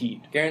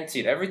guaranteed.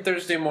 Guaranteed. Every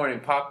Thursday morning,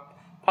 pop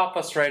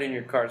us right in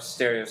your car's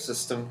stereo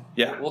system.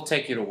 Yeah. We'll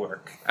take you to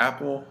work.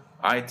 Apple,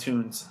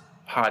 iTunes,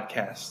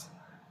 podcast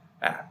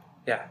app.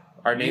 Yeah.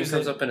 Our name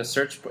comes up in the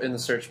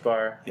search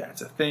bar. Yeah,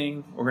 it's a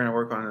thing. We're going to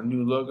work on a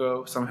new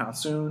logo somehow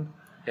soon.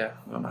 Yeah.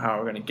 I don't know how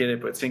we're going to get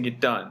it, but it's going to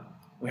get done.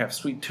 We have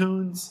sweet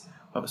tunes.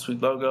 We have a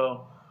sweet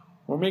logo.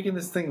 We're making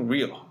this thing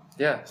real.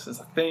 Yeah. This is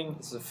a thing.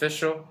 This is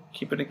official.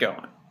 Keeping it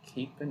going.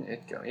 Keeping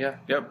it going. Yeah.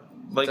 Yep.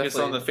 Like us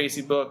on the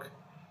Facebook.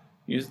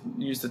 Use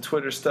the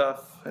Twitter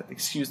stuff at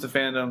Excuse the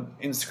Fandom.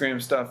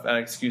 Instagram stuff at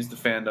Excuse the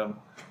Fandom.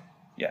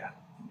 Yeah.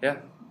 Yeah.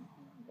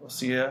 We'll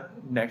see you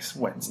next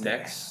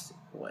Wednesday.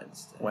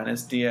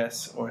 Buenos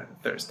Dias or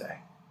Thursday.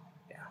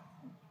 Yeah.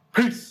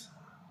 Peace.